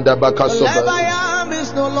 Mandabakasoba.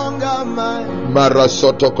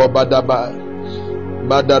 Marasoto kobadaba.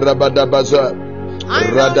 Madarabadabaza.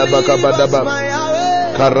 Radabakabadaba.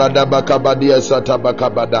 Karadabakabadia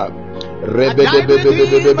satabakabada.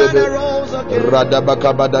 Rebedebebebebebe.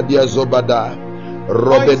 Radabakabada dia zobada.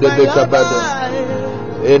 Robedebekabada.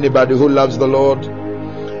 Anybody who loves the Lord,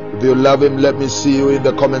 if you love him, let me see you in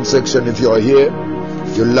the comment section. If you are here,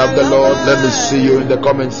 you love the Lord, let me see you in the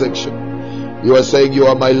comment section. You are saying you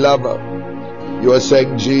are my lover. You are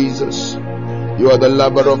saying Jesus, you are the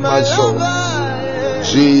lover of my soul.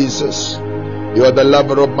 Jesus, you are the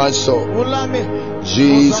lover of my soul.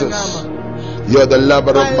 Jesus, you are the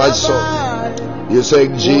lover of my soul. You're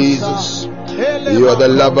saying Jesus, you are the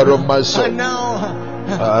lover of my soul.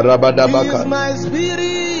 Arabadabaka.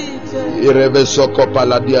 Irevesoko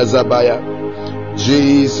paladia zabaya.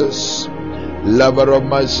 Jesus, lover of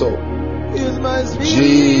my soul.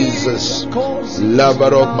 Jesus,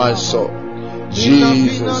 lover of my soul.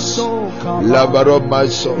 Jesus, lover of my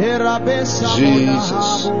soul.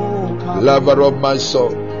 Jesus, lover of my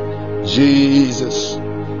soul. Jesus,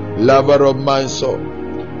 lover of my soul.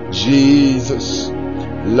 Jesus,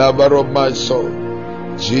 lover of my soul.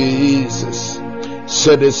 Jesus,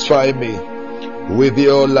 satisfy me with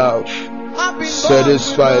your love.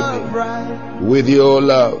 Satisfy me with your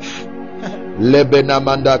love. Lebena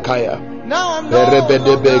mandakaya.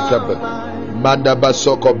 Erebedebekaba.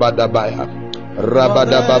 Mandabasoko badabaya.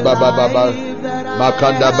 Rabada baba baba.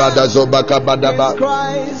 Makanda bada zobaka badaba.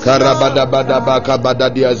 Karabada badaba kabada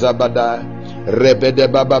diazabada. Rebede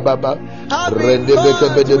baba baba. Rendebeke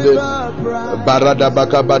bedebe. Barada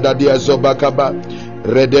baka bada diazobaka ba.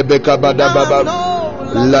 Redebeka bada baba.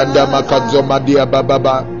 Landa makazoma dia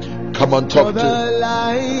baba. Come on, talk to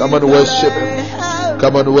him. Come on, worship him.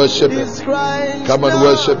 Come on, worship him. Come on,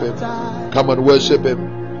 worship him. Come on, worship him.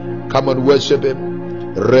 Come on, worship him.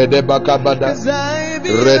 Redebakabada.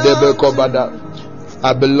 Redebekobada.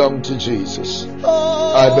 I belong to Jesus.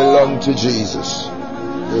 I belong to Jesus.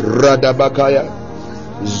 Radabakaya.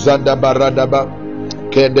 Zandabaradaba.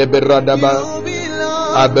 Kedeberadaba.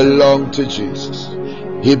 I belong to Jesus.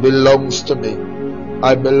 He belongs to me.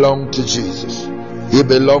 I belong to Jesus. He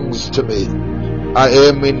belongs to me. I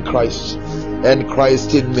am in Christ, and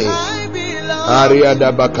Christ in me.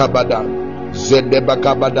 Ariada bakabada, zende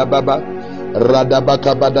bakabada baba, rada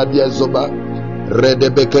bakabada diazoba,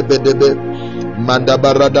 redebeke bedebe,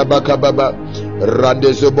 mandaba rada bakababa,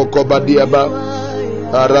 randezobokoba diaba,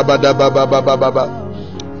 arabada baba baba baba,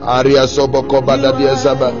 aria sobokobada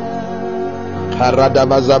diazaba, harada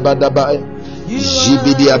bazabada ba,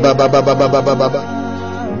 jibidia baba baba baba baba.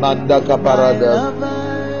 Manda kaparada,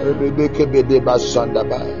 rebeke bede basanda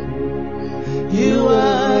ba. You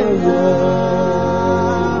are Yahweh.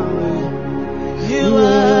 You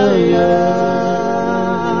are Yahweh.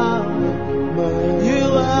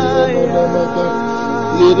 You are Yahweh.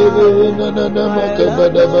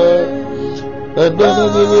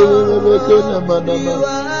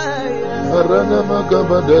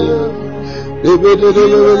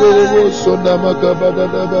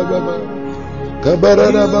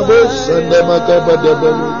 Kabarana babos and makabada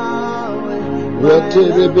babu.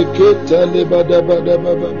 Whatever beketa lebada bada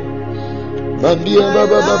baba. Mandia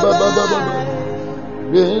baba baba baba.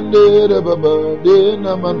 Bende baba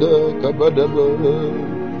dena manda kabada baba.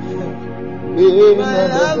 Dena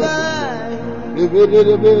baba.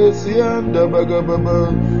 Bebe besi anda baga baba.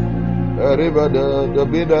 Aribada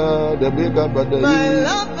dabida dabika bada.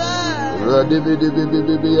 Radibi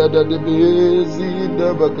ada dibi zinda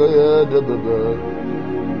bakaya da baba.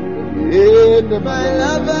 My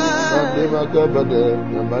lover, Makabada,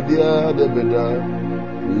 Namadia de Beda,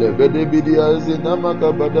 Lebede Bidia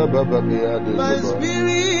Zinamakabada Baba Mia de my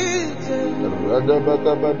spirit,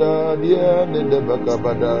 Radabakabada, Dia Nende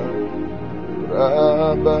Bakabada,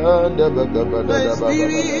 Rabanda Bakabada, my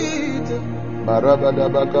spirit, Marabada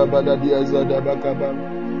Bakabada, Dia Zada Bakaba,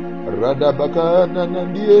 Radabaka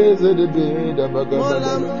Nandia Zedebe,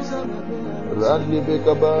 Bakabada. Randi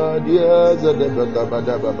bekaba dia zade bekaba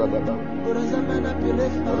da baba baba.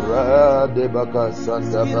 Rade baka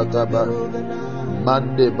sanda bakaba.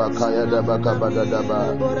 Mande bakaya da bakaba da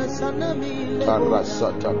daba.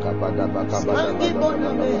 Karasata kabada bakaba da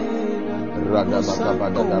baba. Rada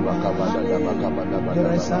bakaba da bakaba da bakaba da baba.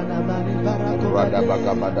 Rada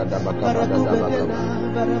bakaba da bakaba da baba.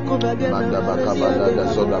 Manda bakaba da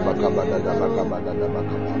soda bakaba da bakaba da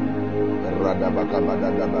bakaba. Rada bakabada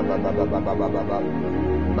da baba baba baba baba.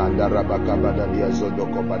 Mandara bakabada dia zodo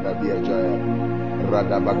kobada dia jaya.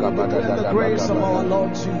 Rada bakabada da bakabada.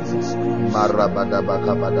 Marabada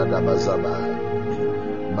bakabada da bazaba.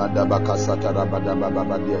 Manda bakasata rabada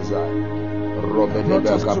baba dia jaya. Robede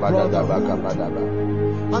bakabada da bakabada.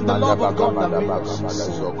 Manda bakabada bakabada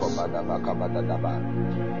zoko bada bakabada da ba.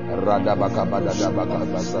 Rada bakabada da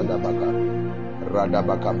bakabada da baka. Rada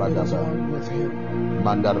bakabada ba.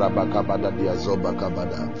 Mandara bakabada dia zoba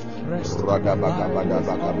kabada. Rada bakabada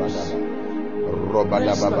bakabada.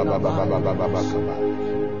 Robada baba baba baba baba bakaba.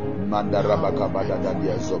 Mandara bakabada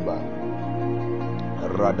dia zoba.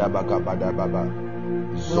 Rada bakabada baba.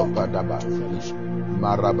 Zopa daba.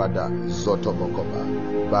 Marabada zoto bokoba.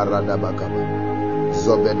 Barada bakaba.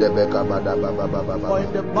 Zobede bekabada baba baba baba.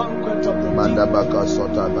 Manda baka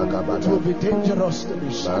sota bakabada. It will be dangerous to be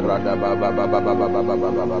sure. Rada baba baba baba baba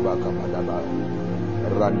baba kabada.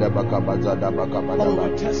 Rada bakabada bakabada.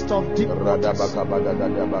 Rada bakabada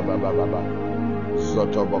da baba baba.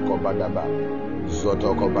 Zoto bokobada ba.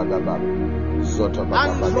 Zoto kobada ba. Zoto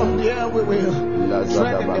bakabada. And from there we will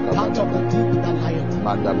tread in the path of the deep that lieth.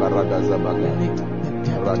 Manda barada zabaka.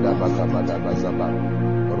 Rada bakabada bazaba.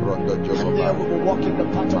 Rondo jogo. And there we will walk in the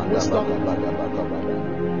path of wisdom.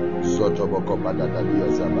 Zoto bokobada da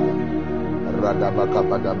diazaba.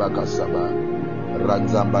 Radabakabadabaka Saba,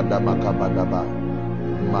 Ranzambadabakabadaba,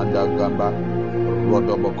 Mandagamba,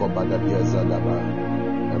 Rodobokobadadia Zadaba,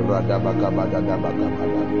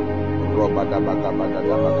 Radabakabadabakabada,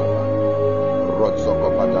 Robadabakabadabakaba,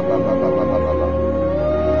 Rotsokobadabababababa,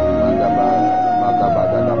 Mandaba,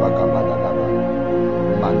 Makabadabakabadaba,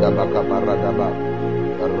 Mandabakabaradaba,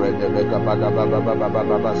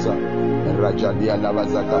 Redebekabadabababababasa, Rajadia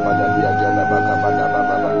Lavazakabadadia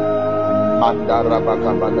Jalabakabadababa,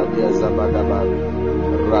 Mandarabakabadadia Zabadaba,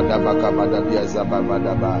 Radabakabadadia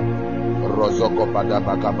Zababadaba,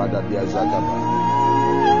 Rozokobadabakabadadia Zadaba,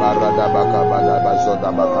 Baradabakabadaba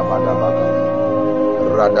Zodabakabadabaka,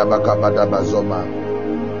 Radabakabadabazoma,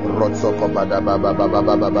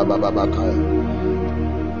 Rotsokobadabababababababaka,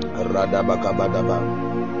 Radabakabadaba,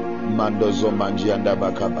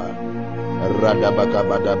 Mandozomanjiandabakaba,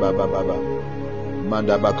 Radabakabadabababa,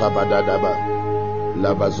 Mandabakabadadaba,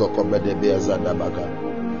 Lavazokobadebezadabaka,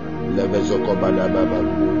 Levezokobadababa,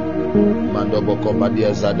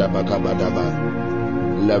 Mandobokobadiazadabakabadaba,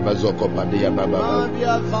 Levazokobadiabababa,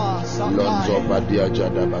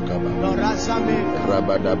 Lonzobadiajadabakaba,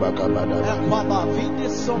 Rabadabakabadaba,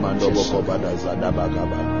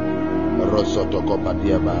 Mandobokobadazadabakaba,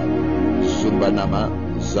 Rosotokobadiaba, Zumbanama,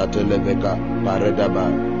 Zateleveka,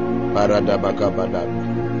 Paradabakabada,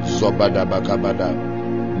 Zobadabakabada,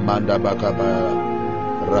 Mandabakabada,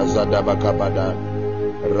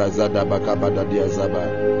 Razadabakabada Diazaba,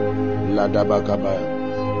 Ladabakaba,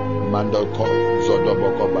 Mandoko,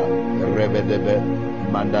 Zodobokoba, Rebedebe,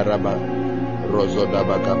 Mandaraba,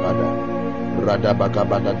 Rozodabakabada,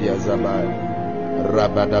 Radabakabada Diazaba,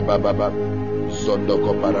 Rabadababa,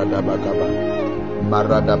 Zondoko Paradabakaba,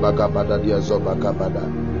 Maradabakabada Diazobakabada,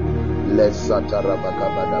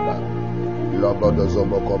 Lesatarabakabadaba,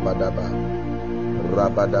 Lobodozobokobadaba,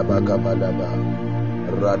 Rabadabakabadaba,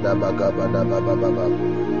 Radabakabadababa,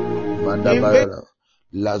 Mandabara,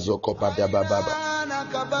 Lazokobadababa,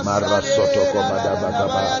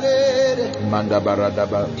 Marasotokobadababa,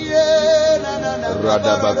 Mandabaradaba,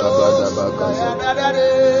 Radabakabadabakaza,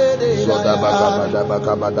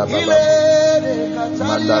 Zodabakabadabakabadababa,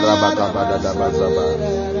 Mandarabakabadabazaba,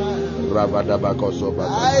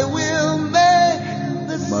 Rabadabakosobaba. I will make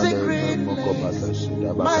the secret place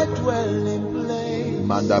my dwelling place.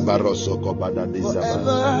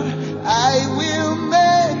 Forever I will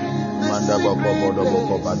make the secret place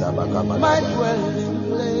my dwelling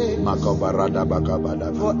place.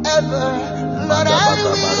 Forever, Lord, I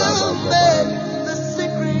will make the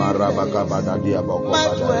secret place my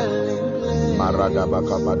dwelling place.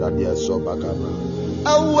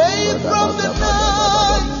 Away from the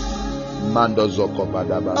noise, Mando Zoko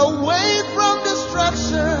Badaba, away from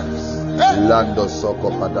distractions, Lando Soko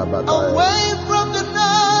Badaba, away from the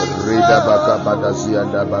noise, Rida Baka Badazia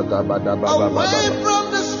Baka Badaba, away from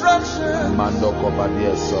distractions, Mando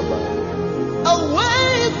Kobadia Soba,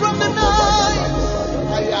 away from the noise,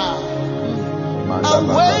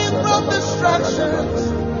 away from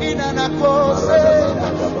distractions, in an accord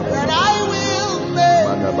that I will make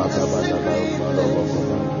the secret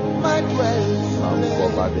my dwelling place.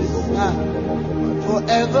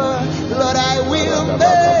 Forever, Lord, I will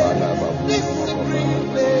make this secret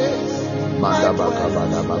place my dwelling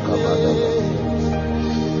place.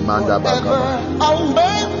 Forever,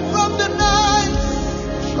 away from the noise,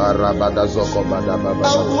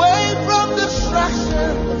 away from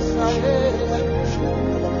distractions,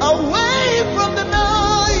 away from the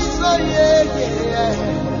noise, oh yeah.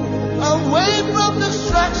 Away from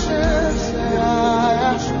distractions,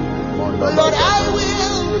 Lord, I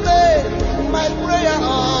will make my prayer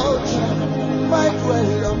altar my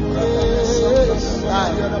dwelling place.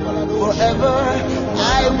 Forever, I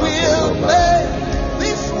will make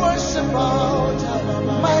this worship altar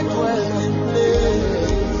my dwelling place.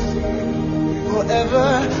 Forever,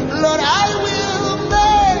 Lord, I will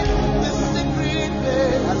make this secret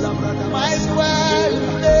place my dwelling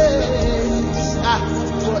place.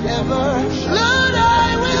 Forever, Lord, I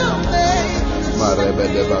will make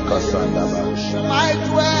my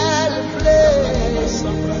dwelling place.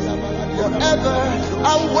 Forever,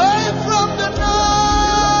 away from the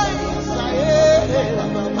noise,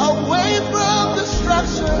 away from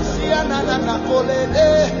distractions,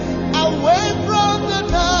 away from the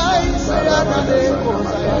noise,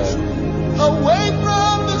 away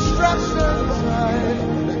from distractions.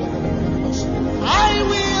 I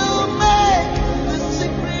will make the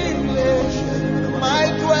secret place my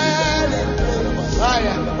dwelling place.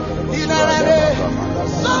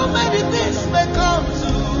 So many things may come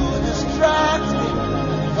to distract me,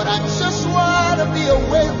 but I just want to be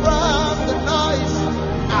away from the noise.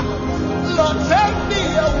 Lord, take me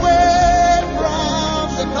away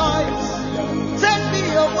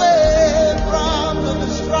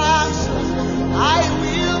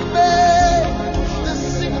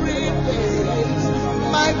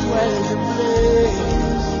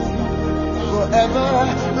forever.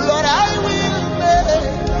 Lord, I will make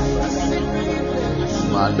a secret place.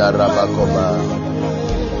 Mandarabakoba.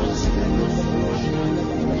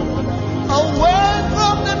 Away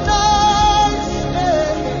from the noise,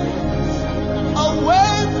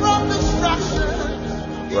 away from distraction.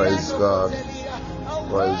 Praise God.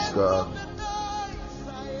 Praise God.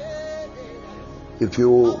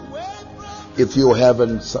 If you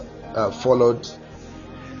haven't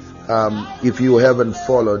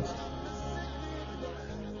followed,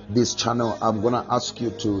 this channel, I'm gonna ask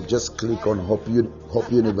you to just click on Hope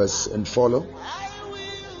Universe and follow.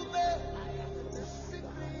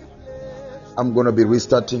 I'm gonna be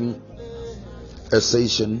restarting a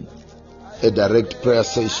session, a direct prayer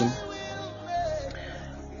session.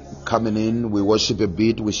 Coming in, we worship a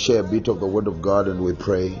bit, we share a bit of the Word of God, and we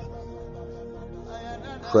pray.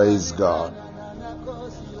 Praise God.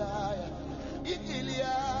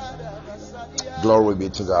 Glory be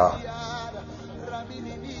to God.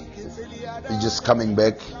 We're just coming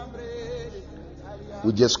back.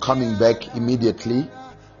 We're just coming back immediately.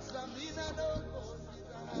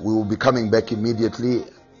 We will be coming back immediately.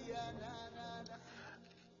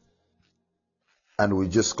 And we're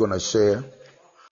just going to share